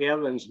Jack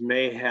Evans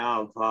may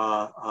have.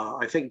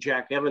 I think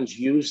Jack Evans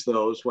used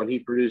those when he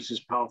produced his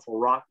Powerful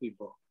Rocky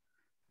book,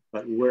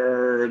 but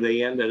where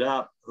they ended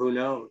up, who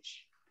knows?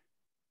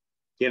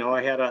 You know,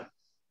 I had a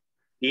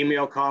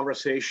email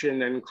conversation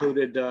that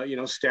included, you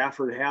know,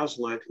 Stafford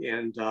Hazlitt,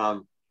 and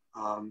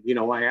you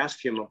know, I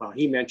asked him about,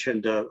 he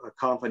mentioned a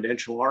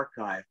confidential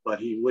archive, but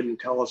he wouldn't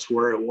tell us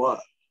where it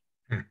was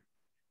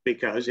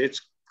because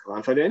it's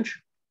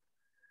confidential.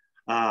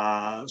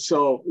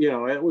 So, you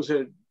know, it was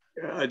a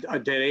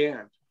dead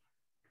end.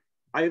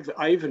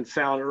 I even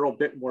found Earl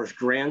Bickmore's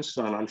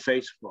grandson on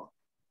Facebook.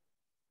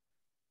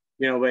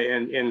 You know,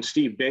 and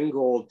Steve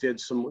Bingold did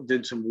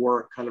some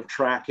work kind of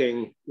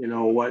tracking, you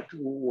know, what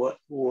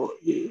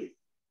you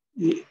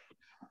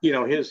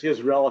know,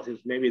 his relatives,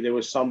 maybe there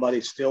was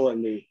somebody still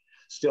in the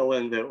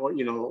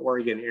you know,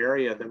 Oregon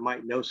area that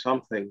might know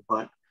something,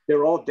 but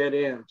they're all dead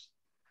ends.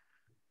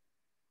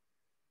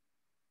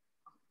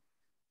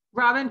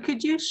 Robin,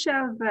 could you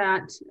show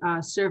that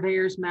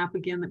surveyor's map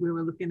again that we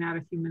were looking at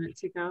a few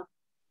minutes ago?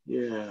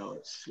 Yeah,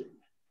 let's see.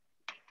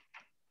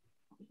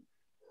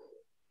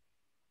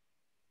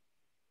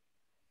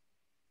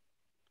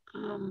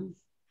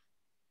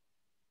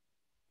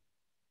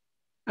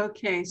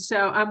 Okay,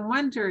 so I'm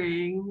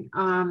wondering,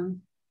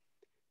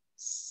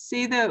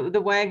 see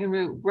the wagon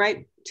route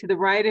right to the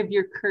right of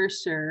your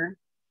cursor.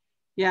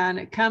 Yeah, and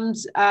it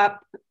comes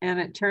up and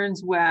it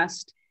turns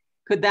west.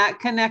 Could that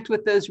connect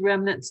with those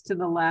remnants to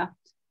the left?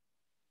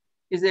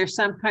 Is there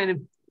some kind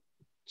of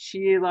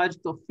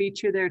geological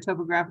feature there,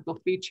 topographical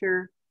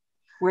feature,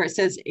 where it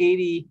says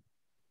 80,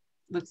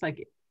 looks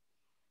like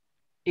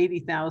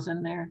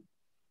 80,000 there?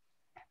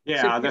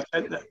 Yeah, so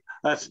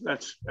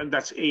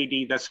that's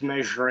 80. That's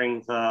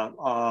measuring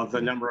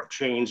the number of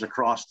chains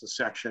across the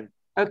section.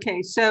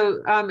 Okay,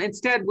 so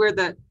instead where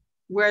that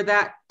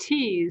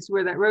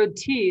road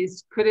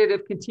tees, could it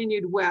have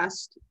continued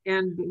west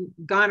and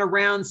gone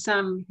around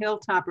some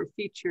hilltop or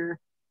feature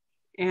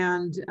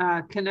and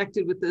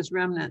connected with those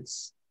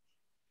remnants?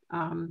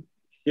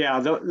 Yeah,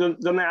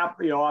 the map,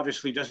 you know,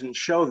 obviously doesn't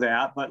show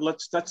that, but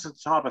that's the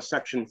top of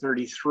section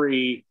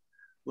 33.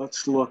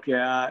 Let's look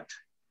at,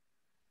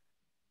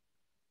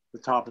 the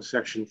top of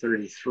section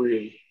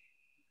 33.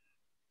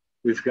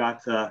 We've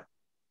got the,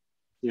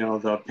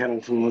 the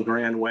Pendleton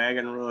LeGrand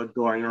Wagon Road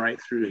going right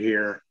through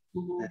here.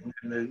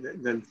 And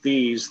then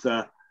these,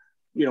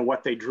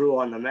 what they drew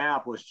on the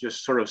map was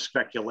just sort of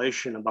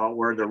speculation about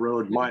where the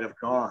road might have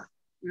gone.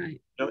 Right.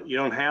 You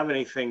don't have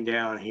anything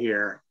down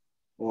here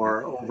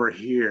or over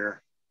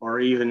here or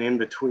even in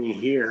between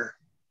here.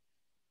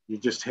 You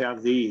just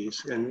have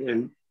these.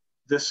 And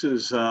this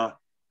is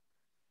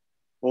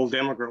Old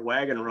Emigrant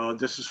Wagon Road.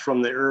 This is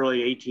from the early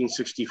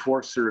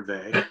 1864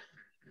 survey.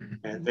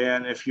 And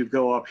then if you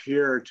go up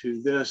here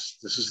to this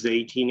is the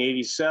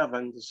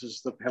 1887. This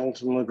is the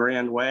Pendleton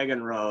LeGrand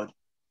Wagon Road.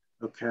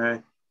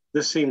 Okay.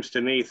 This seems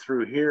to me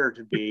through here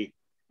to be,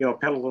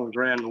 Pendleton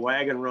LeGrand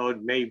Wagon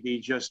Road may be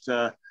just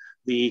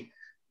the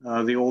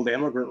Old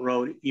Emigrant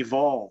Road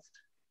evolved.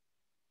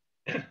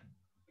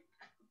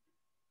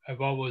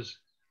 I've always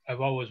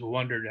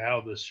wondered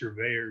how the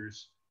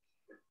surveyors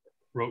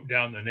wrote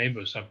down the name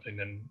of something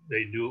and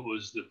they knew it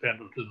was the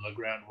Pendleton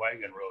LeGrand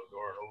Wagon Road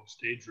or an old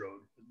stage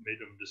road that made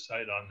them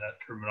decide on that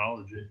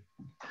terminology.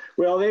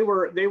 Well, they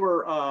were they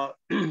were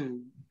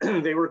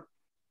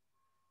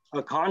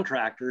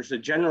contractors that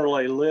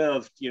generally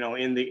lived,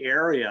 in the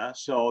area,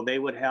 so they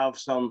would have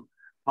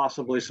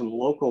possibly some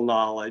local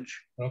knowledge.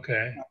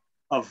 Okay.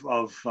 Of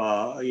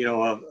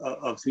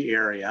the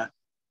area.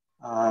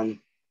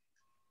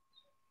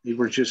 They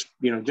were just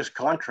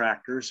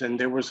contractors, and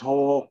there was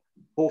whole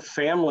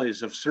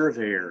families of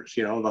surveyors.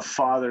 The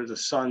father, the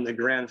son, the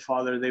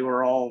grandfather. They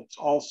were all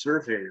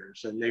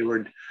surveyors, and they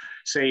would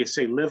say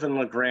live in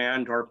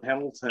LeGrand or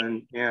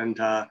Pendleton, and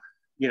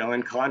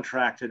and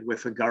contracted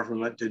with the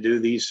government to do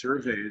these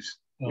surveys.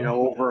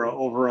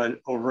 Over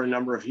a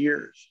number of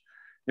years.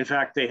 In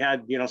fact, they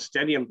had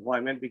steady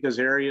employment because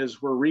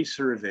areas were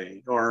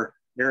resurveyed, or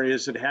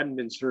areas that hadn't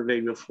been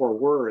surveyed before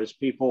were, as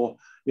people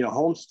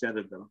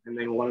homesteaded them, and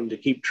they wanted to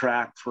keep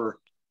track for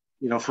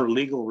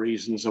legal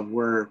reasons of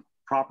where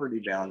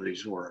property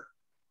boundaries were.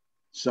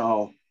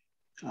 So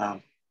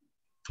I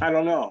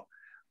don't know.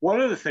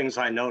 One of the things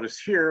I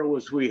noticed here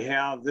was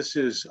this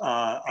is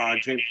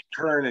James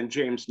Kern and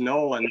James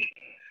Noland,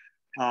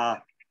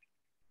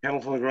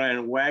 Pendleton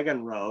LeGrand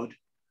Wagon Road,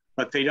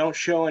 but they don't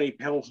show any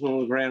Pendleton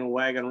LeGrand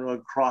Wagon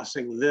Road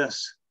crossing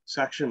this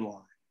section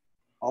line.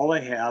 All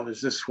they have is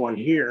this one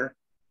here,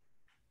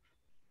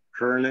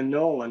 Kern and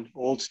Noland,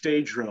 Old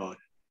Stage Road.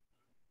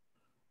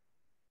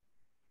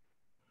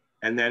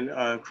 And then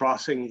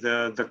crossing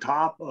the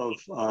top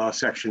of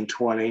section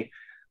 20,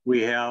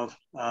 we have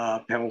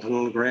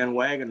Pendleton LeGrand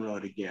Wagon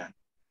Road again.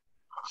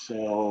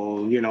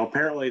 So,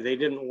 apparently they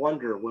didn't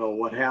wonder, well,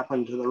 what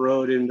happened to the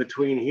road in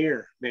between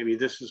here? Maybe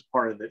this is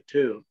part of it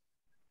too.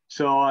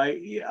 So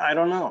I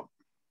don't know.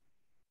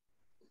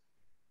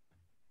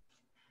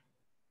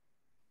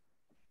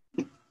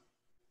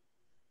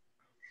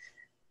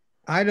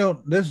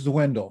 This is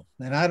Wendell,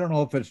 and I don't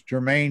know if it's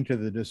germane to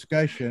the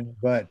discussion,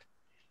 but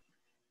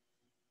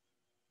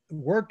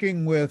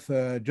working with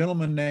a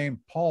gentleman named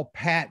Paul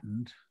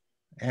Patton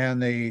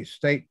and the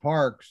state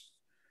parks,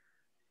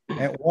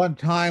 at one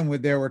time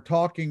when they were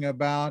talking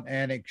about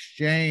an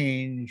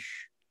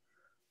exchange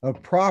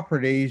of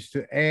properties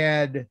to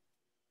add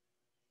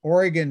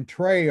Oregon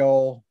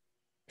Trail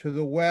to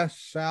the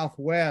west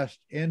southwest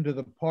into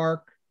the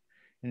park,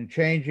 and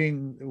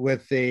changing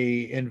with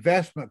the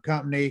investment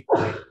company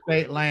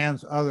state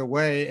lands other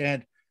way.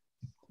 And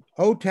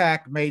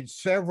OTAC made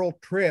several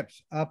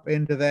trips up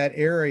into that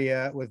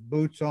area with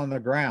boots on the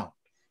ground.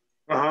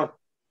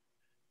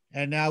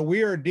 And now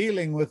we are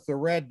dealing with the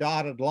red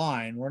dotted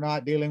line. We're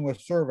not dealing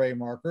with survey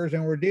markers,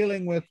 and we're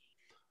dealing with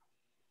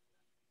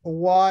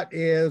what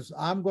is,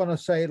 I'm going to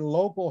say,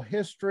 local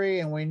history.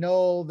 And we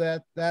know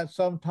that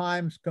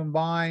sometimes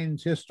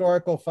combines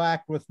historical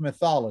fact with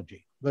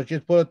mythology. Let's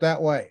just put it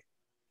that way.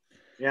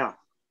 Yeah.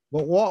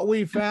 But what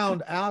we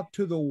found out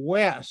to the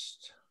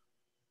west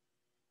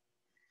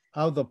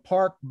of the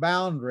park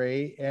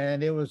boundary,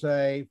 and it was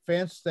a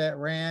fence that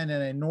ran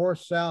in a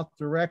north-south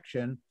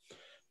direction.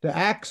 To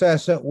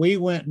access it, we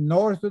went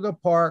north of the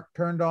park,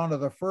 turned onto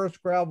the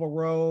first gravel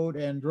road,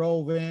 and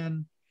drove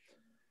in.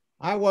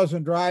 I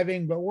wasn't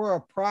driving, but we're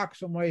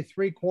approximately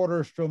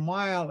 3/4 to a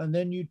mile, and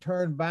then you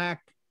turn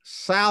back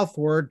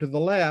southward to the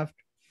left,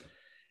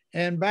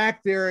 and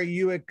back there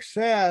you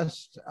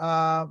accessed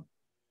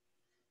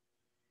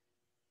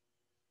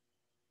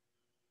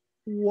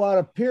what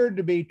appeared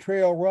to be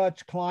trail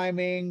ruts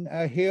climbing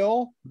a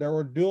hill. There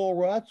were dual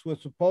ruts with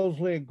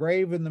supposedly a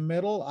grave in the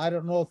middle. I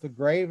don't know if the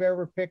grave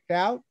ever proved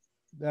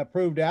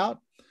out,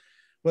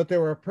 but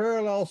there were a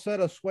parallel set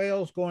of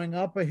swales going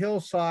up a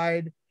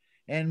hillside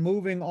and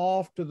moving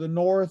off to the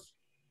northeast,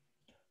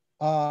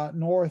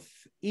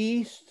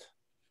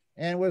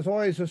 and it was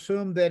always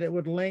assumed that it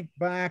would link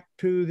back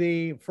to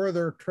the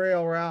further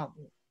trail route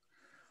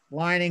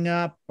lining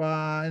up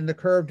in the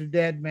curve to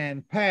Dead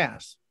Man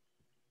Pass.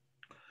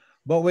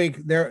 But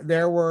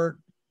there were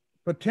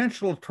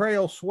potential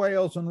trail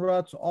swales and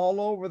ruts all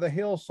over the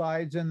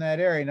hillsides in that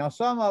area. Now,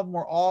 some of them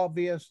were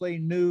obviously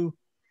new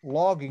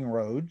logging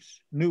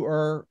roads,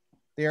 the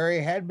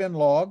area had been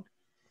logged,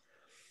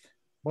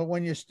 but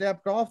when you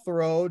stepped off the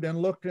road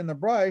and looked in the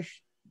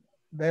brush,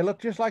 they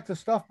looked just like the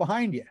stuff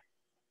behind you.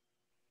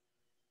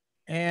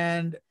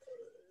 And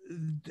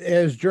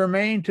as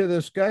germane to the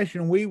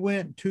discussion, we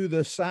went to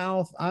the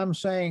south, I'm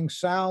saying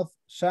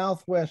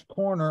southwest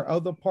corner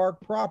of the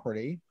park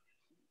property.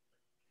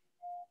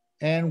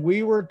 And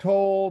we were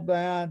told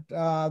that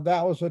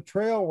that was a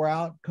trail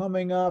route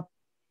coming up,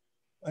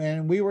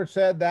 and we were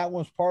said that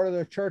was part of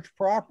the church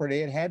property.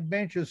 It had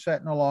benches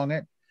sitting along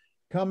it,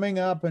 coming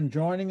up and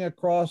joining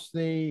across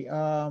the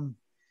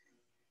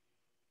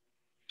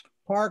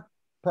park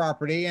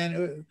property.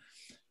 And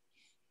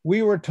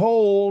we were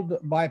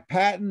told by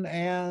Patton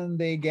and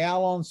the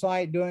gal on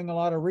site doing a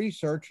lot of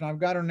research, and I've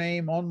got her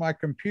name on my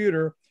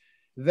computer,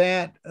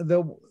 that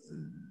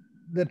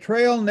the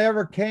trail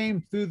never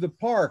came through the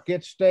park.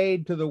 It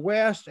stayed to the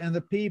west, and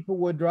the people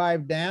would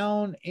drive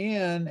down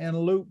in and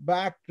loop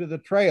back to the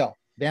trail,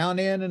 down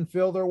in and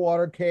fill their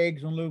water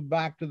kegs and loop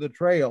back to the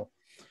trail.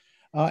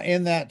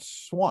 In that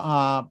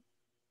the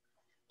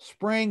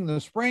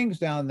springs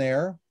down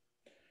there.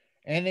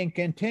 And in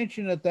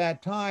contention at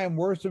that time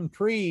were some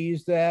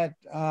trees that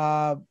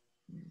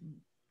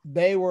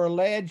they were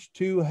alleged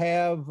to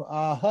have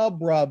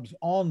hub rubs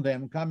on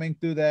them coming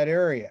through that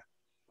area.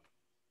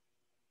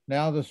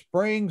 Now, the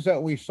springs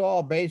that we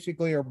saw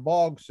basically are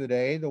bogs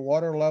today. The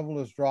water level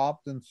has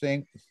dropped and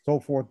sink, so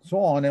forth and so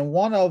on. And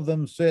one of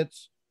them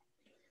sits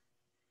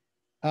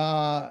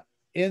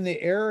in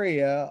the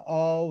area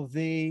of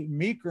the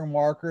meeker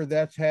marker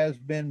that has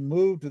been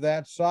moved to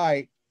that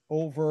site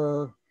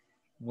over,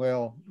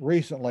 well,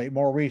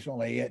 more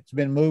recently, it's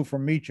been moved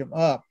from Meacham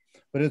up,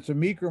 but it's a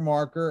meeker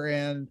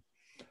marker.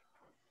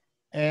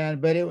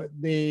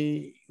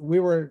 We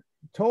were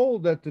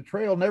told that the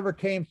trail never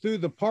came through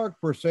the park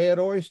per se. It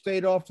always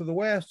stayed off to the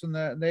west, and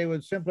that they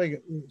would simply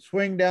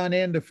swing down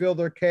in to fill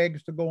their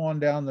kegs to go on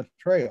down the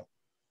trail.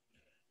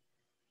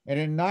 And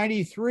in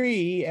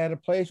 93, at a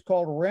place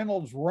called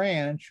Reynolds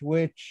Ranch,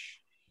 which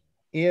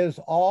is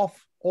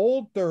off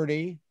Old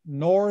 30,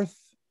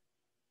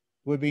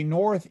 would be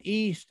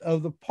northeast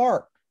of the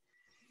park,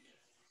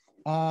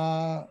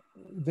 the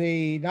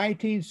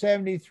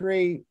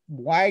 1973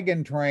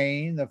 wagon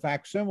train, the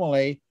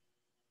facsimile,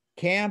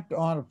 camped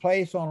on a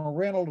place on a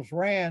Reynolds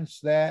Ranch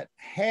that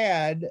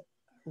had,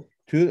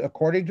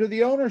 according to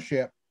the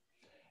ownership,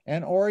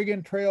 an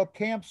Oregon Trail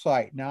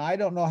campsite. Now, I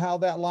don't know how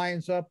that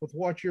lines up with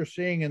what you're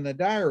seeing in the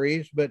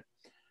diaries, but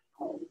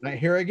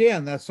here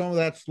again, that's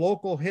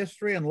local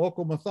history and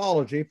local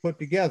mythology put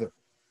together.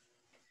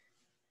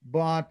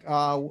 But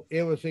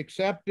it was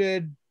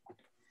accepted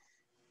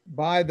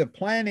by the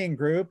planning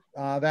group.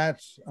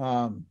 That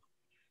was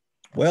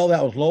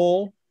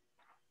Lowell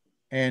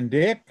and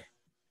Dick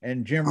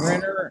and Jim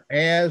Renner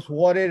as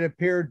what it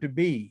appeared to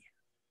be.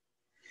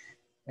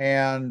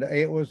 And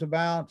it was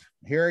about,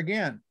 here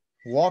again,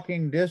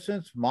 walking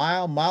distance,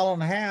 mile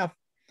and a half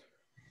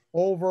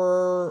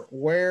over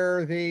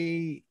where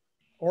the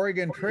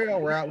Oregon Trail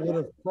route would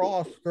have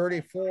crossed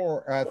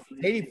 84 at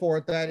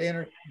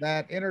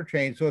that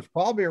interchange. So it's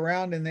probably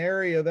around in the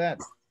area of that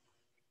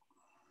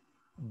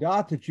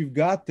dot that you've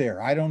got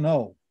there. I don't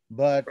know,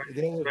 but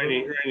there was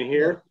right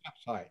here.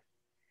 Site.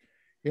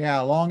 Yeah,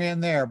 along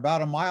in there,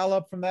 about a mile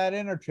up from that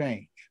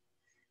interchange,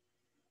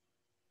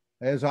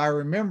 as I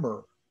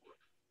remember.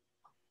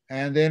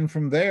 And then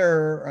from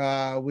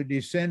there, we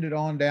descended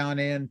on down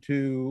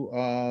into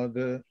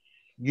the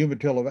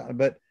Umatilla Valley.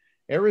 But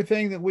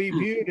everything that we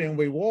viewed and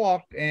we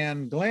walked,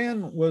 and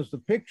Glenn was the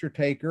picture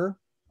taker.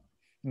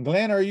 And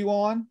Glenn, are you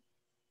on?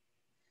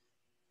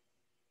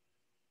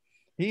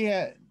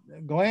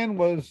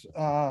 Glenn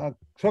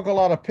took a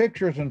lot of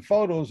pictures and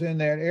photos in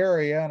that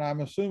area, and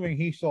I'm assuming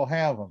he still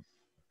has them.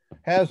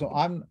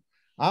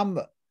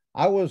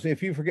 I was,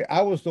 if you forget,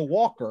 I was the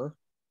walker,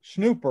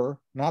 snooper,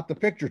 not the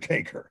picture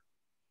taker.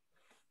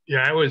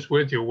 Yeah, I was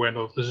with you,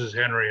 Wendell. This is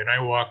Henry, and I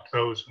walked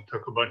those and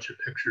took a bunch of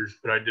pictures,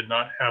 but I did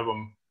not have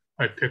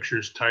my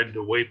pictures tied to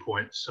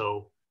waypoints,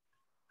 so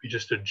be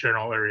just a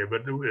general area,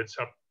 but it's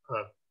up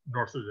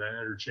north of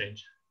that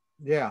interchange.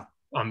 Yeah.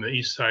 On the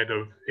east side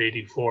of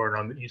 84 and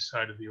on the east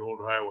side of the old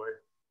highway.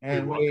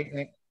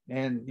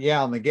 And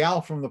the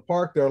gal from the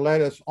park there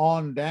led us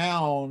on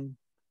down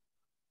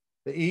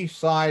the east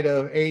side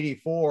of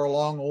 84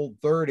 along Old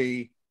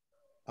 30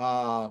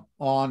 on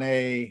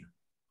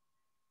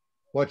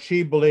what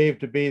she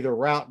believed to be the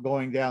route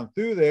going down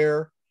through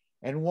there.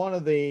 And one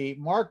of the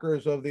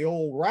markers of the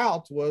old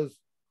routes was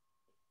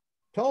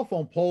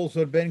telephone poles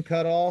that had been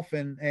cut off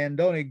and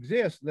don't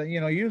exist.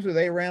 Usually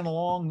they ran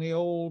along the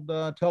old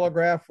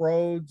telegraph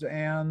roads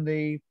and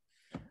the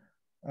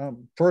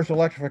first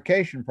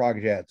electrification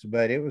projects,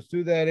 but it was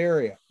through that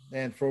area.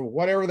 And for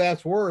whatever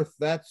that's worth,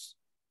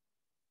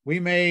 we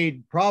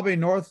made probably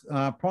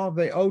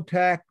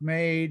OTAC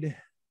made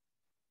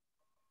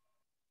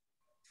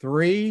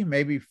 3,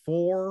 maybe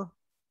 4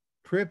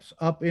 trips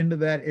up into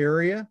that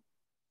area.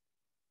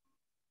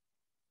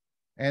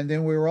 And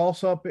then we were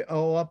also up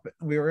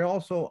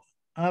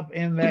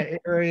in that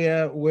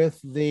area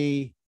with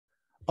the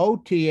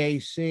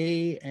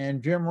OTAC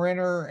and Jim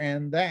Renner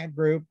and that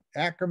group,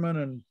 Ackerman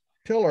and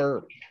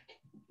Tiller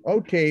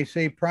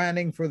OTC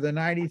planning for the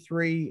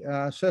 93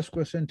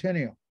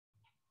 sesquicentennial.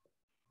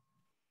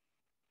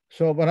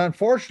 So, but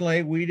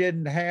unfortunately, we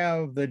didn't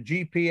have the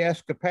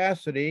GPS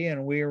capacity,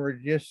 and we were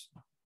just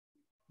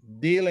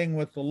dealing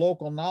with the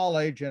local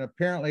knowledge and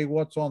apparently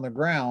what's on the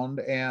ground,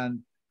 and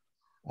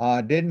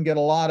didn't get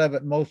a lot of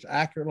it most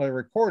accurately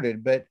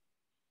recorded. But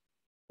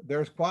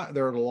there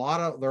are a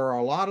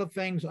lot of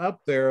things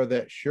up there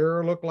that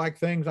sure look like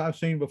things I've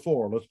seen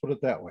before. Let's put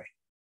it that way.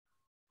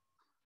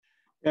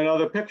 You know,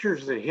 the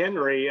pictures that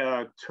Henry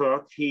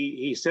took,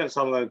 he sent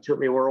some that took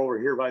me. We're over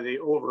here by the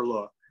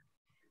overlook.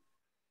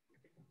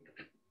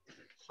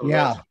 So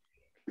yeah,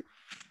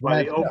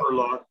 by the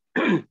overlook.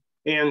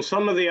 And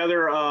some of the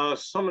other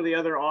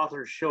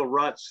authors show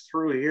ruts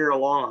through here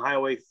along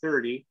Highway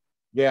 30.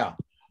 Yeah.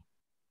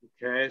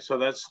 Okay, so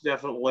that's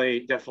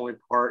definitely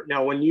part.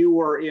 Now, when you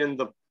were in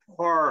the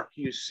park,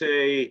 you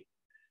say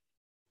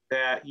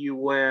that you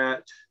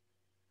went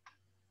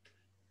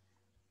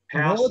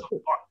past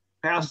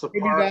the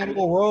park,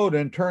 Animal Road,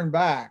 and turned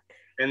back,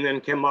 and then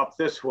came up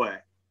this way.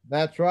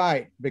 That's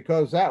right,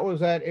 because that was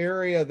that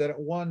area that at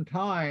one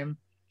time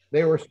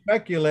they were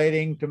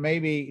speculating to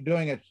maybe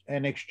doing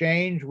an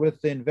exchange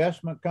with the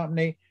investment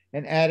company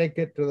and adding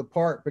it to the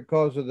park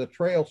because of the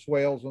trail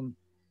swales and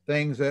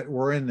things that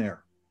were in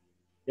there.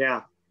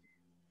 Yeah.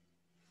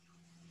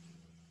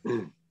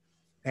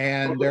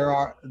 And there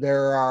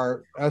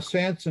are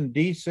ascents and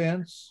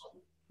descents,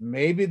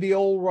 maybe the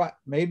old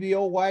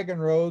wagon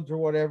roads or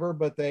whatever,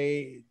 but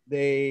they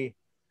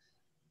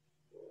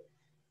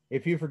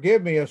if you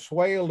forgive me, a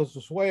swale is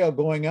a swale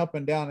going up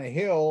and down a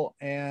hill,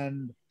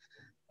 and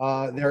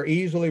they're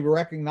easily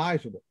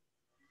recognizable.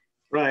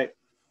 Right.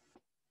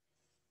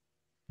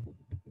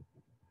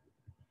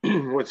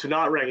 What's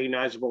not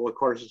recognizable, of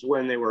course, is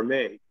when they were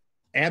made.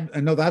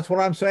 No, that's what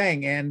I'm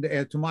saying. And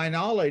to my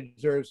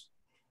knowledge,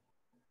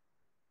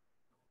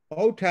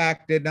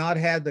 OTAC did not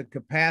have the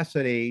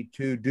capacity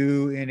to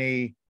do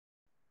any,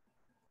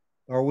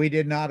 or we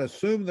did not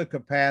assume the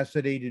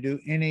capacity to do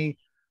any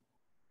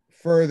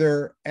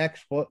further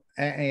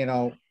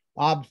other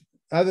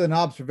than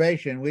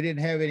observation. We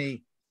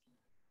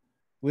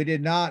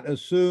did not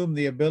assume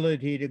the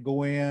ability to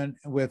go in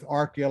with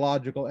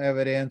archaeological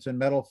evidence and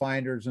metal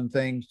finders and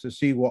things to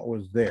see what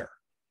was there.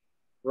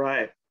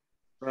 Right.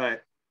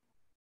 Right.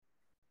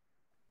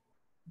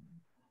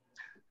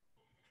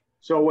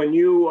 So when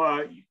you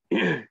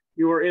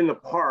you were in the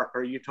park,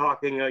 are you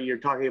talking? You're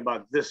talking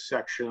about this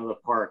section of the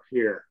park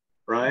here,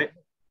 right?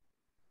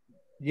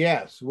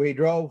 Yes, we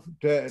drove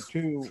to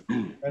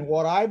and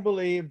what I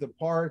believe the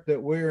part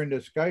that we're in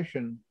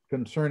discussion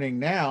concerning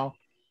now,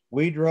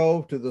 we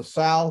drove to the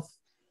south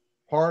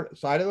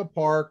side of the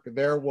park.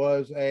 There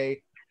was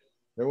a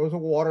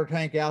water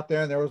tank out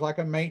there, and there was like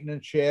a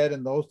maintenance shed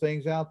and those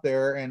things out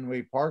there. And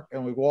we parked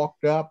and we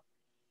walked up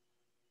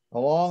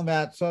along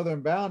that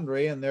southern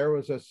boundary, and there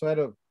was a set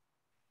of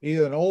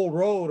either an old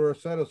road or a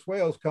set of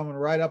swales coming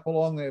right up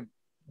along the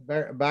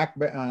back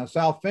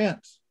south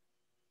fence.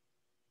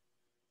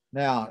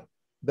 Now,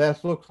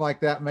 this looks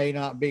like that may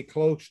not be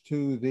close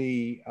to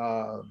the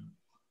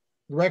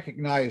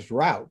recognized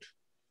route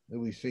that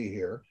we see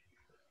here.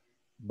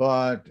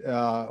 But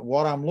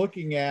what I'm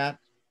looking at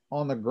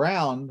on the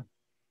ground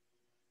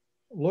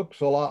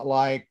looks a lot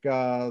like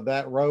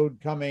that road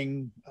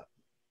coming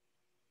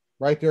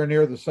right there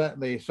near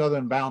the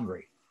southern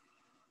boundary.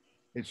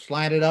 It's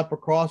slanted up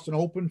across an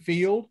open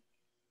field,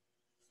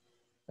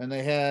 and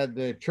they had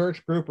the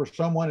church group or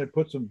someone had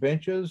put some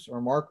benches or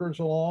markers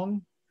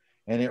along,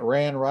 and it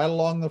ran right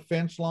along the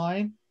fence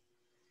line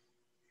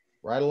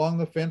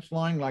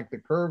like the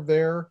curve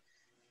there,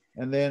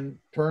 and then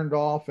turned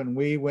off, and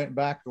we went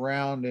back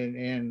around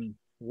and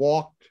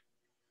walked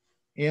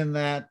in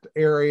that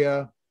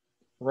area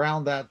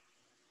around that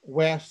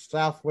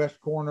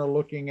southwest corner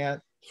looking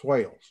at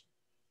swales.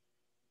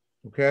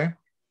 Okay.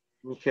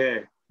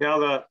 Okay. Now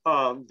the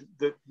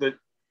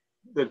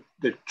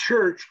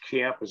church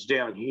camp is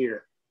down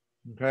here.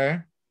 Okay.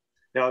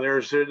 Now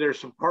there's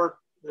some park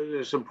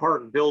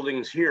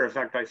buildings here. In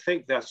fact, I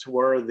think that's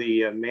where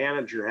the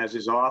manager has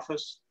his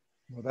office.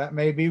 Well, that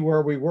may be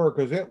where we were,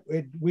 because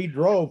we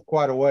drove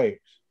quite a ways.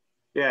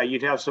 Yeah,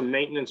 you'd have some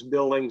maintenance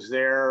buildings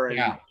there and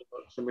yeah,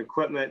 some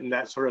equipment and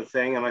that sort of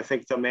thing. And I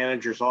think the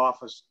manager's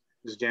office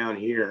is down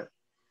here.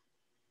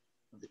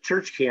 The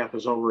church camp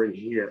is over in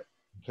here.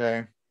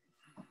 Okay.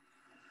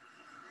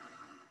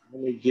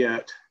 Let me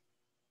get.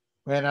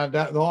 And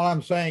all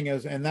I'm saying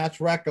is, and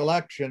that's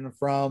recollection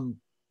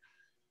from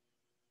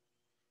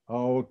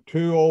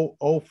 02,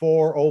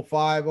 04,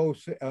 05,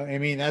 06. I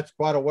mean, that's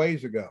quite a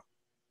ways ago.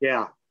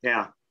 Yeah,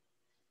 yeah.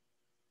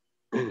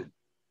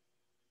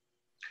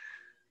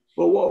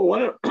 Well,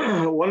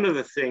 one of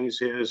the things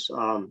is,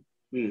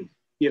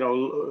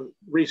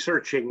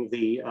 researching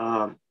the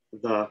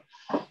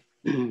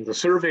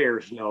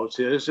surveyor's notes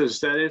is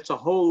that it's a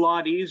whole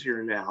lot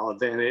easier now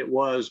than it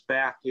was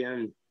back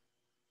in,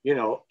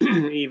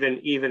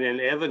 even in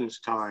Evans'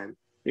 time,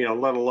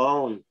 let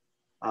alone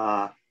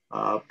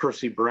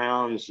Percy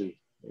Brown's and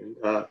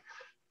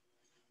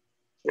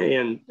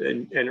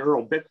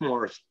Earl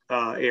Bickmore's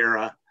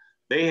era,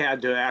 they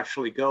had to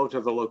actually go to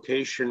the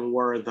location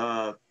where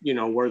the,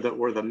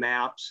 where the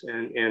maps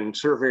and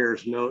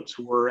surveyor's notes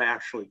were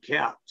actually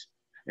kept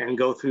and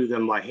go through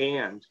them by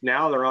hand.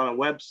 Now they're on a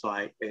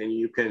website and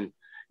you can,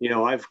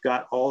 I've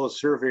got all the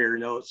surveyor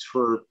notes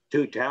for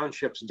 2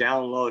 townships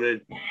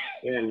downloaded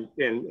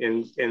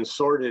and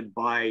sorted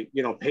by,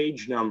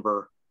 page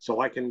number. So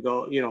I can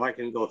go, I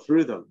can go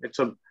through them. It's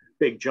a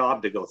big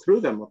job to go through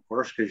them, of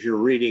course, because you're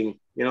reading,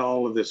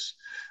 all of this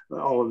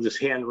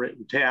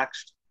handwritten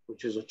text,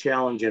 which is a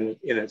challenge in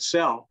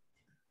itself.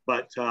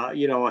 But I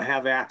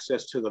have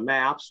access to the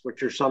maps,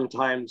 which are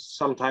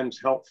sometimes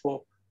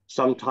helpful.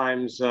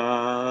 Sometimes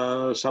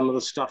some of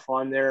the stuff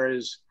on there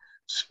is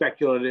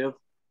speculative.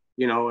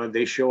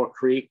 They show a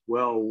creek.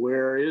 Well,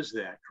 where is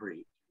that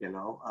creek?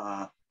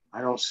 I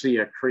don't see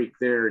a creek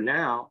there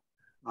now.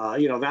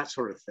 That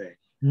sort of thing.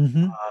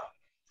 Mm-hmm.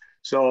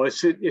 So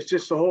it's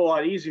just a whole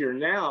lot easier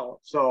now.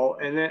 So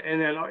and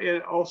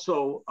then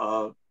also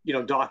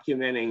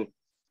documenting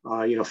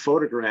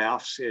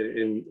photographs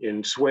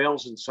in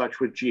swales and such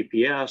with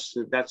GPS.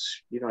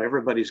 That's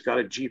everybody's got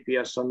a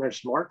GPS on their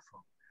smartphone.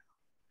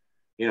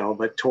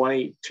 But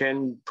 20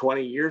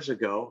 years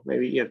ago,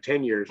 maybe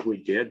 10 years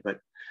we did, but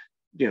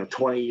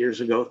 20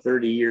 years ago,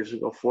 30 years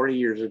ago, 40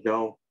 years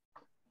ago,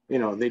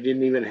 they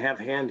didn't even have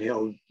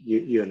handheld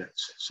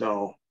units.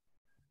 So.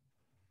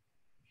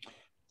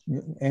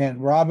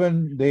 And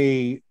Robin,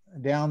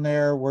 down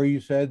there where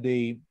you said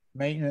the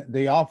maintenance,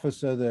 the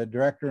office of the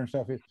director and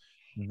stuff,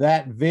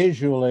 that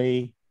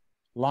visually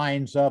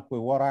lines up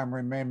with what I'm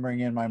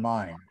remembering in my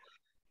mind.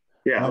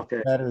 Yeah. Much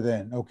okay. better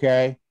than,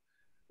 okay.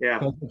 Yeah.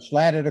 It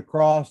slatted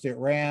across, it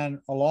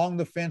ran along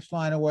the fence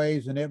line a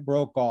ways and it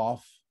broke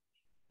off.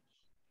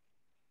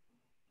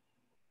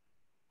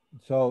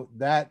 So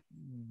that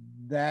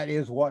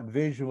is what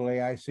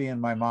visually I see in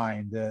my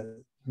mind,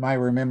 my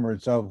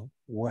remembrance of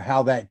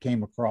how that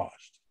came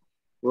across.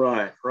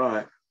 Right.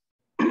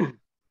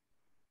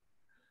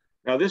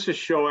 Now this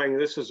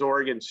is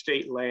Oregon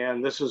state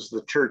land. This is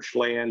the church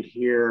land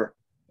here.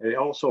 And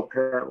also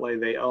apparently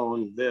they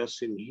own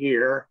this in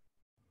here.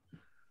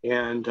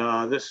 And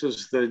this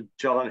is the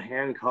John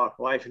Hancock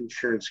Life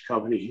Insurance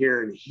Company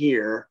here and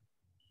here.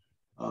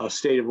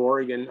 State of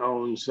Oregon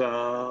owns a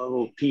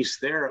little piece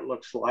there, it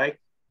looks like.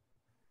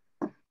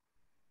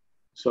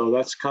 So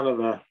that's kind of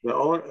the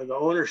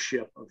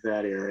ownership of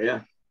that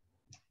area.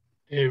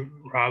 Hey,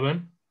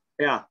 Robin?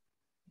 Yeah.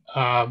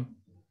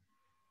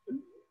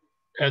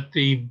 At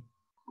the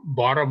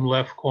bottom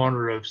left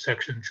corner of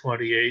section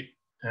 28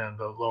 and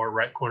the lower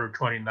right corner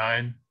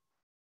 29,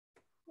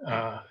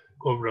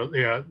 over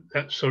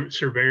that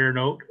surveyor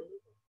note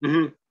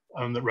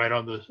on the right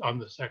on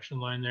the section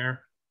line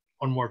there.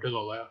 One more to the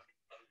left.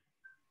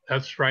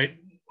 That's right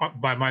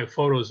by my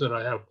photos that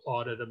I have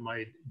plotted and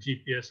my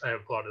GPS I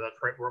have plotted. That's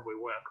right where we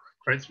went,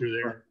 right through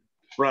there.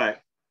 Right.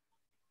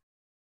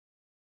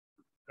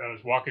 I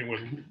was walking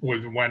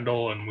with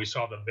Wendell and we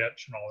saw the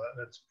bench and all that.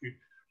 That's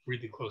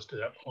really close to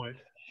that point.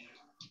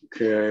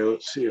 Okay,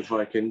 let's see if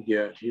I can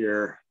get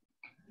here.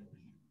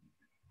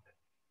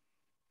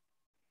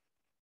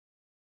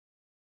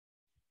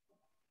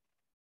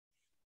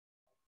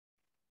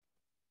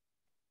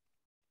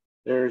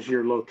 There's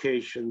your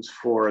locations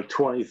for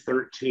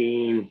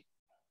 2013.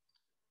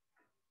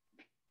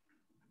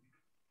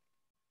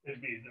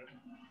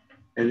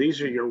 And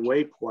these are your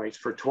waypoints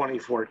for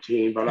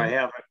 2014, but I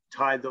haven't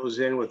tied those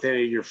in with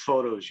any of your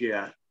photos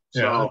yet.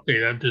 Yeah, so, okay,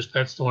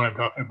 that's the one I'm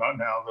talking about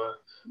now.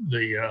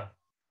 The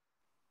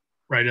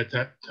right at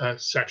that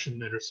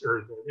section or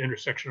the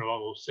intersection of all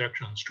those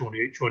sections,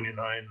 28,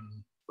 29.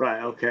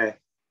 Right. Okay.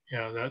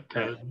 Yeah, that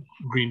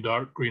green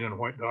and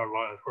white dot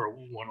line is where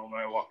Wendell and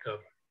I walked up.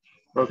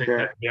 Okay. I think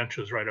that bench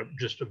was right up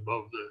just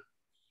above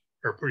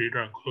or pretty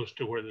darn close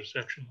to where the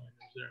section line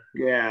is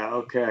there. Yeah.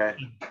 Okay.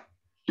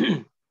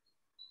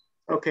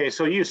 Okay.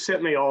 So you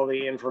sent me all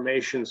the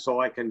information so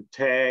I can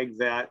tag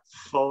that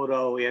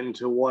photo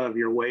into one of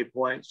your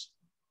waypoints.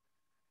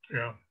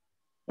 Yeah.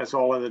 That's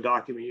all in the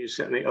document you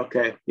sent me.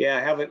 Okay. Yeah. I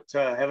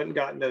haven't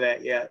gotten to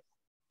that yet.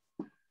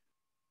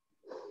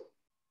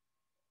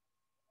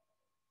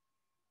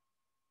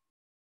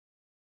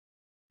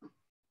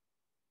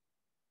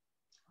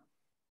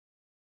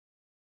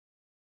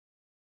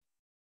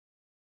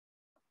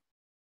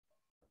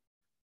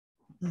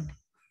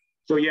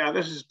 So yeah,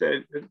 this has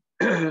been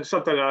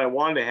something that I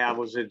wanted to have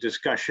was a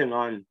discussion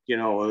on,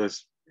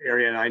 this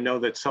area. And I know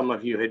that some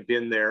of you had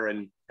been there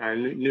and I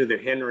knew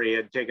that Henry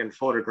had taken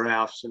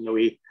photographs and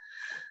we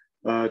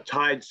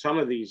tied some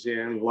of these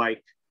in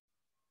like,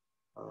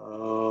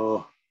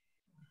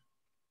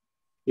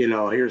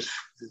 here's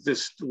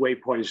this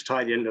waypoint is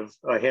tied into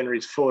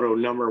Henry's photo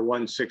number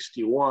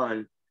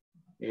 161.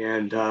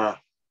 And,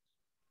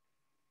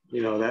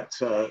 that's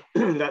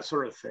that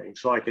sort of thing.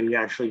 So I can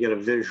actually get a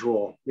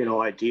visual,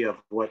 idea of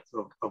what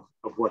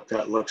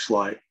that looks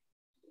like.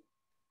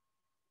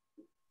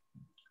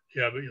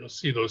 Yeah, but you'll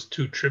see those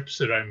two trips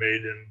that I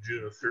made in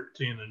June of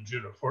 13 and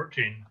June of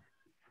 14.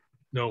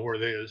 Know where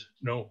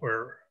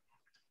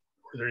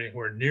they're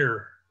anywhere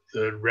near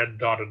the red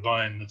dotted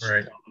line that's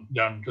Right.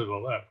 down to the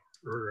left,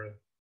 or a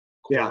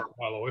Yeah. quarter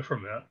mile away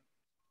from that.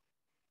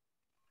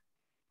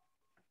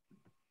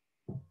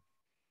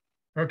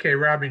 Okay,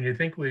 Robin, you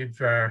think we've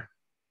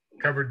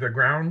covered the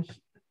grounds,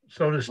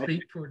 so to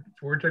speak,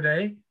 for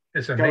today?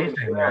 It's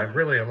amazing,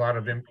 really a lot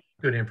of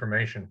good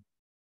information.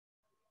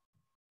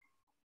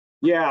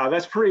 Yeah,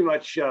 that's pretty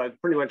much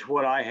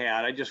what I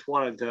had. I just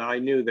wanted to, I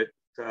knew that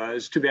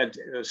it's too bad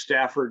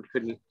Stafford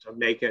couldn't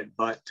make it,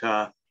 but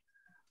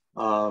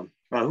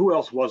who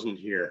else wasn't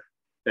here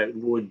that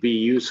would be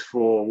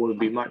useful,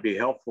 might be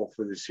helpful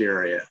for this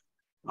area?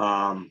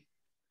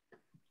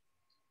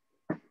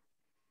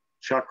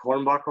 Chuck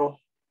Hornbuckle?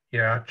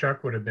 Yeah,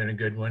 Chuck would have been a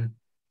good one.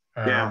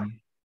 Yeah.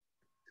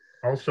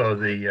 Also,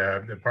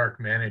 the park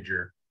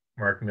manager,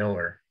 Mark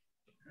Miller.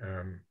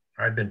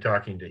 I've been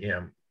talking to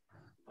him.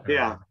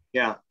 Yeah,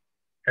 yeah.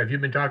 Have you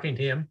been talking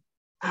to him?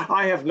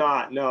 I have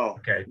not, no.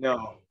 Okay.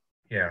 No.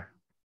 Yeah.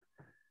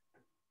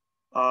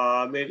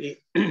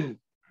 Maybe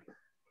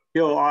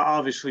he'll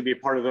obviously be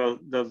part of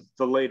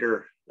the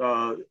later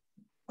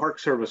Park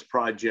Service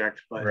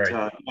project, but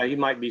right. He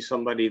might be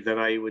somebody that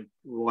I would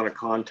want to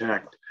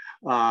contact.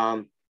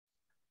 Go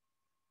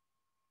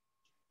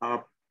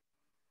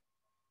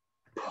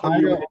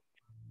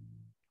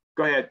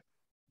ahead.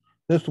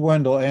 This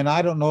Wendell, and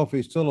I don't know if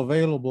he's still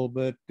available,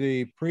 but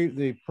the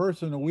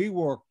person that we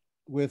worked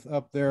with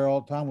up there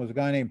all the time was a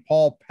guy named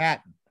Paul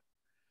Patton.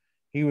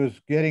 He was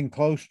getting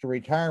close to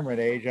retirement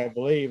age, I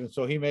believe, and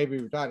so he may be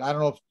retired. I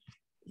don't know if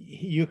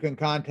you can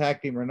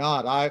contact him or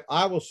not.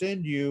 I will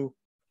send you.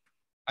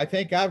 I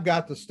think I've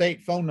got the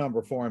state phone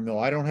number for him, though.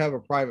 I don't have a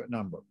private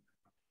number.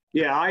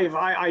 Yeah,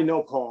 I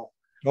know Paul.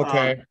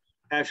 Okay.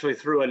 Actually,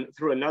 through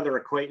another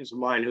acquaintance of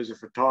mine who's a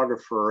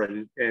photographer,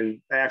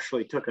 and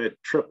actually took a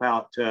trip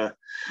out to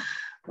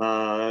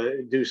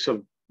do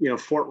some,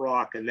 Fort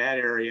Rock and that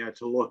area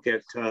to look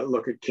at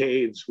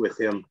caves with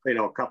him,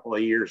 a couple of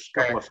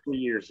 3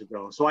 years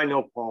ago. So I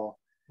know Paul.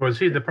 Was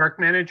he the park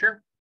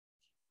manager?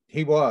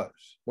 He was.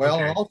 Well,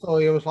 okay. And also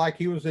it was like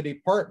he was a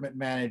department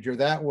manager.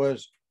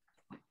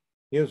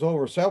 He was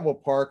over several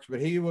parks, but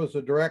he was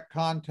a direct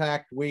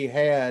contact we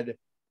had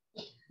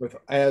with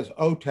as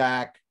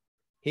OTAC.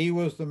 He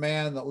was the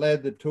man that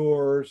led the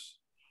tours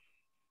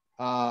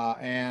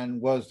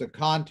and was the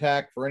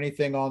contact for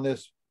anything on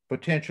this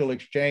potential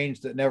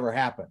exchange that never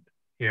happened.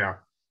 Yeah.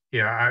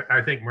 Yeah.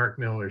 I think Mark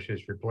Miller's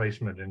his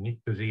replacement, and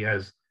because he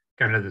has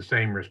kind of the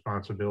same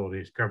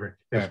responsibilities covering.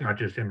 It's not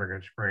just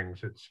Immigrant Springs,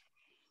 it's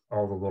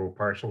all the little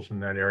parcels in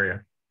that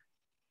area.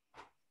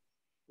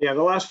 Yeah,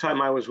 the last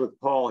time I was with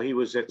Paul, he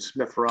was at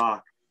Smith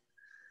Rock.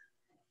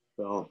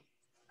 So.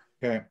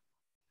 Okay.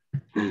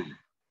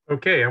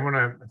 Okay, I want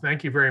to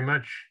thank you very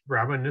much,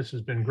 Robin. This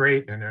has been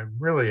great, and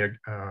really a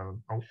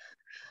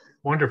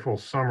wonderful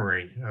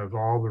summary of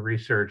all the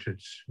research.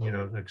 It's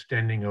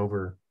extending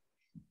over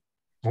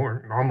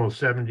almost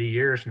 70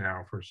 years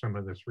now for some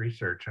of this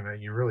research,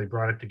 and you really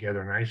brought it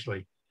together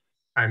nicely.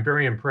 I'm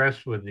very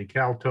impressed with the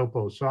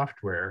CalTopo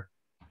software.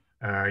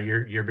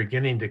 You're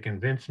beginning to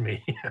convince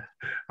me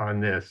on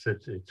this.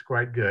 It's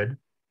quite good,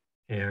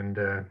 and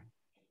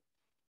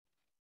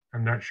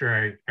I'm not sure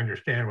I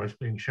understand what's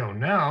being shown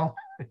now.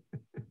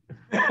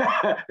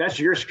 That's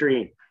your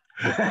screen.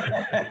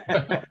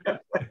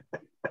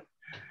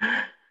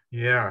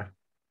 Yeah,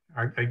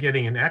 I'm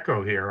getting an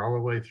echo here all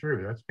the way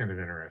through. That's kind of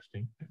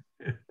interesting.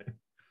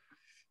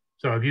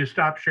 So have you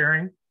stopped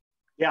sharing?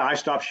 Yeah, I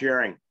stopped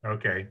sharing.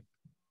 Okay.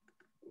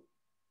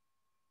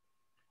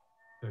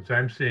 Because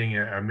I'm seeing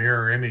a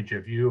mirror image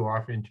of you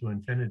off into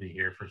infinity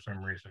here for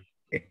some reason.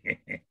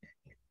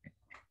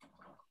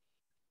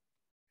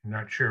 I'm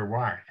not sure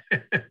why.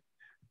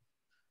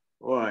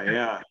 Boy,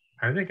 yeah.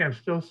 I think I'm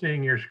still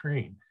seeing your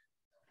screen.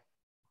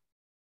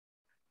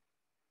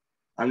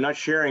 I'm not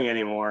sharing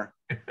anymore.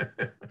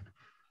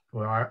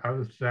 Well, I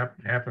was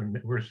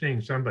happen. We're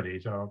seeing somebody,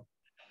 so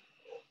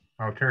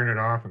I'll turn it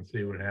off and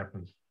see what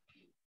happens.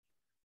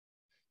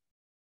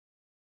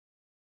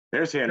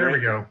 There's Henry. There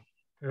we go.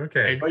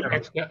 Okay.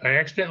 I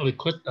accidentally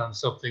clicked on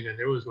something and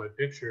there was my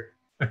picture.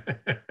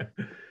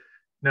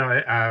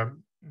 No,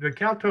 the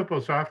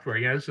CalTopo software,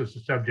 this is a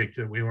subject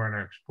that we want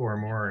to explore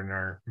more in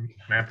our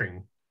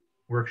mapping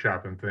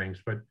workshop and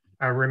things, but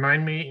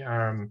remind me,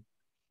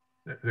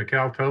 the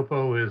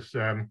CalTopo is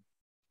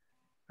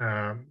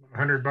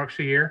 $100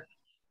 a year?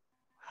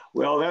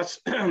 Well, that's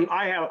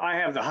I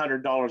have the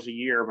 $100 a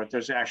year, but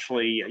there's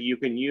actually you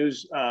can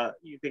use a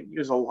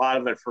lot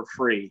of it for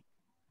free,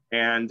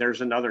 and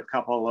there's another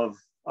couple of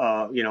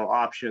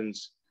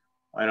options.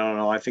 I don't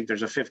know. I think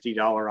there's a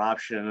 $50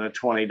 option and a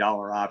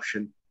 $20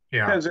 option.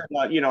 Yeah. Depends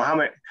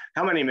on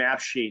how many map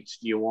sheets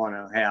do you want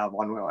to have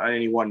on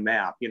any one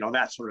map?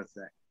 That sort of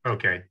thing.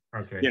 Okay.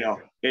 Okay.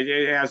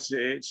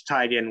 It's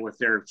tied in with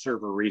their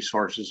server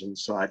resources and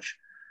such.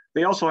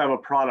 They also have a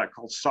product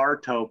called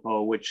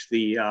SARTopo, which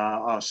the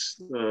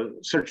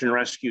search and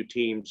rescue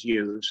teams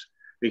use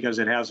because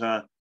it has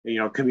a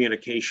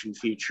communication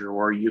feature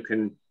where you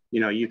can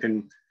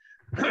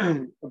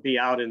be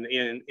out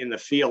in the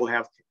field,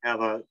 have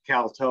a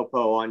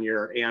CalTopo on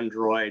your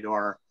Android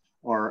or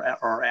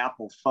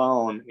Apple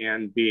phone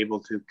and be able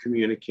to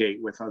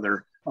communicate with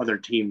other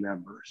team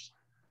members.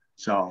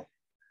 So.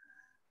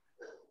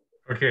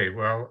 Okay,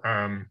 well,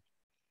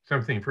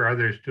 something for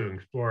others to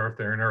explore if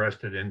they're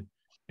interested in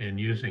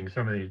using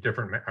some of these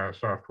different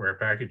software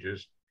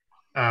packages.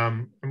 I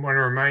want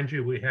to remind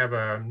you, we have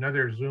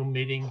another Zoom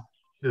meeting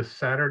this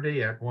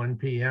Saturday at 1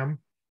 p.m.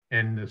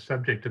 And the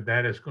subject of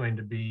that is going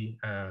to be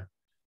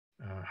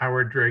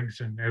Howard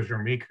Driggs and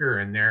Ezra Meeker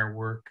and their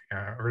work,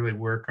 early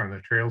work on the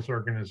trails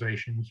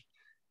organizations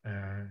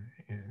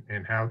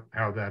and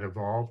how that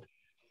evolved.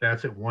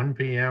 That's at 1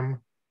 p.m.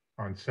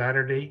 on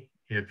Saturday.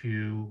 If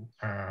you,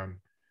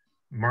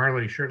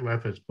 Marley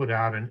Shirtleff has put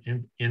out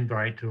an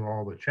invite to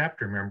all the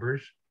chapter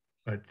members,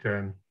 but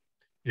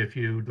if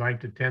you'd like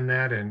to attend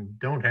that and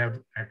don't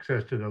have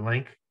access to the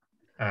link,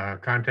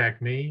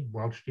 contact me,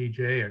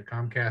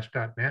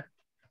 welchdj@comcast.net,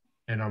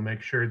 and I'll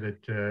make sure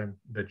that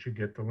that you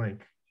get the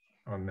link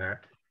on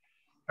that.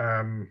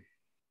 I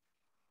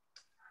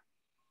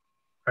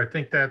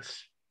think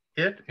that's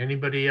it.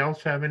 Anybody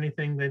else have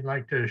anything they'd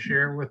like to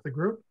share with the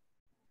group?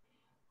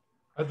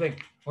 I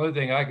think one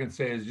thing I can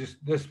say is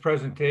just this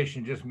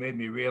presentation just made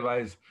me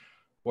realize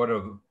what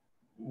a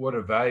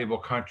valuable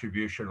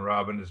contribution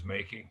Robin is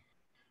making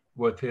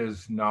with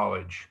his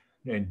knowledge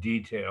and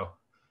detail.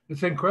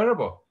 It's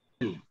incredible.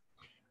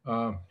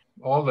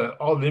 All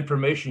the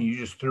information you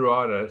just threw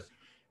out at us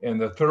and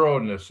the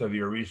thoroughness of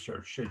your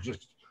research.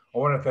 I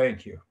want to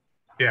thank you.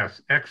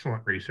 Yes,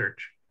 excellent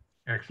research.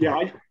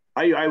 Excellent.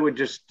 Yeah, I would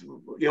just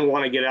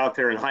want to get out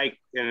there and hike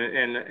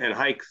and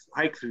hike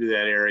through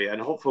that area,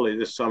 and hopefully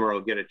this summer I'll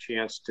get a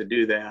chance to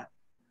do that.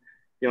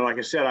 Like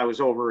I said, I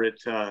was over at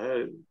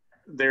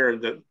there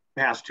the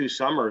past 2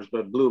 summers,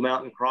 but Blue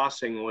Mountain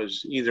Crossing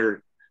was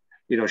either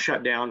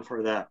shut down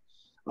for the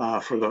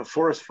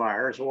forest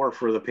fires or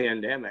for the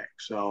pandemic.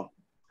 So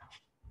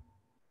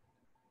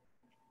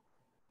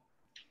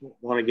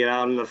want to get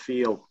out in the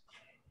field.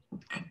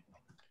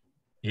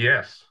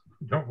 Yes,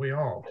 don't we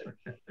all?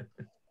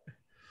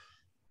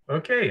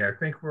 Okay, I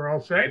think we're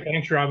all set. Hey,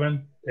 thanks,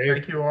 Robin.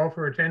 Thank you all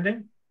for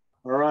attending.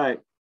 All right.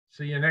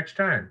 See you next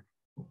time.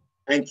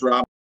 Thanks,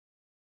 Rob.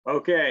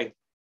 Okay.